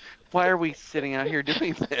like, "Why are we sitting out here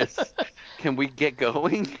doing this? Can we get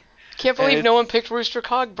going?" Can't believe no one picked Rooster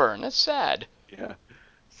Cogburn. That's sad. Yeah.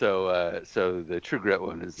 So the True Grit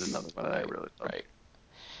one is another one that I really love. Right.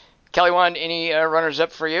 Kelly Wand, any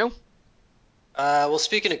runners-up for you? Well,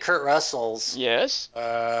 speaking of Kurt Russell's, Yes.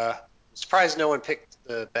 I'm surprised no one picked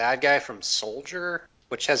the bad guy from Soldier,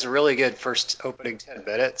 which has a really good first opening 10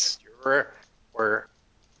 minutes. Do you remember? Where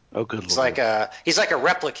Oh, good he's lord. he's like a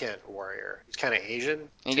replicant warrior. He's kind of Asian. And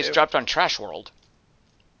he gets too. dropped on Trash World.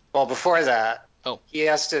 Well, before that, Oh. he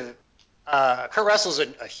has to. Kurt Russell's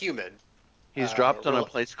a human. He's dropped on a real-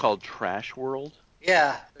 place called Trash World.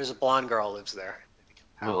 Yeah, there's a blonde girl lives there.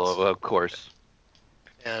 Well, of course.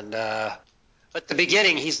 And at the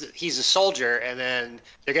beginning, he's a soldier, and then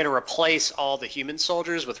they're going to replace all the human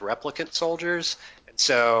soldiers with replicant soldiers. And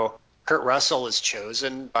so Kurt Russell is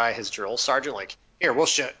chosen by his drill sergeant, like, here, we'll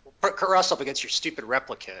put Kurt Russell up against your stupid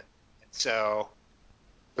replicant. And so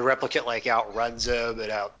the replicant like outruns him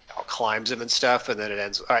and out climbs him and stuff, and then it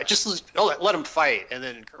ends. All right, let him fight, and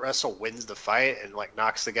then Kurt Russell wins the fight and like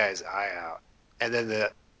knocks the guy's eye out, and then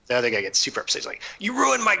the other guy gets super upset. He's like, "You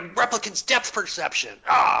ruined my replicant's depth perception!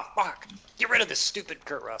 Ah, fuck! Get rid of this stupid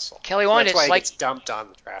Kurt Russell." Kelly Wand, That's why it's he like gets dumped on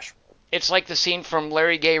the trash world. it's like the scene from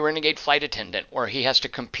Larry Gay, Renegade Flight Attendant, where he has to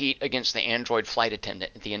compete against the android flight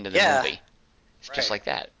attendant at the end of the movie. It's just right. like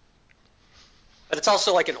that. But it's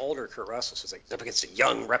also like an older Kurt Russell, so it's like he's up against a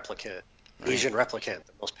young replicant, Asian replicant,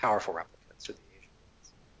 the most powerful replicants are the Asian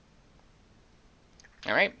ones.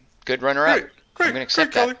 All right. Good runner-up. I'm going to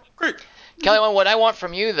accept Kelly, that. great. Kelly, what I want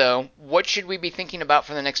from you, though, what should we be thinking about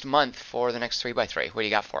for the next month for the next 3x3? What do you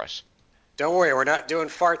got for us? Don't worry, we're not doing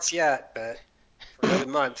farts yet, but for another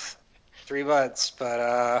month, 3 months. But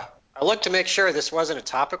I looked to make sure this wasn't a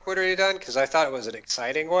topic we'd already done because I thought it was an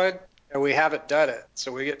exciting one, and we haven't done it,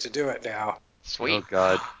 so we get to do it now. Sweet. Oh,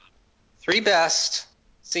 God. 3 best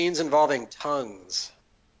scenes involving tongues.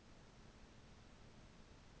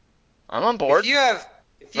 I'm on board. If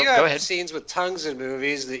If you Go have ahead. scenes with tongues in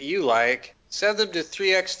movies that you like, send them to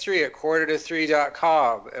 3x3 at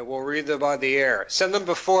quarter-to-3.com, and we'll read them on the air. Send them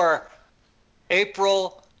before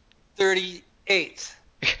April 38th.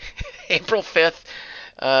 April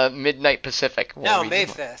 5th, midnight Pacific. No, May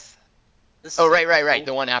 5th. Oh, right.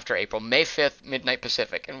 The one after April. May 5th, midnight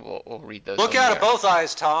Pacific, and we'll read those. Look out of both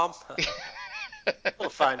eyes, Tom. We'll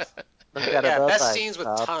find. Look out of Yeah, both best eyes, scenes with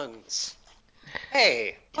Bob. tongues.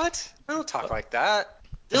 Hey, what? I don't talk like that.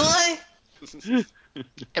 Do I?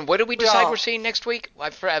 And what did we decide we're seeing next week? I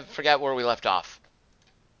forgot where we left off.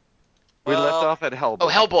 We left Well- off at Hellboy. Oh,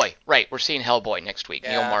 Hellboy. Right, we're seeing Hellboy next week.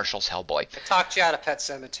 Yeah. Neil Marshall's Hellboy. I talked you out of Pet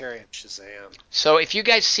Sematary and Shazam. So if you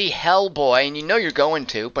guys see Hellboy, and you know you're going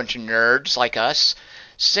to, bunch of nerds like us,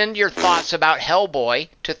 send your thoughts about Hellboy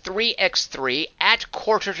to 3x3 at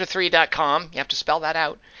quarter-to-3.com. You have to spell that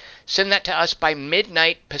out. Send that to us by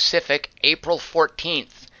midnight Pacific, April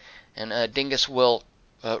 14th. And Dingus will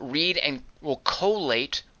read and will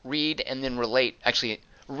collate, read and then relate. Actually,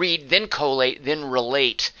 read, then collate, then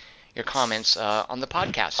relate your comments on the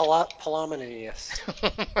podcast. Palominius.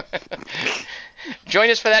 Join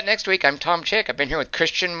us for that next week. I'm Tom Chick. I've been here with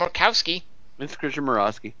Christian Murkowski It's Christian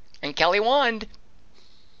Morosky. and Kelly Wand.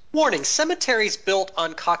 Warning, cemeteries built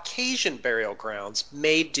on Caucasian burial grounds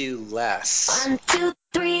may do less. 1, 2,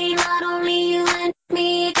 3, not only you and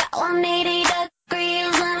me got 180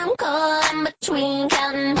 degrees, and I'm caught in between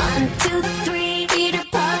counting 1, 2, 3, Peter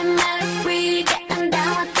Pan, Mary, getting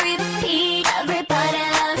down with 3 P. Everybody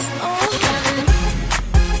loves counting.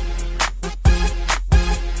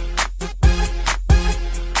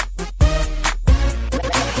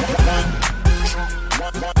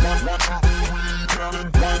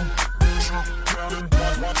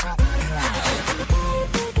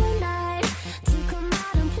 Pick a night to come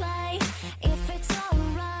out and play. If it's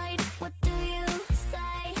alright, what do you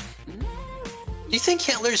say? Do you think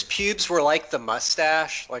Hitler's pubes were like the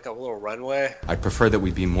mustache, like a little runway? I'd prefer that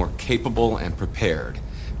we be more capable and prepared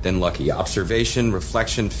than lucky. Observation,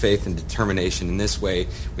 reflection, faith, and determination. In this way,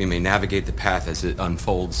 we may navigate the path as it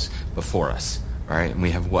unfolds before us. All right, and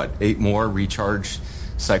we have, 8 more recharge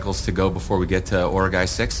cycles to go before we get to Oragai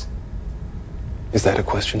 6? Is that a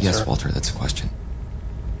question, Yes, sir? Walter, that's a question.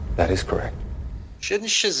 That is correct. Shouldn't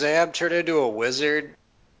Shazam turn into a wizard?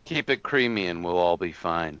 Keep it creamy and we'll all be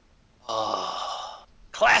fine. Oh,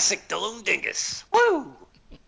 classic Delum Dingus. Woo!